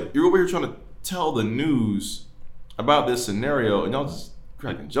 but it's I love like it. you're over here trying to tell the news about this scenario, and y'all just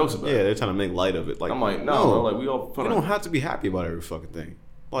cracking jokes about Yeah, it. they're trying to make light of it. Like I'm like, no, bro, like we all. you don't have to be happy about every fucking thing.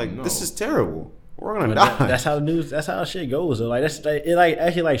 Like No. this is terrible. We're gonna But die. that's how the news. That's how shit goes. Though. Like that's like, it. Like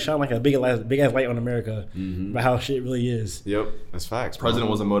actually like shine like a big ass light on America about how shit really is. Yep, that's facts. bro. President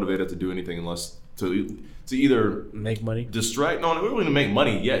wasn't motivated to do anything unless to either Make money. distract. No, we weren't going to make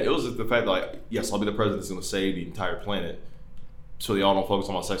money yet. It was just the fact that, like, yes, I'll be the president that's going to save the entire planet, so they all don't focus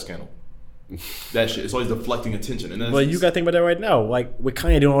on my sex scandal. That shit. It's always deflecting attention. And that's But you got to think about that right now. Like with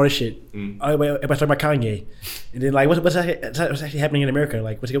Kanye doing all this shit. Everybody's talking about Kanye, and then like what's actually happening in America?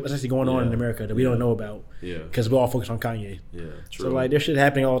 Like what's actually going on in America that we don't know about? Yeah. Because we're all focused on Kanye. Yeah, So like there's shit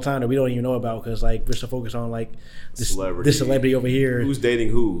happening all the time that we don't even know about because like we're so focused on like this celebrity over here. Who's dating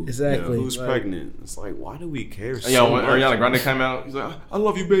who? Exactly, Who's like- pregnant? It's like, why do we care? Yeah, so when much? Ariana Grande came out, he's like, "I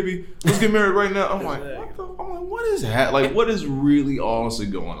love you, baby. Let's get married right now." I'm like, what is that? Like, what is really honestly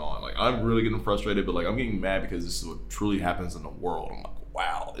going on? Like, I'm really getting frustrated, but like, I'm getting mad because this is what truly happens in the world. I'm like,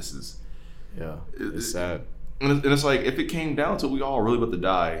 wow, this is. Yeah, it's sad. And it's like, if it came down to it, we all really about to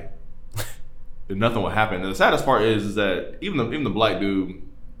die, then nothing would happen. And the saddest part is that even the black dude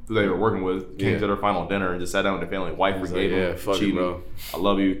who they were working with came to their final dinner and just sat down with their family. Wife forgave like, him. yeah, fuck it, cheating. bro. I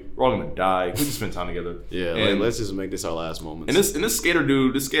love you. We're all gonna die. We just spend time together. Yeah, and, let's just make this our last moment. and this skater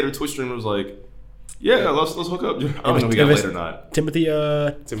dude, this skater Twitch streamer was like, yeah, let's hook up. I don't know if we got later or not. Timothy.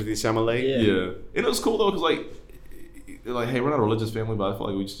 Timothy Chalamet. Yeah. Yeah, and it was cool though because like, hey, we're not a religious family, but I feel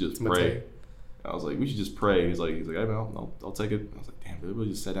like we should just pray. Timothy. I was like, we should just pray. He's like, hey man, I'll take it. I was like, damn, they really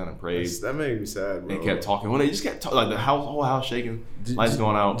just sat down and prayed. That made me sad, bro. And kept talking. When they just kept talking, like the whole house shaking, lights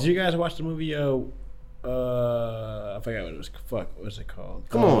going out. Did you guys watch the movie I forgot what it was. Fuck, what's it called?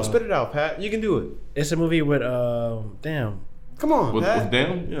 Come on, spit it out, Pat. You can do it. It's a movie with damn. Come on, With Pat.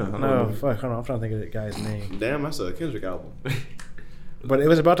 Dan? Yeah. I know No, that. fuck. Hold on, I'm trying to think of the guy's name. Damn, that's a Kendrick album. But it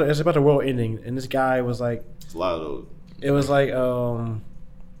was about the world ending, and this guy was like, It's a lot of those. it was like Was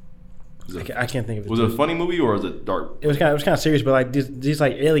it- I can't think of it. Was it a funny movie or was it dark? It was kind of serious, but like these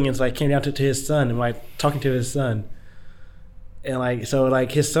like aliens like came down to his son and like talking to his son, and like so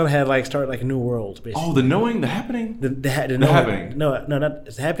like his son had like started like a new world basically. Oh, The Knowing, The Happening. The The Happening. No, not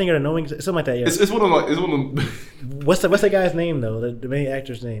it's happening or the knowing, something like that. Yeah. It's one of like them. What's the guy's name though? The main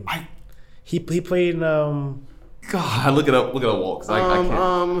actor's name. He played God, look it up, Walt. 'Cause I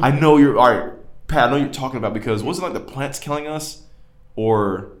can't. I know you're all right, Pat. I know you're talking about because wasn't it like the plants killing us,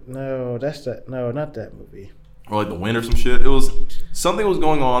 or no, not that movie. or like the wind or some shit. It was something was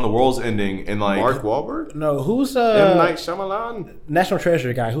going on. The world's ending, and like Mark Wahlberg? No, who's M. Night Shyamalan? National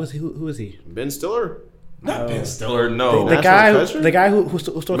Treasure guy? Who is he? Ben Stiller? not Ben Stiller. No, The National guy Treasure? who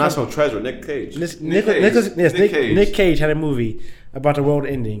stole National Treasure, Nick Cage. Nick Cage. Nick Cage had a movie about the world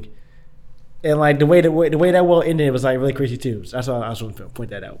ending, and like the way that world ended was like really crazy too. So that's why I was going to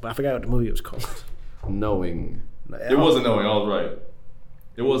point that out. But I forgot what the movie was called. Knowing. it wasn't Knowing. I was right.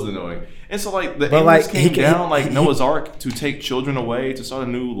 It was The Knowing. And so like the But, aliens like, came he- down like he- Noah's Ark to take children away to start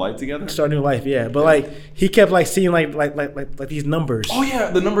a new life together. Start a new life, yeah. But like he kept like seeing like these numbers. Oh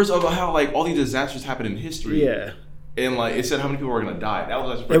yeah, the numbers of how like all these disasters happen in history. Yeah. And like it said how many people were gonna die. That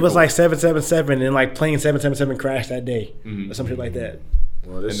was actually pretty It was cool. like 777 and like plane 777 crashed that day Mm-hmm. or some shit like that.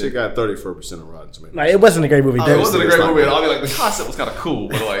 Well, this shit got 34% on Rotten Tomatoes. Like it wasn't a great movie. it wasn't a great It's not movie at good. all. I mean, like the concept was kind of cool,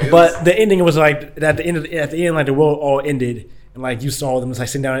 but like it But was, the ending was like at the end like the world all ended and like you saw them just like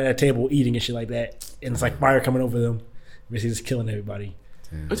sitting down at a table eating and shit like that and it's like fire coming over them, basically just killing everybody.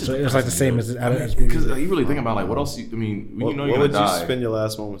 it's So it was like the same as because you really think about like what else. You mean, What, you know what you're would gonna you die. spend your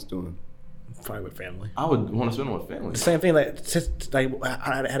last moments doing? probably with family. I would want to spend them with family. The same thing like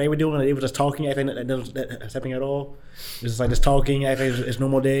how they were doing it. They were just talking, acting that's happening at all. It was just like just talking, acting it's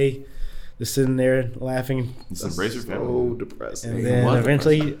normal day, just sitting there laughing. Just embrace your So family. depressing. And then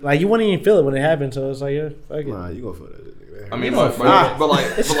eventually, like you wouldn't even feel it when it happened. So it's like, yeah, fuck it. Nah, you gonna feel that. Nigga. I mean, but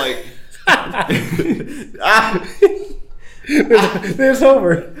like. It's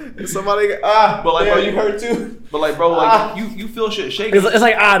over. Somebody, But like, bro, damn, you hurt too. But like, bro, like you feel shit shaking. It's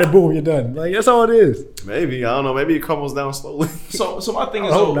like the boom, you're done. Like that's all it is. Maybe, I don't know. Maybe it crumbles down slowly. So my thing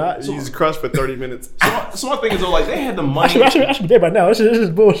is, I hope though, not. So, You just crush for 30 minutes. so my thing is, though, like they had the I money. should be dead by now. This is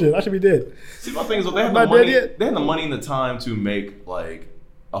bullshit. I should be dead. See, my thing is, though, they had I'm the not money. dead yet. They had the money and the time to make like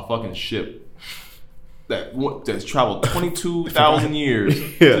a fucking ship that's traveled 22,000 years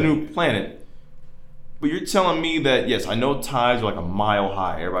to a new planet. But you're telling me that yes, I know tides are like a mile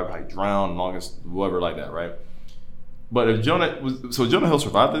high. Everybody probably drowned, longest whatever like that, right? But if Jonah Hill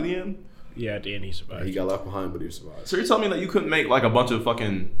survived at the end. Yeah, at the end he survived. He got left behind, but he survived. So you're telling me that you couldn't make like a bunch of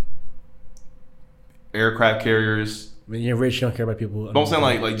fucking aircraft carriers? I mean, you're rich, you don't care about people. But I'm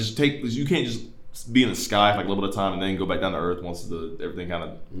saying like just take you can't just be in the sky for like a little bit of time and then go back down to Earth once everything kind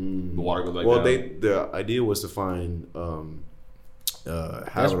of the water goes back Well, down. the idea was to find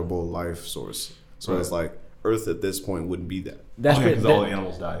habitable life source. So it's like Earth at this point wouldn't be that. That's because all the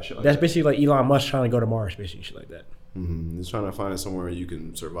animals die. Shit like that's that. basically like Elon Musk trying to go to Mars, basically shit like that. Mm-hmm. He's trying to find somewhere you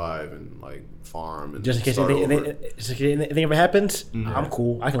can survive and like farm and Just in case start over. anything ever happens, I'm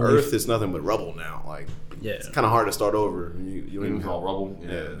cool. I can Earth leave. is nothing but rubble now. Like Yeah. it's kind of hard to start over. You don't even It's all rubble.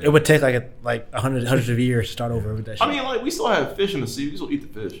 Yeah. It would take like hundreds of years to start over with that shit. I mean, like we still have fish in the sea. We still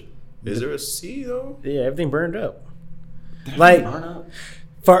eat the fish. Is there a sea though? yeah, everything burned up. Like Burn up.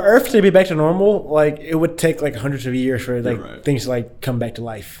 for Earth to be back to normal, like it would take like hundreds of years for like right. things to like come back to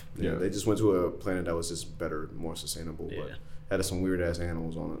life. Yeah, they just went to a planet that was just better, more sustainable, but Yeah. had some weird ass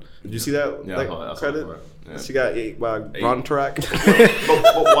animals on it. Did you see that? Yeah, I that saw that. I saw credit? that. Yeah. She got ate by Brontarak.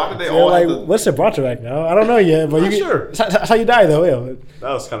 but why did they They're all like, have to? what's the Brontarak now? I don't know yet, but Not you sure. That's how you die though. Yeah.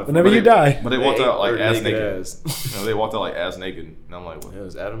 That was kind of Whenever But you they- die. But they walked out like their ass naked naked. ass. You know, they walked out like ass naked, and I'm like, what? Yeah, it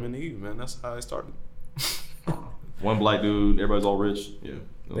was Adam and Eve, man. That's how it started. One black dude, everybody's all rich. Yeah,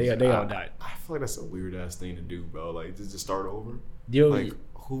 They all died. I feel like that's a weird ass thing to do, bro. Like just start over. Yo, Like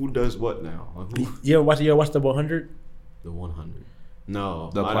who does what now? Like, who? you ever watch the 100? The 100.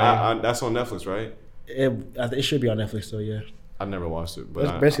 No, The that's on Netflix, right? It should be on Netflix though. Yeah. I never watched it, but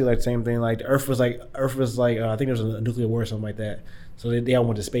It's basically like the same thing. Like the Earth was like I think there was a nuclear war or something like that. So they all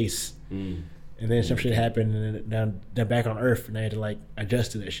went to space, and then some shit happened, and then they're back on Earth, and they had to like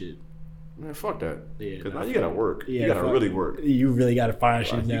adjust to that shit. man, fuck that. Yeah, Because nah, now you gotta work. Yeah, you gotta fuck. really work. You really gotta find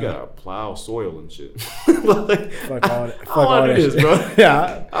shit Like, now. you gotta plow soil and shit. Like, Fuck all that. Fuck I all wanna that do this, shit. bro.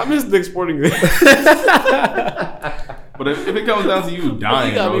 Yeah. I miss Dick Sporting Goods. But But if it comes down to you dying,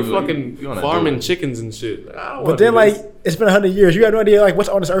 You got me bro, fucking you wanna farming do it. chickens and shit. I don't But wanna then, do like, this. it's been 100 years. You have no idea, like, what's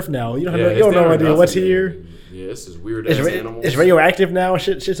on this earth now. You don't have, you don't know idea what's here. Yeah, this is weird It's, ass ra- animals. it's radioactive now.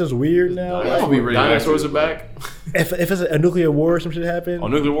 Shit's just weird now. It's probably radioactive. Dinosaurs are back. If it's a nuclear war or some shit happen, On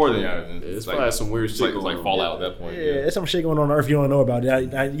nuclear war, then yeah, It's like, probably some weird it's shit. like, it's like going on. Fallout at that point. yeah, there's some shit going on Earth you don't know about. Now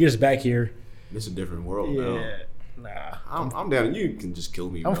you're just back here. It's a different world now. Yeah, nah, I'm down. You can just kill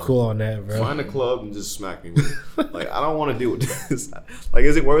me. I'm bro. cool on that, bro. Find a club and just smack me. With it. Like I don't want to deal with this. Like,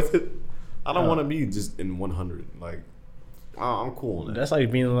 is it worth it? I don't want to be just in 100. Like, I'm cool on that. That's like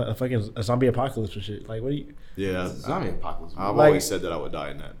being like a zombie apocalypse or shit. Like, what do you Yeah, Zombie apocalypse. I've Like- always said that I would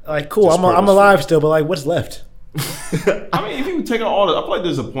die in that. like? Cool, Just I'm purposeful. alive still, but like, what's left? I mean, if you take out all the, I feel like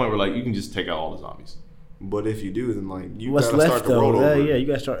there's a point where like you can just take out all the zombies. But if you do, then like you What's gotta left start the world though? over. Yeah, you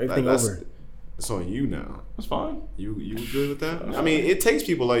gotta start everything that's, over. It's on you now. That's fine. You good with that? I mean, it takes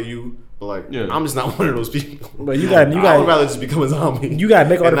people like you, but like Yeah. I'm just not one of those people. But you I got would rather just become a zombie. you gotta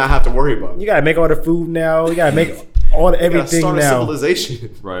make all and the not have to worry about it. you gotta make all the food now. You gotta make all the You gotta everything start a now.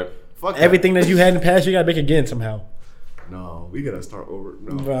 civilization. Right. Fuck that. Everything that you had in the past, you gotta make again somehow. No, we gotta start over.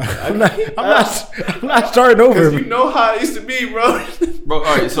 No, Bro, I'm not starting over. because you know how it used to be, bro. Bro,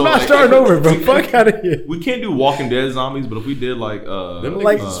 all right, so I'm not like, starting over, bro. Fuck out of here. We can't do Walking Dead zombies, but if we did like Them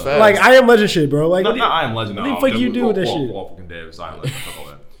Like, niggas is fast. like I Am Legend shit, bro. Like, no, what do you- not I Am Legend. what the fuck you do with that shit? Walking Dead is I Am Legend. Fuck all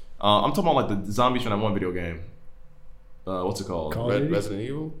that. I'm talking about like the zombies from that one video game. What's it called? Call of Duty? Resident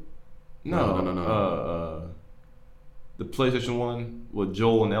Evil. No. The PlayStation 1 with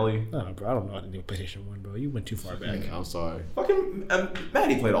Joel and Ellie. No, bro, I don't know how to do PlayStation 1, bro. You went too far back. I'm sorry. Fucking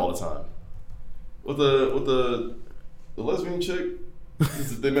Maddie played all the time. With the lesbian chick.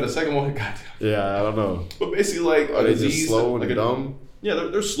 They made a second one. God damn. Yeah, I don't know. But basically, like, Are they just slow and like dumb? Yeah,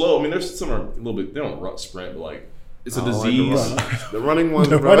 they're slow. I mean, there's some are a little bit. They don't run sprint, but like it's a I like disease. the running ones.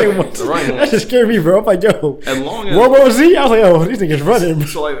 The bro. running ones. The running That ones. just scared me, bro. I'm like, yo, As long as World War Z. I was like, oh, these niggas running.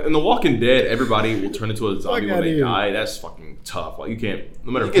 so like in The Walking Dead, everybody will turn into a zombie Fuck when outta they here. die. That's fucking tough. Like you can't.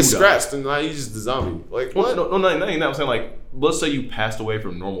 No matter You who get dies. scratched and now you just the zombie. Like Well, what? no, not even that. I'm saying like, let's say you passed away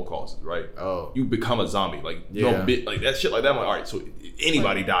from normal causes, right? Oh. You become a zombie, like Yeah. like that shit like that. I'm like, all right, so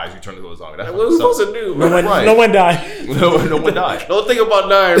anybody dies, you turn into a zombie. That's What are we supposed to do? No one, Right. no one died. no one died. Don't think about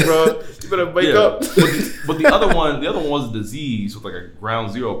dying, bro. You better wake Yeah. up. But the other one was a disease with like a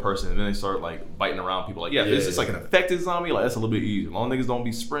ground zero person, and then they start like biting around people. Like, it's just like an infected zombie. Like that's a little bit easier. As long as niggas don't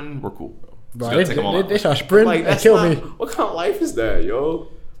be sprinting, we're cool, bro. Bro, Just gotta take 'em all out. they start sprinting Like and that's kill not, me. What kind of life is that, yo?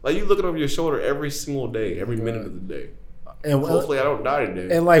 Like you looking over your shoulder every single day, every minute of the day. And, Hopefully, I don't die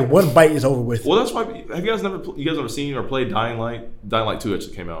today. and like one bite is over with. Well, that's why. Have you guys never seen or played Dying Light? Dying Light 2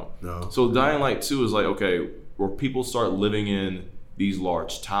 actually came out. No. So Dying Light 2 is like, okay, where people start living in these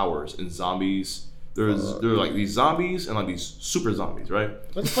large towers and zombies. There's like these zombies and like these super zombies, right?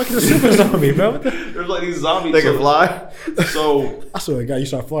 What the fuck is a super zombie, bro? What the- There's like these zombies. They can fly. So I swear to God, you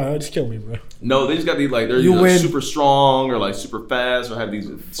start flying, just kill me, bro. no, they just got these like they're You either win. super strong or like super fast or have these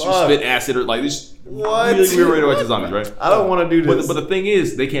Fuck. spit acid or like these What? really weird radioactive zombies, right? I don't want to do this. But the thing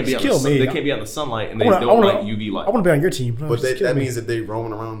is, they can't be out. Just kill me. They can't be out in the sunlight, and I they wanna- don't I wanna- like UV light. I want to be on your team. No, But just kill that me. means that they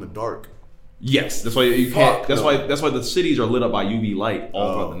roaming around in the dark. Yes, that's why you can't. Fuck That's no. why the cities are lit up by UV light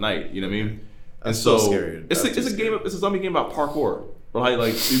all throughout the night. You know what I mean? That's and so so scary. it's That's a too game. It's a zombie game about parkour. Or how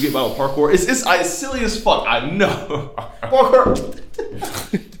like you get about parkour. It's silly as fuck. I know. Parkour.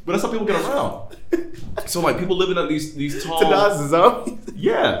 But that's how people get around. So like people living on these tall. To dodge the zombie.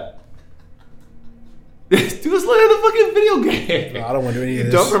 Yeah. Dude, it's like a fucking video game. No, I don't want to do any of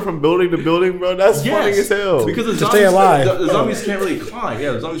this. Jumping from building to building, bro. That's funny as hell. Because the To zombies, stay alive. The zombies can't really climb.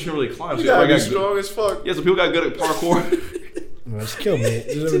 Yeah, the zombies can't really climb. you So gotta be everybody got strong as fuck. Yeah, so people got good at parkour. Bro, just kill me.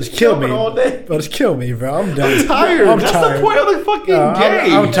 Just kill me. jumping all day. Bro, just kill me, bro. I'm done. I'm tired. I'm That's tired. the point of the fucking No,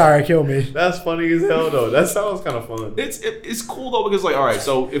 game. I'm tired. Kill me. That's funny as hell, though. That sounds kind of fun. It's cool though because like all right,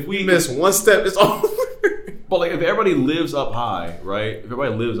 so if we Miss one step, it's over. but like if everybody lives up high, right? If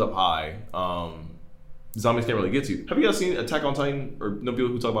everybody lives up high, zombies can't really get to you. Have you guys seen Attack on Titan or no people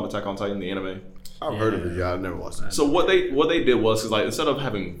who talk about Attack on Titan, the anime? I've heard of it. Yeah, I've never watched it. So what they did was cause like instead of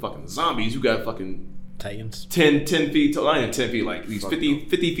having fucking zombies, you got fucking Titans. 10 feet tall, not even 10 feet, like these 50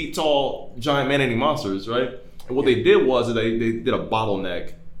 feet tall giant man-eating monsters, right? And what they did was they did a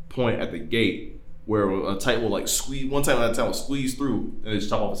bottleneck point at the gate where a Titan will like squeeze, one Titan at a time will squeeze through and just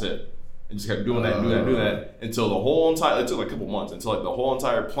chop off his head. And just kept doing that, until the whole entire, it took like a couple months, until like the whole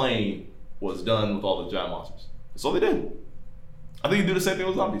entire plane was done with all the giant monsters. That's all they did. I think you do the same thing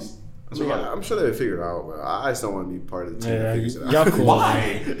with zombies. That's what Yeah, I'm sure they would figure it out, but I just don't want to be part of the team Yeah, that figures it out. y'all cool.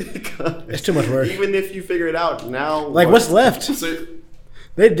 Why? It's too much work. Even if you figure it out now, Like, what's left? So,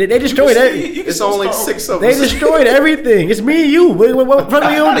 They destroyed it. It's only 6 of They us. destroyed everything. It's me and you. What are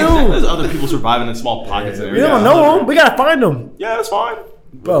we gonna do? There's other people surviving in small pockets. We don't know them. We gotta find them. Yeah, that's fine.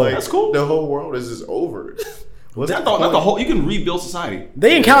 Bro, Like, that's cool. The whole world is just over. Not the whole. You can rebuild society.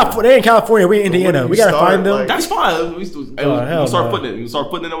 they in California. We in Indiana. We gotta find them. That's fine. We hell start no. putting it. We start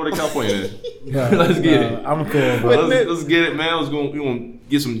putting it over to California. Nah, Let's get it. I'm cool, bro. Let's get it, man. We gonna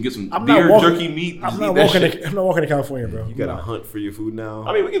get some I'm beer, not walking- jerky, meat. I'm Just not eat that walking. shit. I'm not walking to California, bro. You gotta hunt for your food now.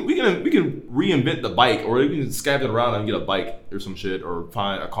 I mean, we can reinvent the bike, or we can scavenge it around and get a bike or some shit, or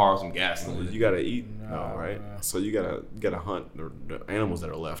find a car with some gas in it. You gotta eat now, right? So you gotta hunt the animals that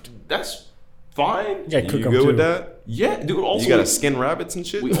are left. That's fine. You gotta cook You them good too. with that? Yeah, dude. Also, You gotta skin rabbits and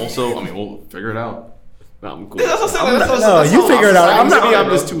shit. we also. I mean, we'll figure it out. Nah, I'm cool. That's what I'm saying. No, you figure it out. I'm I'm maybe not.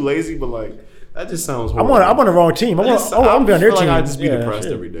 I'm just too lazy, but like that just sounds I'm horrible. on the wrong team. I'm gonna be on their feel team. like I'd just be Yeah, depressed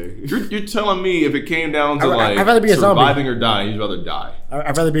shit. every day. You're telling me if it came down to I'd rather be a zombie. surviving or dying, you'd rather die.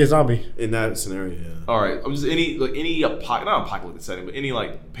 I'd rather be a zombie. In that scenario, yeah. All right, I'm just any not apocalyptic setting, but any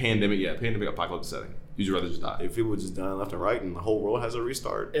like pandemic apocalyptic setting. You'd rather just die. If it was just dying left and right and the whole world has a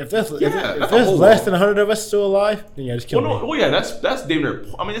restart. If there's that's if a there's whole less lot. than 100 of us still alive, then yeah, just kill me. Well, yeah, that's damn near.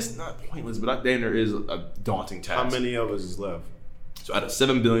 I mean, it's not pointless, but that damn near is a daunting task. How many of us is left? So out of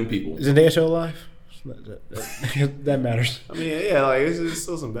 7 billion people, Is Zendaya still alive? That matters. I mean, yeah, like it's just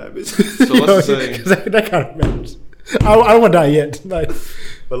still some bad bitches. so let's say 'Cause that kind of matters. I don't want to die yet. Like,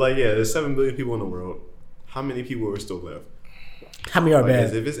 But like, yeah, there's 7 billion people in the world. How many people are still left? how many are Like,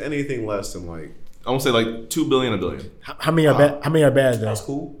 bad? if it's anything less than like, I won't say like 2 billion, a billion, How many are bad? How many are bad though? that's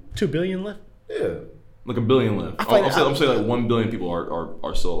cool. 2 billion left. Yeah, like a billion left. like- I'm saying like 1 billion people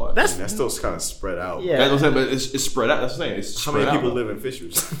are still alive. That's that's still kind of spread out. Yeah. That's what I'm saying, but it's spread out. That's what I'm saying. It's How spread many out. people live in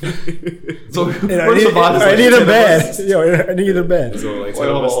fissures? So I we're need, survivors. I need them 10 of us. bad. Yo, I need them bad. so like, Wait, 10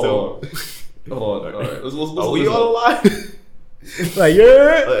 of hold us on, still. Hold on. All right. Let's Are we listen. all alive? Like,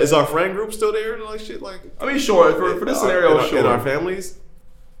 yeah. Is our friend group still there and like shit? Like, I mean, sure. For this scenario, in sure. in our families,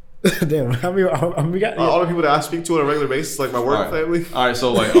 Damn, how many we got? all the people that I speak to on a regular basis, like my work All right. family. All right.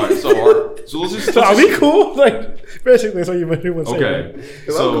 So let's just. So are we cool? Like, basically, so you want to say. Okay.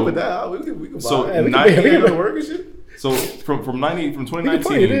 Cause I'm good with that. We can so buy. Yeah, we can 90 be- At work and shit. So from We can put it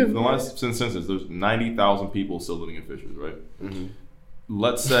 2019, in. the last since census, there's 90,000 people still living in Fishers, right? Mm-hmm.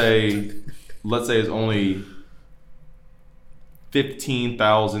 Let's say it's only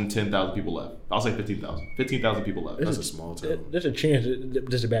 15,000, 10,000 people left. I'll say 15,000. 15,000 people left. That's a small town. There's a chance that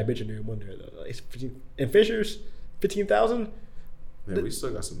there's a bad bitch in there. One there though. Like, in Fishers, 15,000. Man, we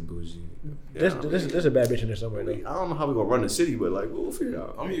still got some bougie. There's a bad bitch in there somewhere though. I don't know how we gonna run the city, but like we'll figure it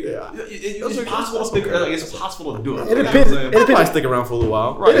out. I mean, yeah. it's possible to figure. Like, it's possible to do it. It You know what I'm depends. saying? It I'll probably depends. stick around for a little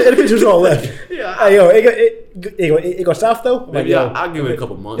while. Right. It depends who's all left. Yeah. Hey, yo, it go south though. I'm Maybe like, yo, I'll give it a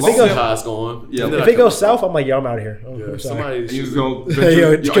couple months. If it See goes- how it's going. Yeah. And then if I it goes come back. south, I'm like, yo, I'm out of here. Oh, Yeah, I'm sorry. somebody. You just gonna Hey,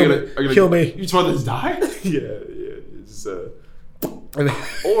 yo, just kill me. are you gonna- Kill me. You just want this die? Yeah. It's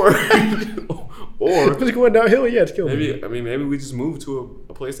or If it's going downhill, yeah, it's killing me. maybe we just move to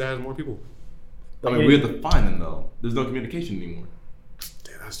a place that has more people. I mean, we have to find them though. There's no communication anymore.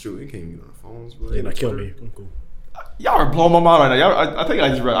 Damn, that's true. We can't get on the phones, bro. They're not kill me. I'm cool. Y'all are blowing my mind right now. Y'all, I think I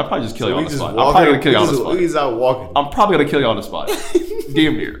probably just kill So y'all we on the just spot. I'm walk. probably gonna kill y'all on the spot. We just out walking. I'm probably gonna kill y'all on the spot.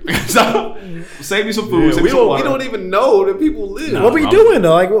 Damn near. Save me some food. Yeah, save we me some water. don't even know that people live. Nah. What we I'm- doing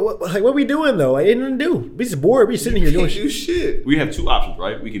though? Like what we doing though? Like ain't nothing to do. We just bored. We sitting here We doing can't do shit. shit. We have two options,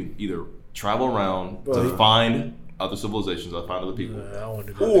 right? We can either travel around to Well, find other civilizations or find other people. I don't want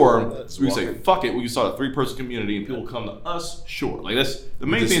to do that. Or we can say, walking. fuck it, we can start a 3-person community and people come to us, sure. Like that's the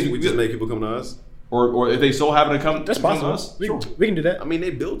main Just- thing we just make people come to us. or if they so happen to come, That's to come possible. to us, We, sure. we can do that. I mean, they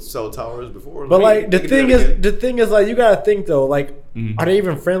built cell towers before. But Like, like they the can do thing that is, again. the thing is like you gotta think though. Like, Mm-hmm. are they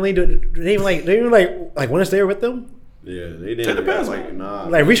even friendly? Do they even like want us there with them? Yeah, they didn't. It depends. Like, nah.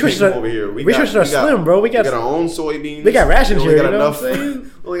 Like, resources people are- over here. resources are slim, bro. We got our own soybeans. we got rations We only here, got you know enough. what I'm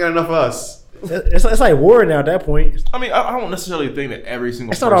saying? We only got enough of us. It's like war now at that point. I mean, I don't necessarily think that every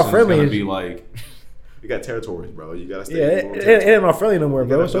single It's person not all is friendly. going to be like. You got territories, bro. You gotta stay. Yeah, in your own it territory. ain't not friendly no more, You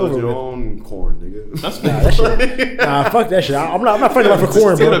bro. gotta It's build over your with. own corn, nigga. That's Nah, that shit. Nah, fuck that shit. I'm not fighting about for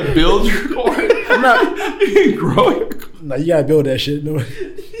corn, You're bro. gonna build your corn. I'm not. You can grow your corn. Nah, you gotta build that shit. No,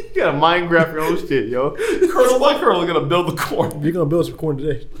 You gotta Minecraft your own shit, yo. Colonel like Colonel gonna build the corn. you're gonna build some corn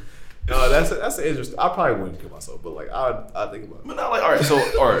today. No, that's an interesting. I probably wouldn't kill myself, but like I think about it. But not like all right. So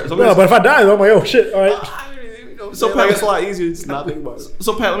No, but if I die, though, I'm like, oh shit. All right. So So, like, Pat- it's a lot easier to just not think about it.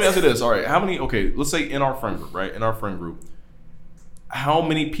 So Pat, let me ask you this. All right, how many? Okay, let's say in our friend group, right? In our friend group, how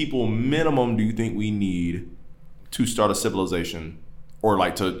many people minimum do you think we need to start a civilization or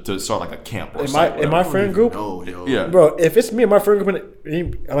like to start like a camp or In something. my friend group, Oh, yo. Yeah. bro, if it's me and my friend group,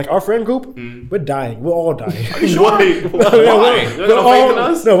 like our friend group, we're dying. We're all dying. Wait,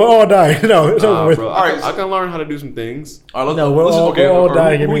 We're all dying. No, it's over with. bro. All right, I can learn how to do some things. All right, No, we're all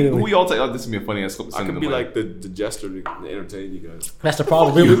dying who immediately. we all take? This is gonna be a funny ass. I can be like the jester to entertain you guys. That's the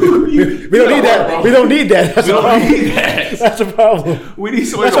problem. We don't need that. We don't need that. That's the problem. That's the problem. We need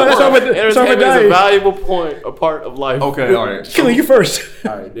somebody. That's why we're Entertainment is a dying. valuable a part of life. Okay, all right. Killing you first.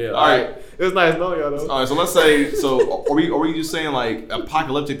 All right, yeah. All right. It was nice knowing y'all though. All right, so let's say, are we just saying like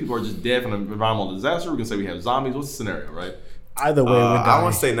apocalyptic people are just dead from an environmental disaster? We can say we have zombies. What's the scenario, right? Either way, we're I dying.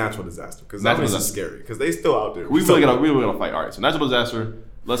 want to say natural disaster because Natural zombies is disaster. scary because they still out there. We really gonna fight. All right, so natural disaster.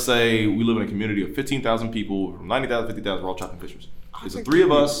 Let's say we live in a community of 15,000 people, from 90,000 to 50,000. We're all trapped in fishers. It's the think three of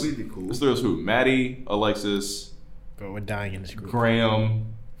we'd be- us. we'd be cool. It's three of us who? Maddie, Alexis, Bro, we're dying in this group. Graham,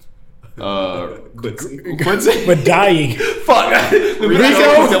 Quincy. Quincy. We're dying. Fuck.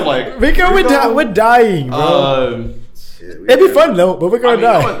 Rico, we're dying, bro. It'd be fun though, but we're gonna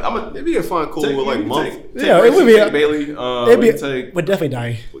die. It'd be a fun, cool Take, like you month. take Yeah, it Gracie, would be take a- Bailey. It'd We be, can take we're definitely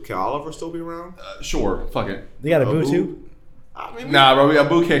dying. Can Oliver still be around? sure. Fuck it. They got a boo Boo? too. Nah, bro. We got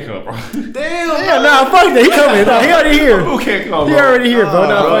Boo can't come, bro. Yeah, nah, fuck that. He coming. Nah, he already here. Boo can't come. He bro. already here, bro.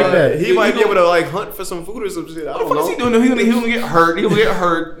 Nah, bro. fuck that. He might be able to like hunt for some food or some shit. I What don't the fuck is know. he doing? He's gonna get hurt. He'll get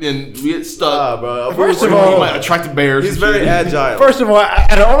hurt and get stuck. Nah, bro. First of He all, might attract the bears. he's and very shit. agile. First of all,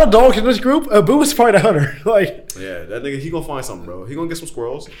 out of all the dogs in this group, Boo is probably the hunter. Like, Yeah, that nigga, he gonna find something, bro. He gonna get some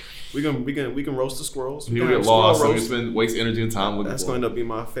squirrels. We can roast the squirrels. He'll We can get have squirrel lost. So he roast. spend waste energy and time looking That's for going it. to be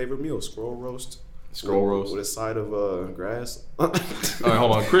my favorite meal: squirrel roast. Squirrel roast. with a side of grass. All right,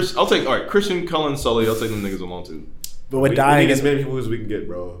 hold on. Chris, I'll take. All right, Christian, Cullen, Sully. I'll take them niggas along too. but we're We dying. need as many people as we can get,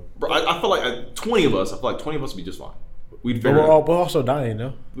 bro. Bro, I feel like 20 of us. I feel like 20 of us would be just fine. We'd But figure it out. we're also dying,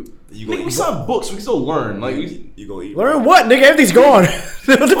 though. You Nigga, gonna we eat? still have books. We can still learn. Like, we, You gonna eat? Learn what, nigga? Everything's gone.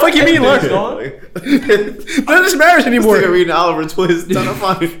 What the fuck you mean learn? Everything's None of this matters anymore. Nigga reading Oliver Twist, trying to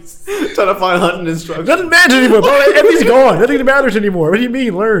find hunting instructions. Doesn't matter anymore, bro. Everything's gone. Nothing matters anymore. What do you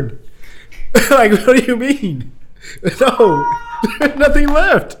mean learn? Like, what do you mean? No, there's nothing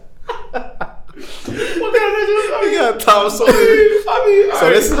left. We got Tom Sawyer. So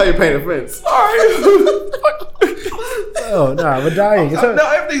this is how you paint a fence. Oh, nah, we're dying. It's no,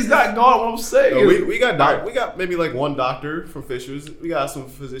 everything's not gone. What I'm saying. So is- we got maybe like one doctor from Fishers. We got some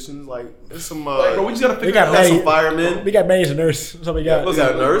physicians, like there's some Like, bro, we just gotta figure got it out. Maddie. some firemen. We got Manny as a nurse. That's what we got. We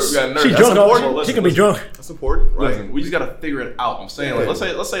got a nurse. We got a nurse. She That's drunk. important. She Listen, can be listen. drunk. That's important, right? Listen, we just gotta figure it out. I'm saying, like,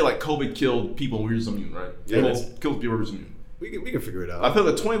 Yeah. let's say like COVID killed people and we were just immune, right? Yeah. Killed people who were just immune. We can figure it out. I feel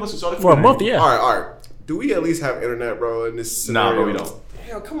like 20 of us who started For a month, yeah. All right. Do we at least have internet, bro? In this Nah, scenario? bro, we don't.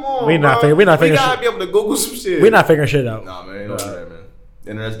 Damn, come on. We not bro. figure- we not We figuring gotta shit. be able to Google some shit. We're not figuring shit out. Nah, man, don't do that, man.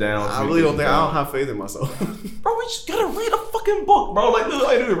 Internet's down. I really don't think I don't have faith in myself. Bro, we just gotta read a fucking book, bro. Like,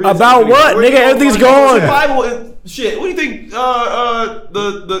 read About what, nigga? Everything's gone. Bible and shit. What do you think?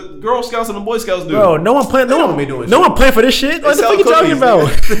 The Girl Scouts and the Boy Scouts do. Bro, no one planned. No don't one be doing No shit. one planned for this shit. What the sell fuck you talking cookies, about?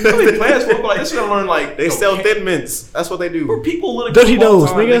 nigga. They plans for it, but like, this gonna learn like They sell Thin Mints. That's what they do. For people living Dirty for a long nose,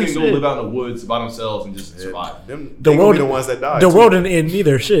 time, nigga. They can go Shit. live out in the woods by themselves and just survive. Them, The they gonna world, be the ones that die. the too. world didn't end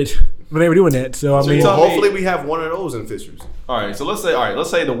either. Shit, when they were doing that. So I So mean, you So tell me- hopefully we have one of those in Fishers. All right, so let's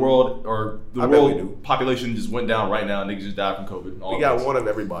say the world or the I bet we do. world population just went down right now. Niggas just died from COVID. All We of got us. one of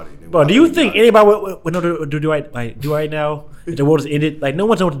everybody. bro, do you think anybody would know to do right now? If the world is ended, like no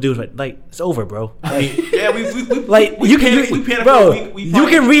one's know what to do. Like it's over, bro. Like, Yeah, we like we you panic- can, we panic bro. for a week, we You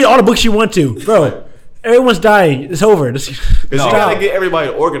probably- can read all the books you want to, bro. Everyone's dying. It's over. Just You stop. gotta get everybody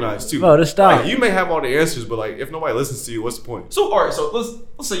organized too. Bro, just stop. Like, you may have all the answers, but like if nobody listens to you, what's the point? So all right, so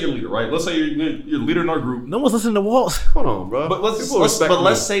let's say you're a leader, right? Let's say you're a leader in our group. No one's listening to Waltz. Hold on, bro. But let's People respect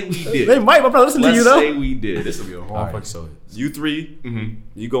me. say we did. They might, but I'm not listening to Let's you though. say we did. This will be a hard fucking So you 3,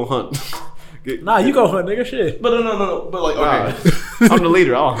 you go hunt. Get- Nah, you go hunt, nigga. Shit. But no. But like, Nah. okay. I'm the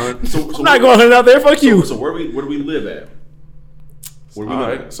leader. I'll hunt. So I'm not going hunt out there. Fuck you. So where do we live at? Where do we All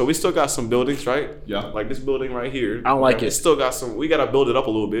live? right. So we still got some buildings, right? Yeah. Like this building right here. I don't like We it. still got some. We gotta build it up a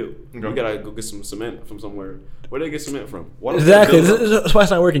little bit. Okay. We gotta go get some cement from somewhere. Where they get cement from? Why don't they Exactly. build it up? That's why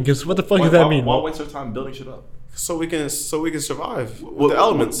it's not working. Because what the fuck does that mean? Why waste our time building shit up? So we can survive with the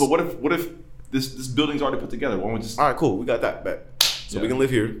elements. But what if this building's already put together? Why don't we just? All right, cool. We got that bet. So Yeah. we can live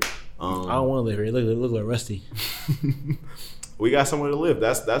here. I don't want to live here. Look like Rusty. We got somewhere to live.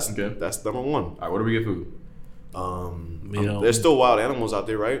 That's Okay. that's number one. All right, where do we get food? You know. There's still wild animals out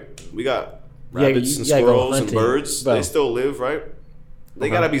there, right? We got Yeah, rabbits you and gotta go squirrels and hunting, birds. bro. They still live, right? They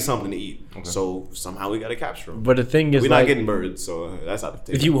gotta be something to eat. So somehow we gotta capture them. But the thing is, We're like, not getting birds, so that's out of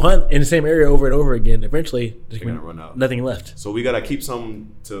if you hunt in the same area over and over again, eventually there's gonna gonna run out. nothing left. So we gotta keep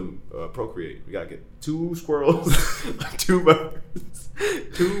some to procreate. We gotta get 2 squirrels, 2 birds,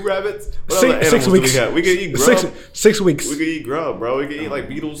 2 rabbits. What other 6 animals do weeks. We got? We can eat grub. 6 weeks. We can eat grub, bro. We can eat like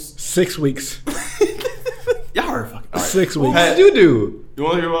beetles. 6 weeks. Y'all are fucking. All right. 6 weeks. What did you do? You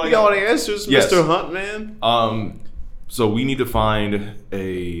want to hear what I You got got? all the answers, Yes. Mr. Hunt, man. So we need to find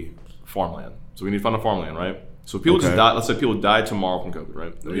a farmland. So we need to find a farmland, right? So if people just Okay. die, let's say people died tomorrow from COVID,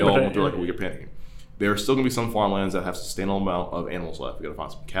 right? And we all went through like a week of panicking. There are still gonna be some farmlands that have sustainable amount of animals left. We gotta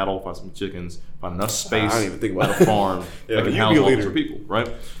find some cattle, find some chickens, find enough space I didn't even think about at that. a farm Yeah, that can you house be a all leader. sorts of people, right?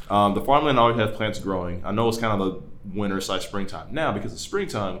 The farmland always has plants growing. I know it's kind of the winter/springtime now because it's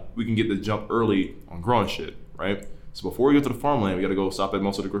springtime. We can get the jump early on growing shit, right? So before we go to the farmland, we gotta go stop at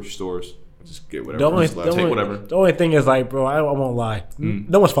most of the grocery stores. Just get The whatever. only, is left. the, only, whatever. the only thing is, like, bro, I won't lie.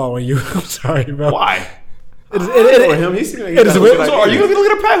 No one's following you. I'm sorry, bro. Why? It is, For him, he seemed like he it is got weird. good So are you ideas. gonna be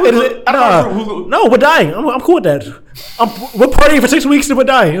looking at Pat? it is, no, we're dying. I'm cool with that. We're partying for 6 weeks and we're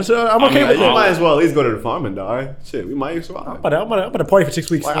dying. So I'm okay with You that. might as well at least go to the farm and die. Shit, we might survive. I'm about to party for 6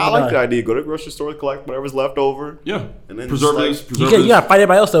 weeks. Like, and I we're like the dying. idea. Go to the grocery store, collect whatever's left over. Yeah. And then preservatives. just, preservatives. You gotta fight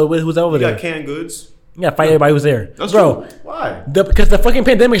everybody else though. Who's over You there? got canned goods. You gotta fight everybody who's there, That's bro. true. Why? Because the fucking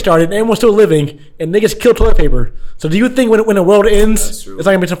pandemic started and everyone's still living and niggas kill toilet paper. So do you think when the world ends, That's it's true. not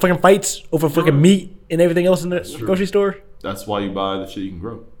gonna be some fucking fights over fucking meat and everything else in the grocery store? That's why you buy the shit you can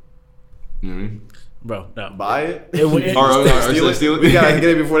grow. You know what I mean? Bro, no. Buy it. It would- it- All right, Steal it. steal it. We gotta get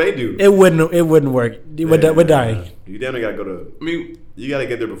it before they do. It wouldn't work. We're dying. You definitely gotta go to. I mean, You gotta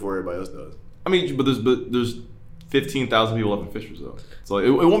get there before everybody else does. but there's 15,000 people left in Fishers though, so it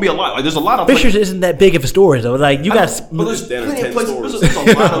won't be a lot. Like there's a lot of Fishers isn't that big of a store though. Like you got. But there's Down in plenty 10 of places. stores. There's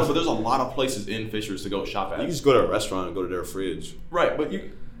a lot of, but there's a lot of places in Fishers to go shop You at. just go to a restaurant and go to their fridge. Right, but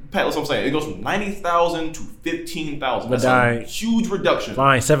you, Pat, that's what I'm saying. It goes from 90,000 to 15,000. That's dying. a huge reduction.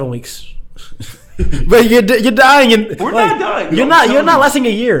 Fine, 7 weeks. But you're dying and We're like, not dying. You're I'm not telling you. lasting a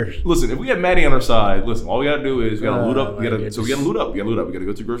year. Listen, if we have Maddie on our side, listen, all we gotta do is we gotta Oh, loot up. my So we gotta loot up. We gotta go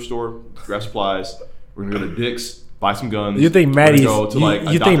to the grocery store, grab supplies. We're gonna go to Dick's, buy some guns. You think We're gonna Maddie's? go to, like, a You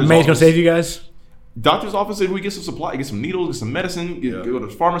think doctor's Maddie's gonna office. save you guys? Doctor's office, if we get some supply, get some needles, get some medicine, go to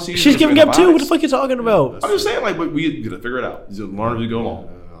the pharmacy. She's get giving some up too. What the antibiotics. fuck you talking about? I'm just saying, like, but we gotta figure it out. Just learn as we go along.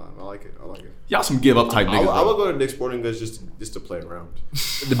 I like it. I like it. Y'all some give up type niggas. I bro. will go to Dick's Sporting Goods just to play around.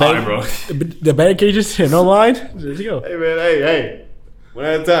 The All right, bag, bro. the bag cages and online. There you go. Hey man, hey, one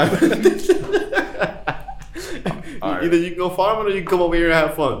at a time. All right. Either you can go farming or you can come over here and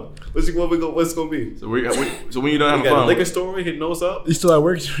have fun. What's it gonna be? So when you don't We have got a fun, liquor store. We hitting those up. You still at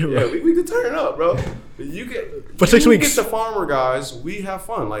work? Yeah, we can turn it up, bro. You get For 6 you weeks. Get the farmer guys. We have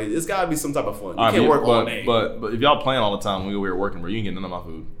fun. Like it's gotta be some type of fun. You all right, can't work all but, day. but if y'all playing all the time, when we were working, bro, you ain't getting none of my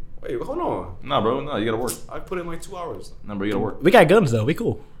food. Wait, hold on. Nah, bro, no, you gotta work. I put in like 2 hours. Nah, bro, you gotta work. We got guns though. We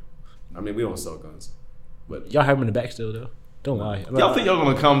cool. I mean, we don't sell guns. Y'all have them in the back still though. Don't lie. Y'all think y'all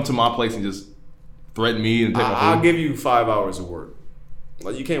gonna come to my place and just threaten me and take my I'll food? give you 5 hours of work.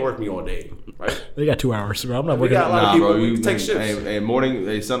 Like you can't work me all day, right? They got 2 hours, bro. I'm not We working. got a lot of Nah, people. bro, We you can take shifts. Hey, morning,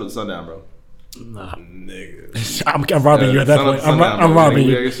 hey, sundown, bro. Nah. Nigga. I'm robbing you at that point. I'm robbing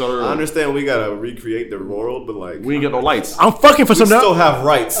you. I understand we gotta recreate the world, but like We ain't got no lights. I'm fucking for we some. still have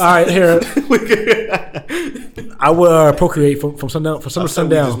rights. All right, here. We can- I will procreate from sundown. From I said we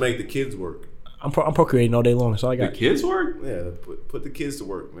sundown. just make the kids work. I'm procreating all day long. So I The got. kids work? Yeah, put the kids to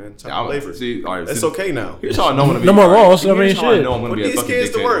work, man. Yeah, Child labor. see, all right, That's see, okay now. Here's how I know I'm gonna be. No more all right, laws, I mean, here's how shit. know I'm gonna Put be a these fucking kids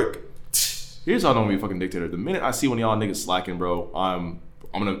to dictator. work. Here's how I know I'm gonna be a fucking dictator. The minute I see one of y'all niggas slacking, bro, I'm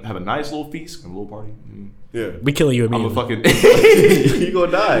gonna have a nice little feast, a little party. Yeah. We killing you I'm a immediately. fucking. You gonna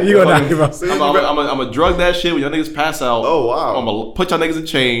die. You gonna die, bro. Soon as you I'm gonna drug that shit when y'all niggas pass out. Oh, wow. I'm gonna put y'all niggas in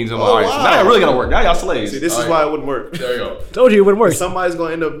chains. I'm like, Oh, all right, so wow. now I really gotta work. Now y'all slaves. See, this All is right. why it wouldn't work. There you go. Told you it wouldn't work. Somebody's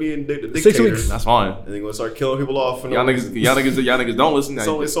gonna end up being the dictator. 6 weeks. That's fine. And they're gonna start killing people off. And Y'all niggas don't listen. There's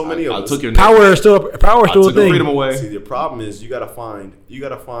only so many of I us. took your Power is still a I took thing. the freedom away. See, the problem is you gotta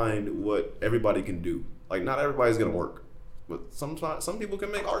find what everybody can do. Like not everybody's gonna work, but some people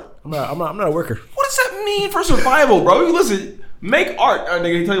can make art. I'm not a worker. What does that mean for survival, bro? You listen, make art,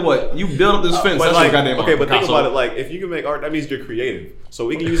 nigga. Tell you what, you build up this fence. But That's like, your goddamn okay, but think Picasso. about it. Like, if you can make art, that means you're creative. So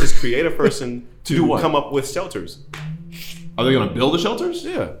we can use this creative person to do what? come up with shelters. Are they gonna build the shelters?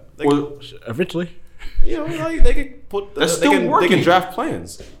 Yeah, Or Eventually. you know, like they can put. That's they still can, working. They can draft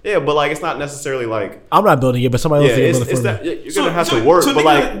plans. Yeah, but like it's not necessarily like. I'm not building it, but somebody Yeah, else is it's building it that for me. you're gonna have to work, so but niggas-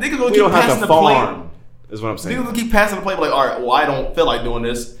 like niggas gonna we keep don't have passing to the plate. farm. Is what I'm saying. Niggas keep passing the plate, like, all right, well, I don't feel like doing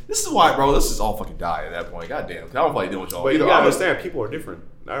this. This is why, bro. This is all fucking die at that point. Goddamn, I don't feel like doing with y'all. But you Either gotta I'm- understand, people are different.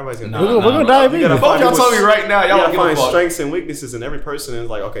 Not everybody's gonna. We're gonna dive in. You gotta Fuck find y'all people's- tell me right now. Y'all You don't gotta give a find fuck. strengths and weaknesses in every person. And it's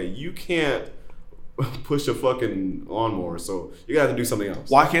like, okay, you can't push a fucking lawnmower, so you gotta have to do something else.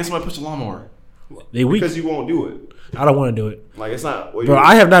 Why can't somebody push a lawnmower? They weak. Because you won't do it. I don't want to do it, Like it's not. Well, bro. you-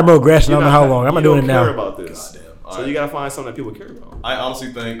 I have not mowed grass in I you're don't know how long. I'm not you doing it don't now. care about this. Goddamn. So Alright. you gotta find something that people care about I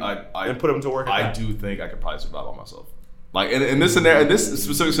honestly think I and put them to work. I do think I could probably survive by myself. Like in this scenario, in this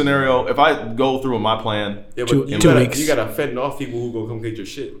specific scenario, if I go through with my plan, Yeah, but Two you weeks. You gotta fend off people who gonna come get your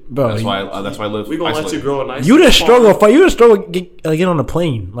shit. Bro, that's why I live. We gonna let you isolated. grow a nice. you just farm. struggle. You just struggle get on a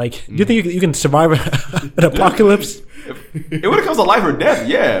plane. Like, you think you can survive an apocalypse? If when it comes to life or death,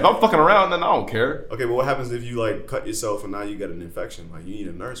 yeah. If I'm fucking around, then I don't care. Okay, but what happens if you like cut yourself and now you got an infection? Like you need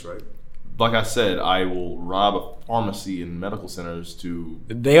a nurse, right? Like I said, I will rob a pharmacy and medical centers to.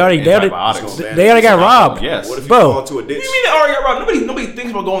 They already Antibiotics. got robbed. Yes. What if you Bro. fall into a ditch? What do you mean they already got robbed? Nobody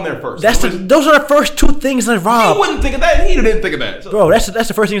thinks about going there first. Nobody- Those are the first two things that He rob. wouldn't think of that. He didn't think of that. So- Bro, that's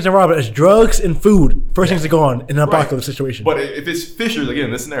the first things that rob. It's drugs and food. First things that go on in an apocalypse situation. But if it's Fishers, again,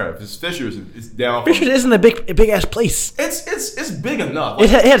 in this scenario, if it's Fishers, it's down. from- Fishers isn't a big ass place. It's big enough. It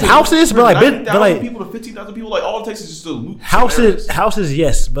has houses, but like 90,000 people to 15,000 people. Like all it takes is just to loot some areas. Houses,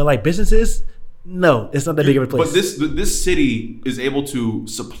 yes, but like businesses, no, it's not that big of a place. But this city is able to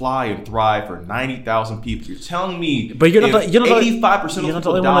supply and thrive for 90,000 people. You're telling me, But you're not if the- you're not the- 85% you're of not the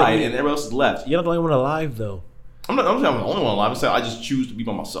people only one died that- and everyone else is left. You're not the only one alive though. I'm not saying I'm the only one alive. I'm saying I just choose to be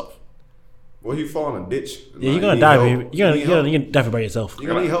by myself. What if you fall in a ditch? Yeah, you're gonna die. Baby. You're gonna die by yourself. You're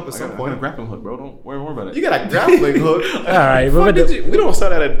gonna need help at I some got a point. grappling hook, bro. Don't worry about it. You got a grappling hook. All right, Fuck but we don't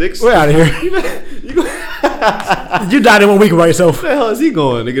sell that at Dick's. we're out of here. You died in 1 week by yourself. Where the hell is he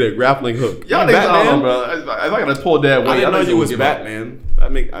going to get a grappling hook? Y'all You niggas, I don't know, Batman? bro. If I gotta pull dead weight, I didn't know think you was give up. Batman.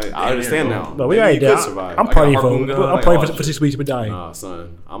 I understand bro. now. But we Maybe already you did. could survive. I'm I got a partying harpoon gun, I'm I partying got for 6 weeks. We're dying. Nah,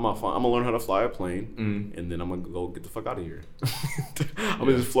 son. I'm gonna learn how to fly a plane, and then I'm gonna go get the fuck out of here. I'm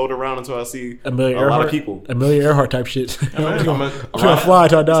gonna just float around until I see a lot of people. Amelia Earhart type shit. Man, I'm gonna fly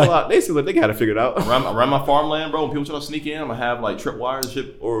till I That's a die. lot. They seem like they got it figured out. around my farmland, bro. When people try to sneak in, I'm gonna have like tripwires and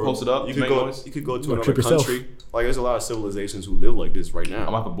shit Or posted up. You to could make go. noise. You could go to Or another trip yourself. country. Like there's a lot of civilizations who live like this right I'm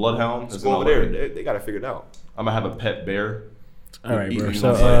gonna now. have a bloodhound. Just that's go in over LA. there. They got it figured out. I'm gonna have a pet bear. All right, bro. Eating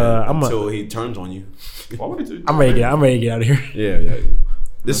So my Until he turns on you. Why would he do? I'm ready to get out of here. Yeah.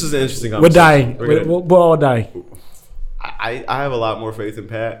 This is an interesting We're conversation. dying. We're all dying. I have a lot more faith in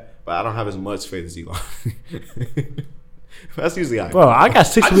Pat, but I don't have as much faith as Elon. That's usually Bro, I got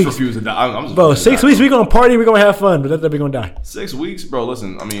 6 I just weeks. refuse to die. I'm just Bro, refusing to 6 die, weeks. bro. We're gonna party. We're gonna have fun, but that's we're gonna die. 6 weeks, bro.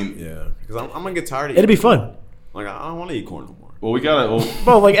 Listen, I mean, Yeah, because I'm gonna get tired of It'll be eating. fun. Like I don't want to eat corn no more. well, we gotta. Well,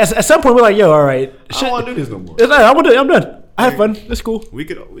 Bro, like at some point we're like, yo, all right. I don't want to do this no more. It's like, I'm done. I had fun. It's cool.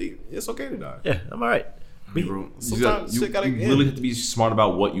 It's okay to die. Yeah, I'm all right. bro, you Sometimes shit gotta end. really have to be smart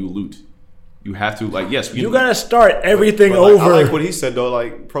about what you loot. You have to, like, yes, You gotta start everything But, like, over. I like what he said though.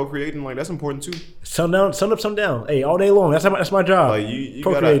 Like procreating, like that's important too. Sun down, sun up, sun down. Hey, all day long. That's my job. Like you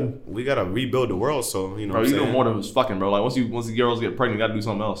Procreating. we gotta rebuild the world. So you know, Bro, what you I'm doing saying? more than just fucking, bro. Like once the girls get pregnant, you gotta do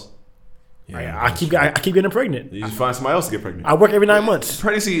something else. I keep getting pregnant. You just find somebody else to get pregnant. I work every 9 months.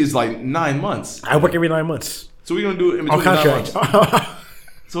 Pregnancy is like 9 months. I work every 9 months. So we're gonna do it in On between the 9 contract. months.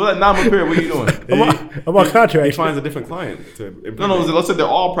 So that 9 month period, what are you doing? I'm on He contract. finds a different client to No, let's say they're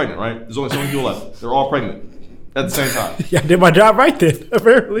all pregnant, right? There's only so many people left. They're all pregnant at the same time. Yeah, I did my job right then.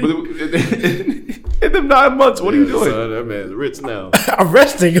 Apparently, In them 9 months, what are you doing? Son, that man's rich now. I'm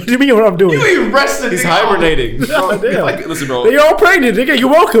resting. What do you mean what I'm doing? You ain't resting. He's nigga. hibernating. God damn. Like, listen, bro. They all pregnant. Nigga, you're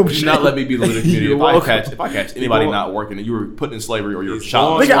welcome. Do not let me be the leader of the community. You're If I catch anybody going- not working and you were put in slavery or you're He's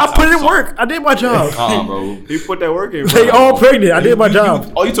child. going- Nigga, I put it in work. I did my job. Bro. He put that work in. They bro. all pregnant. I did my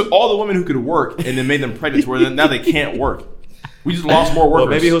job. You took all the women who could work and then made them pregnant to where now they can't work. We just lost more workers.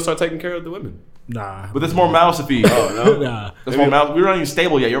 Well, maybe he'll start taking care of the women. Nah. But that's more mouths to feed. Oh Nah. That's more mouths. We're not even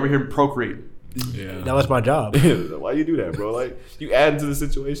stable yet. You're over here procreating. Yeah. That was my job. Why you do that, bro? Like you add to the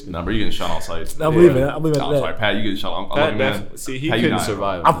situation. Nah, bro, you getting shot on sight. I'm leaving. I'm leaving I'm at sorry, that. Pat. You getting shot. I love Pat, you, man. see, he Pat, you couldn't dying,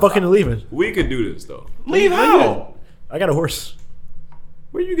 survive. I'm fucking leaving. We could do this though. Leave how? I got a horse.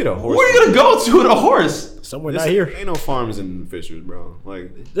 Where you get a horse? Where are you gonna go to with a horse? Somewhere This not here. Ain't no farms in Fishers, bro.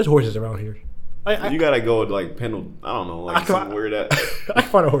 Like There's horses around here. I you gotta go to like Pendle. I don't know, I like can- somewhere that can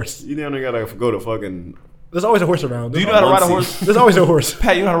find a horse. you down there gotta go to fucking. There's always a horse around. Do you know how to ride a Muncie. horse? There's always a horse.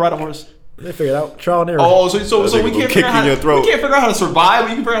 Pat, you know how to ride a horse? They figured it out. Trial and error. Oh, so That we nigga can't gonna figure kick out you in your throat. we can't figure out how to survive. But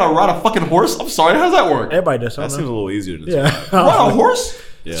you can figure out how to ride a fucking horse. I'm sorry, how does that work? Everybody does. I That don't seems a know. little easier than Yeah. Ride a horse?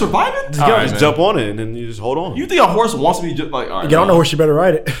 Yeah. Surviving? Just All get- right, Just man. jump on it and then you just hold on. You think a horse wants to be just like? All right, Get on the bro. horse. You better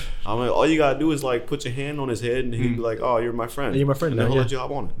ride it. I mean, all you gotta do is like put your hand on his head, and he'd be like, "Oh, you're my friend. You're my friend And then now, he'll yeah. let you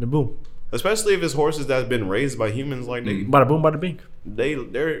hop on it. The boom. Especially if it's horses that's been raised by humans, like Bada boom, bada bing.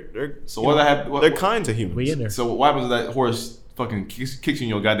 they're So what that happened? they're kind to humans. We in there. So what happens if that horse fucking kicks you in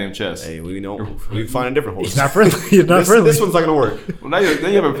your goddamn chest? Hey, we know we find a different horse. He's not friendly. He's not friendly. This one's not gonna work. Well, now you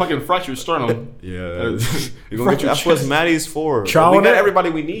have a fucking fractured sternum. Yeah, you're gonna get that's what Maddie's for. Trial We and got error. everybody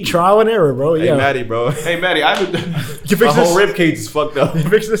we need. Trial and error, bro. Hey, Yeah. Maddie, bro. Hey, Maddie, I haven't. You My fix whole this? rib cage is fucked up. You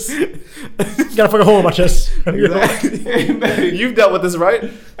fix this? Got a fucking hole in my chest. Hey, Maddie. You've dealt with this, right?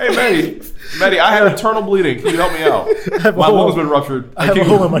 Hey, Maddie, I have internal bleeding. Can you help me out? have a My hole. lung's been ruptured. I have a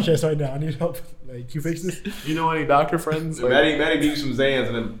hole in my chest right now. I need help. Like, you fix this? You know any doctor friends? Like, Maddie gave you some Zans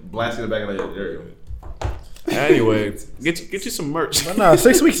and then blasted the back of the head. There you go. anyway, get you some merch. But no,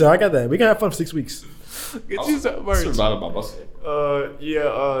 6 weeks though. I got that. We can have fun for 6 weeks. Get you some merch. Survived my bus.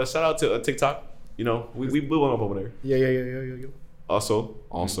 Shout out to TikTok. You know, we blew one up over there. Yeah. Also,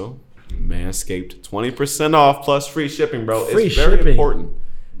 Manscaped 20% off plus free shipping, bro. Free It's very shipping. important.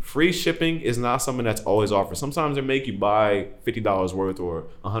 Free shipping is not something that's always offered. Sometimes they make you buy $50 worth or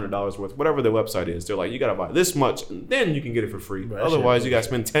 $100 worth, whatever their website is. They're like, you gotta buy this much, and then you can get it for free. Bro, that Otherwise, shit- you gotta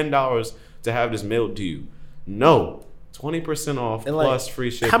spend $10 to have this mailed to you. No, 20% off And like, plus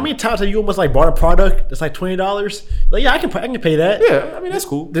free shipping. how many times have you almost like bought a product that's like $20? Like, yeah, I can pay that. Yeah, I mean that's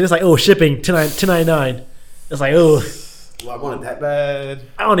cool. Then it's like, oh, shipping $10.99. It's like, oh, Well, I want it that bad.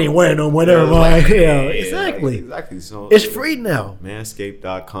 I don't even wear it no more. Never mind. Yeah, exactly. Exactly. So It's free now.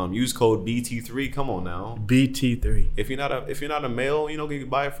 Manscaped.com. Use code BT3. Come on now. BT3. If you're not a male, you can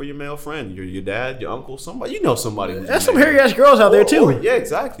buy it for your male friend, your dad, your uncle, somebody. You know somebody. Who's There's a some man. hairy ass girls out there too. Yeah,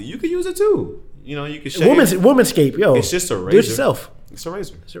 exactly. You could use it too. You can shave. Womanscape, yo. It's just a Do it razor. yourself. It's a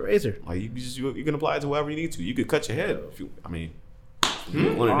razor. It's a razor. Like you can apply it to whoever you need to. You could cut your head if you. I mean, if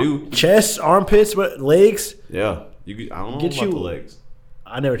you want to do. Chest, armpits, legs. Yeah. You could, I don't know Get about you- the legs.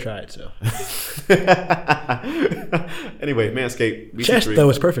 I never tried, so. Anyway, Manscaped. BT3. Chest, though,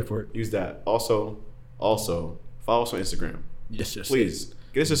 is perfect for it. Use that. Also, follow us on Instagram. Yes, yes. Please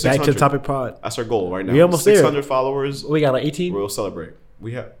get us to 600. Back to the topic pod. That's our goal right now. We almost there. 600 followers. We got like 18. We'll celebrate.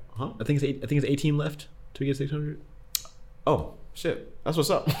 We have, huh? I think it's 18 left to get 600. Oh shit, that's what's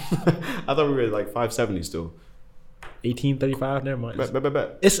up. I thought we were at like 570 still. 1835. Never mind.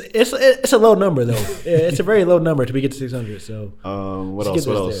 Bet. It's a low number though. Yeah, it's a very low number to be get to 600. So What Let's else?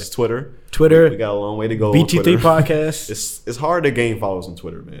 get What this else? there. Twitter. Twitter, We got a long way to go. on BT3 Twitter. podcast. It's hard to gain followers on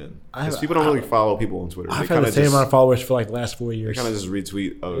Twitter, man. Because people don't really follow people on Twitter. I've They had the kinda same just- amount of followers for like the last 4 They years. kind of just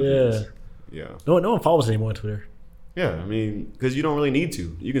retweet other Yeah. things. Yeah. No one follows anymore on Twitter. Yeah, I mean, because you don't really need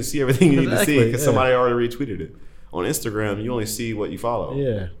to. You can see everything you need to see Exactly, because yeah. somebody already retweeted it. On Instagram, you only see what you follow.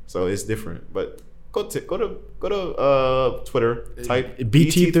 Yeah. So it's different. But go to Twitter. Type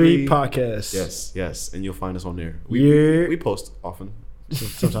BT3 podcast. Yes, and you'll find us on there. Yeah. We post often.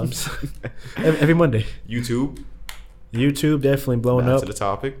 Sometimes. Every Monday. YouTube. YouTube definitely blowing Back up. to the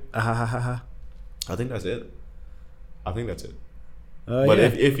topic. Ah. I think that's it. Oh, But yeah.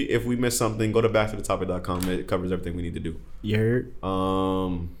 if we miss something, go to backtothetopic.com. It covers everything we need to do. You heard?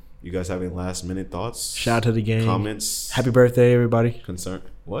 You guys have any last minute thoughts? Shout out to the gang. Comments? Happy birthday, everybody. Concern?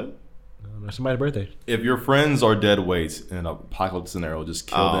 What? Somebody's birthday. If your friends are dead weight in an apocalypse scenario, just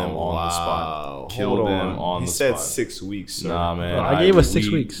kill them on the spot. Kill Hold them on he the said spot. 6 weeks. Sir. Nah, man. Bro, I gave us 6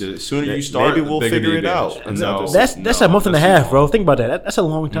 weeks. The sooner you Maybe start, we'll the bigger figure the it out. advantage. No, That's a month and a half, bro. Think about that. That's a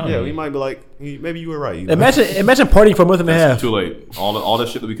long time. Yeah, we might be like, maybe you were right. Imagine partying for a month and a half. Too late. All the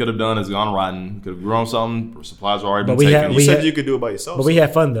shit that we could have done has gone rotten. We could have grown something. Supplies are already But been we taken. have- You said had- you could do it by yourself. But we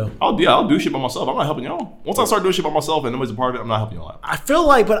had fun though. I'll do shit by myself. I'm not helping y'all. Once I start doing shit by myself and nobody's a part of it, I'm not helping y'all out. I feel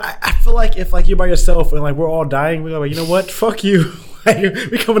like if like you're by yourself and like we're all dying, we're like, you know what? Fuck you.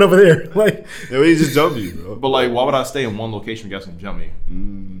 We coming over there. Like, Yeah, we just jump you, bro. But like, why would I stay in one location? You guys can jump me.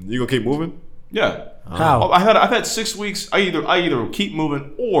 You gonna keep moving? Yeah. how? I've had 6 weeks. I either keep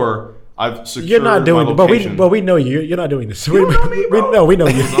moving or I've secured You're not doing my it, location. but we know you. You're not doing this. We know me, bro. we know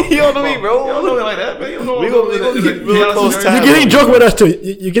you. You don't know me, bro. You don't know me like that, man. You don't know We gonna get real close You're ties. getting drunk with us too.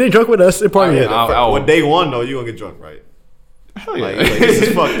 You're getting drunk with us and partying. Well, day one though, you gonna get drunk, right? Hell yeah. Like, this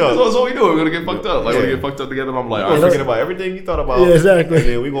is fucked up. That's what we do. We're gonna get fucked up. Like, Yeah. we get fucked up together. And I'm like, I'm all right, thinking about everything you thought about. Yeah, exactly. And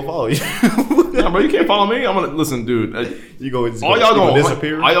then we gonna follow you. nah, bro, you can't follow me. I'm gonna listen, dude. You go just All y'all gonna gonna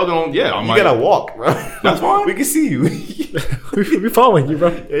disappear. All y'all gonna yeah. You gotta walk, bro. That's fine. We can see you. we following you, bro.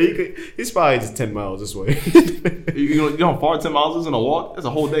 Yeah, he's probably just 10 miles this way. You know how far 10 miles is in a walk? It's a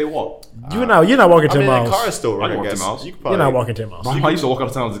whole day walk. You're not walking 10 I mean, miles. that car is still I running. can I walk guess 10 miles. You could You're probably, not walking 10 miles. I used to walk out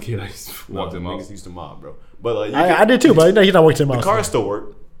of town as a kid. I used to walk 10 Niggas miles. used to mob, bro. But like, I did too, but you're not walking 10 miles. the car still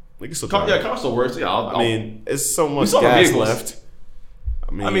work. We can still drive. Yeah, car still works. Yeah, I mean, it's so much saw the gas vehicles. left.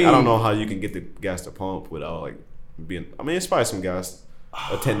 I mean, I mean- I don't know how you can get the gas to pump without like being. I mean, it's probably some gas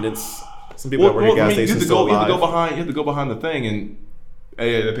attendance. Some people that work at gas you have stations to go. still You have to alive. go behind. You have to go behind the thing and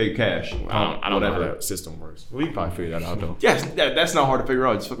they pay cash. I don't know how Whatever. that system works. We can probably figure that out though. Yes, that's not hard to figure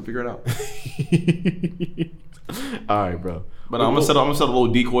out. Just fucking figure it out. All right, bro. But I'm gonna set up little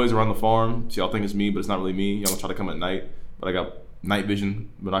decoys around the farm. So y'all think it's me, but it's not really me. Y'all gonna try to come at night, but I got night vision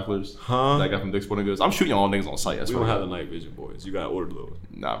binoculars that I got from Dick's Sporting Goods. I'm shooting all niggas on site. That's We what don't I have the night vision, boys. You gotta order those.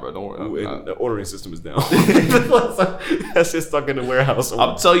 Nah, bro, don't worry. Ooh, Nah. and the ordering system is down. That's just stuck in the warehouse.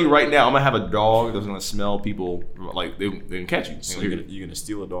 I'll tell you right now, I'm gonna have a dog that's gonna smell people like they can catch you. So you're gonna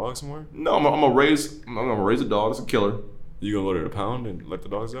steal a dog somewhere? No, I'm gonna raise a dog. It's a killer. You gonna order a pound and let the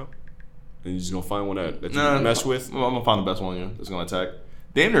dogs out? And you're just gonna find one that you Nah, mesh with? I'm gonna find the best one. Yeah, that's gonna attack.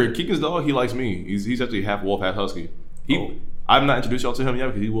 Damn near, Keegan's dog. He likes me. He's actually half wolf, half husky. I've not introduced y'all to him yet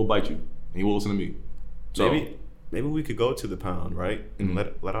because he will bite you and he will listen to me. So Maybe we could go to the pound, right, and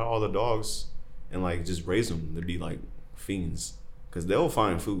let out all the dogs and like just raise them to be like fiends, because they'll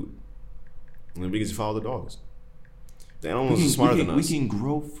find food, and then we can just follow the dogs. The animals are smarter than us. We can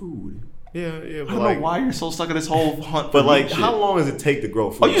grow food. Yeah. I But don't like, know why you're so stuck in this whole hunt. but for like, meat how shit. long does it take to grow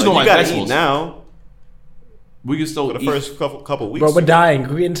food? Oh, you just don't like gotta vegetables. eat now. We can still For the eat. first couple weeks. Bro, we're dying.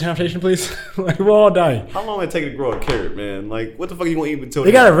 Can we get into conversation, please? Like, we're all dying. How long would it take to grow a carrot, man? Like, what the fuck are you gonna eat until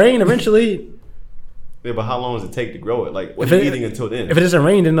They then? gotta rain eventually. Yeah, but how long does it take to grow it? Like, what If are you it- eating until then? If it doesn't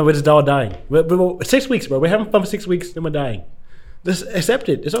rain, then we're just all dying. But 6 weeks, bro. We're having fun for 6 weeks, then we're dying. Just accept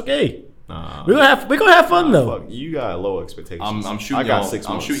it. It's okay. Nah, We're gonna have fun though. fuck, you got low expectations. I'm shooting. I got y'all- 6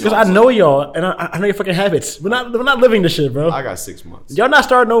 I'm months. shooting Because I know y'all, and I know your fucking habits. We're not living this shit, bro. I got 6 months. Y'all not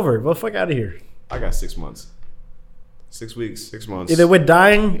starting over. Well, fuck out of here. I got 6 months. 6 weeks, 6 months. Either we're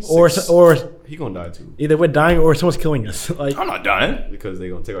dying or he gonna die too either we're dying or someone's killing us. Like, I'm not dying. because they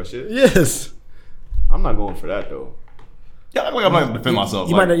gonna take our shit. yes, I'm not going for that though. Yeah, I'm not gonna defend myself.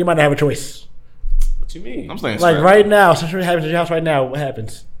 you might not have a choice. What you mean? I'm staying Like strapped. right now, something happens to your house right now. What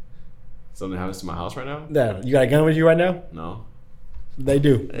happens? Something happens to my house right now? No, you got a gun with you right now? No. They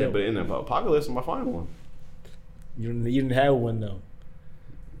do. Yeah, but in the apocalypse, I'm gonna find one. You didn't have one though.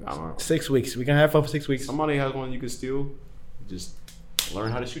 I don't know. 6 weeks. We can have fun for 6 weeks. Somebody has one you can steal. Just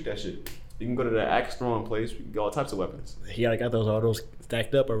learn how to shoot that shit. You can go to the axe throwing place. We can get all types of weapons. He already got all those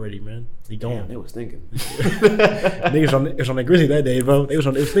stacked up already, man. He Damn, gone. they was thinking. Niggas it was on the Grizzly that day, bro. They was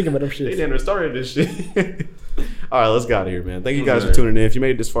thinking about them They shit. never started this shit. All right, let's get out of here, man. Thank you guys for tuning in. If you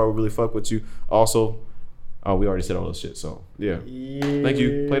made it this far, we really fuck with you. Also, we already said all this shit, so yeah. Thank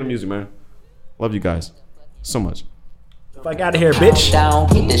you. Play the music, man. Love you guys so much. Fuck out of here, bitch. Down,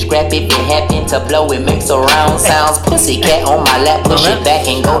 hit the scrap if it happen to blow, it makes surround sounds. Pussycat on my lap, push it back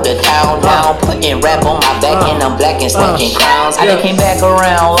and go to town. Down, putting rap on my back and I'm black and smoking crowns. I done came back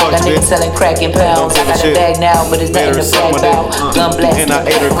around, like a nigga selling crack in pounds. I got a bag now, but it's nothing to brag about. Gun blast in the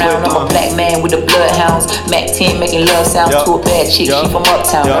background, I'm a black man with the bloodhounds. Mac 10 making love sounds to a bad chick. She from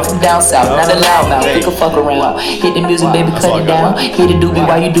uptown, I'm from down south, not a loudmouth. We can fuck around. Hit the music, baby, cut it down. Hit the doobie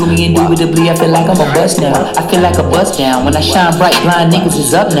while you do me and indubitably. I feel like I'm a bust now. I feel like a bust down. When I shine bright, blind niggas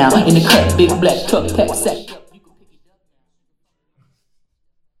is up now. In the cut, big black truck, pack sack.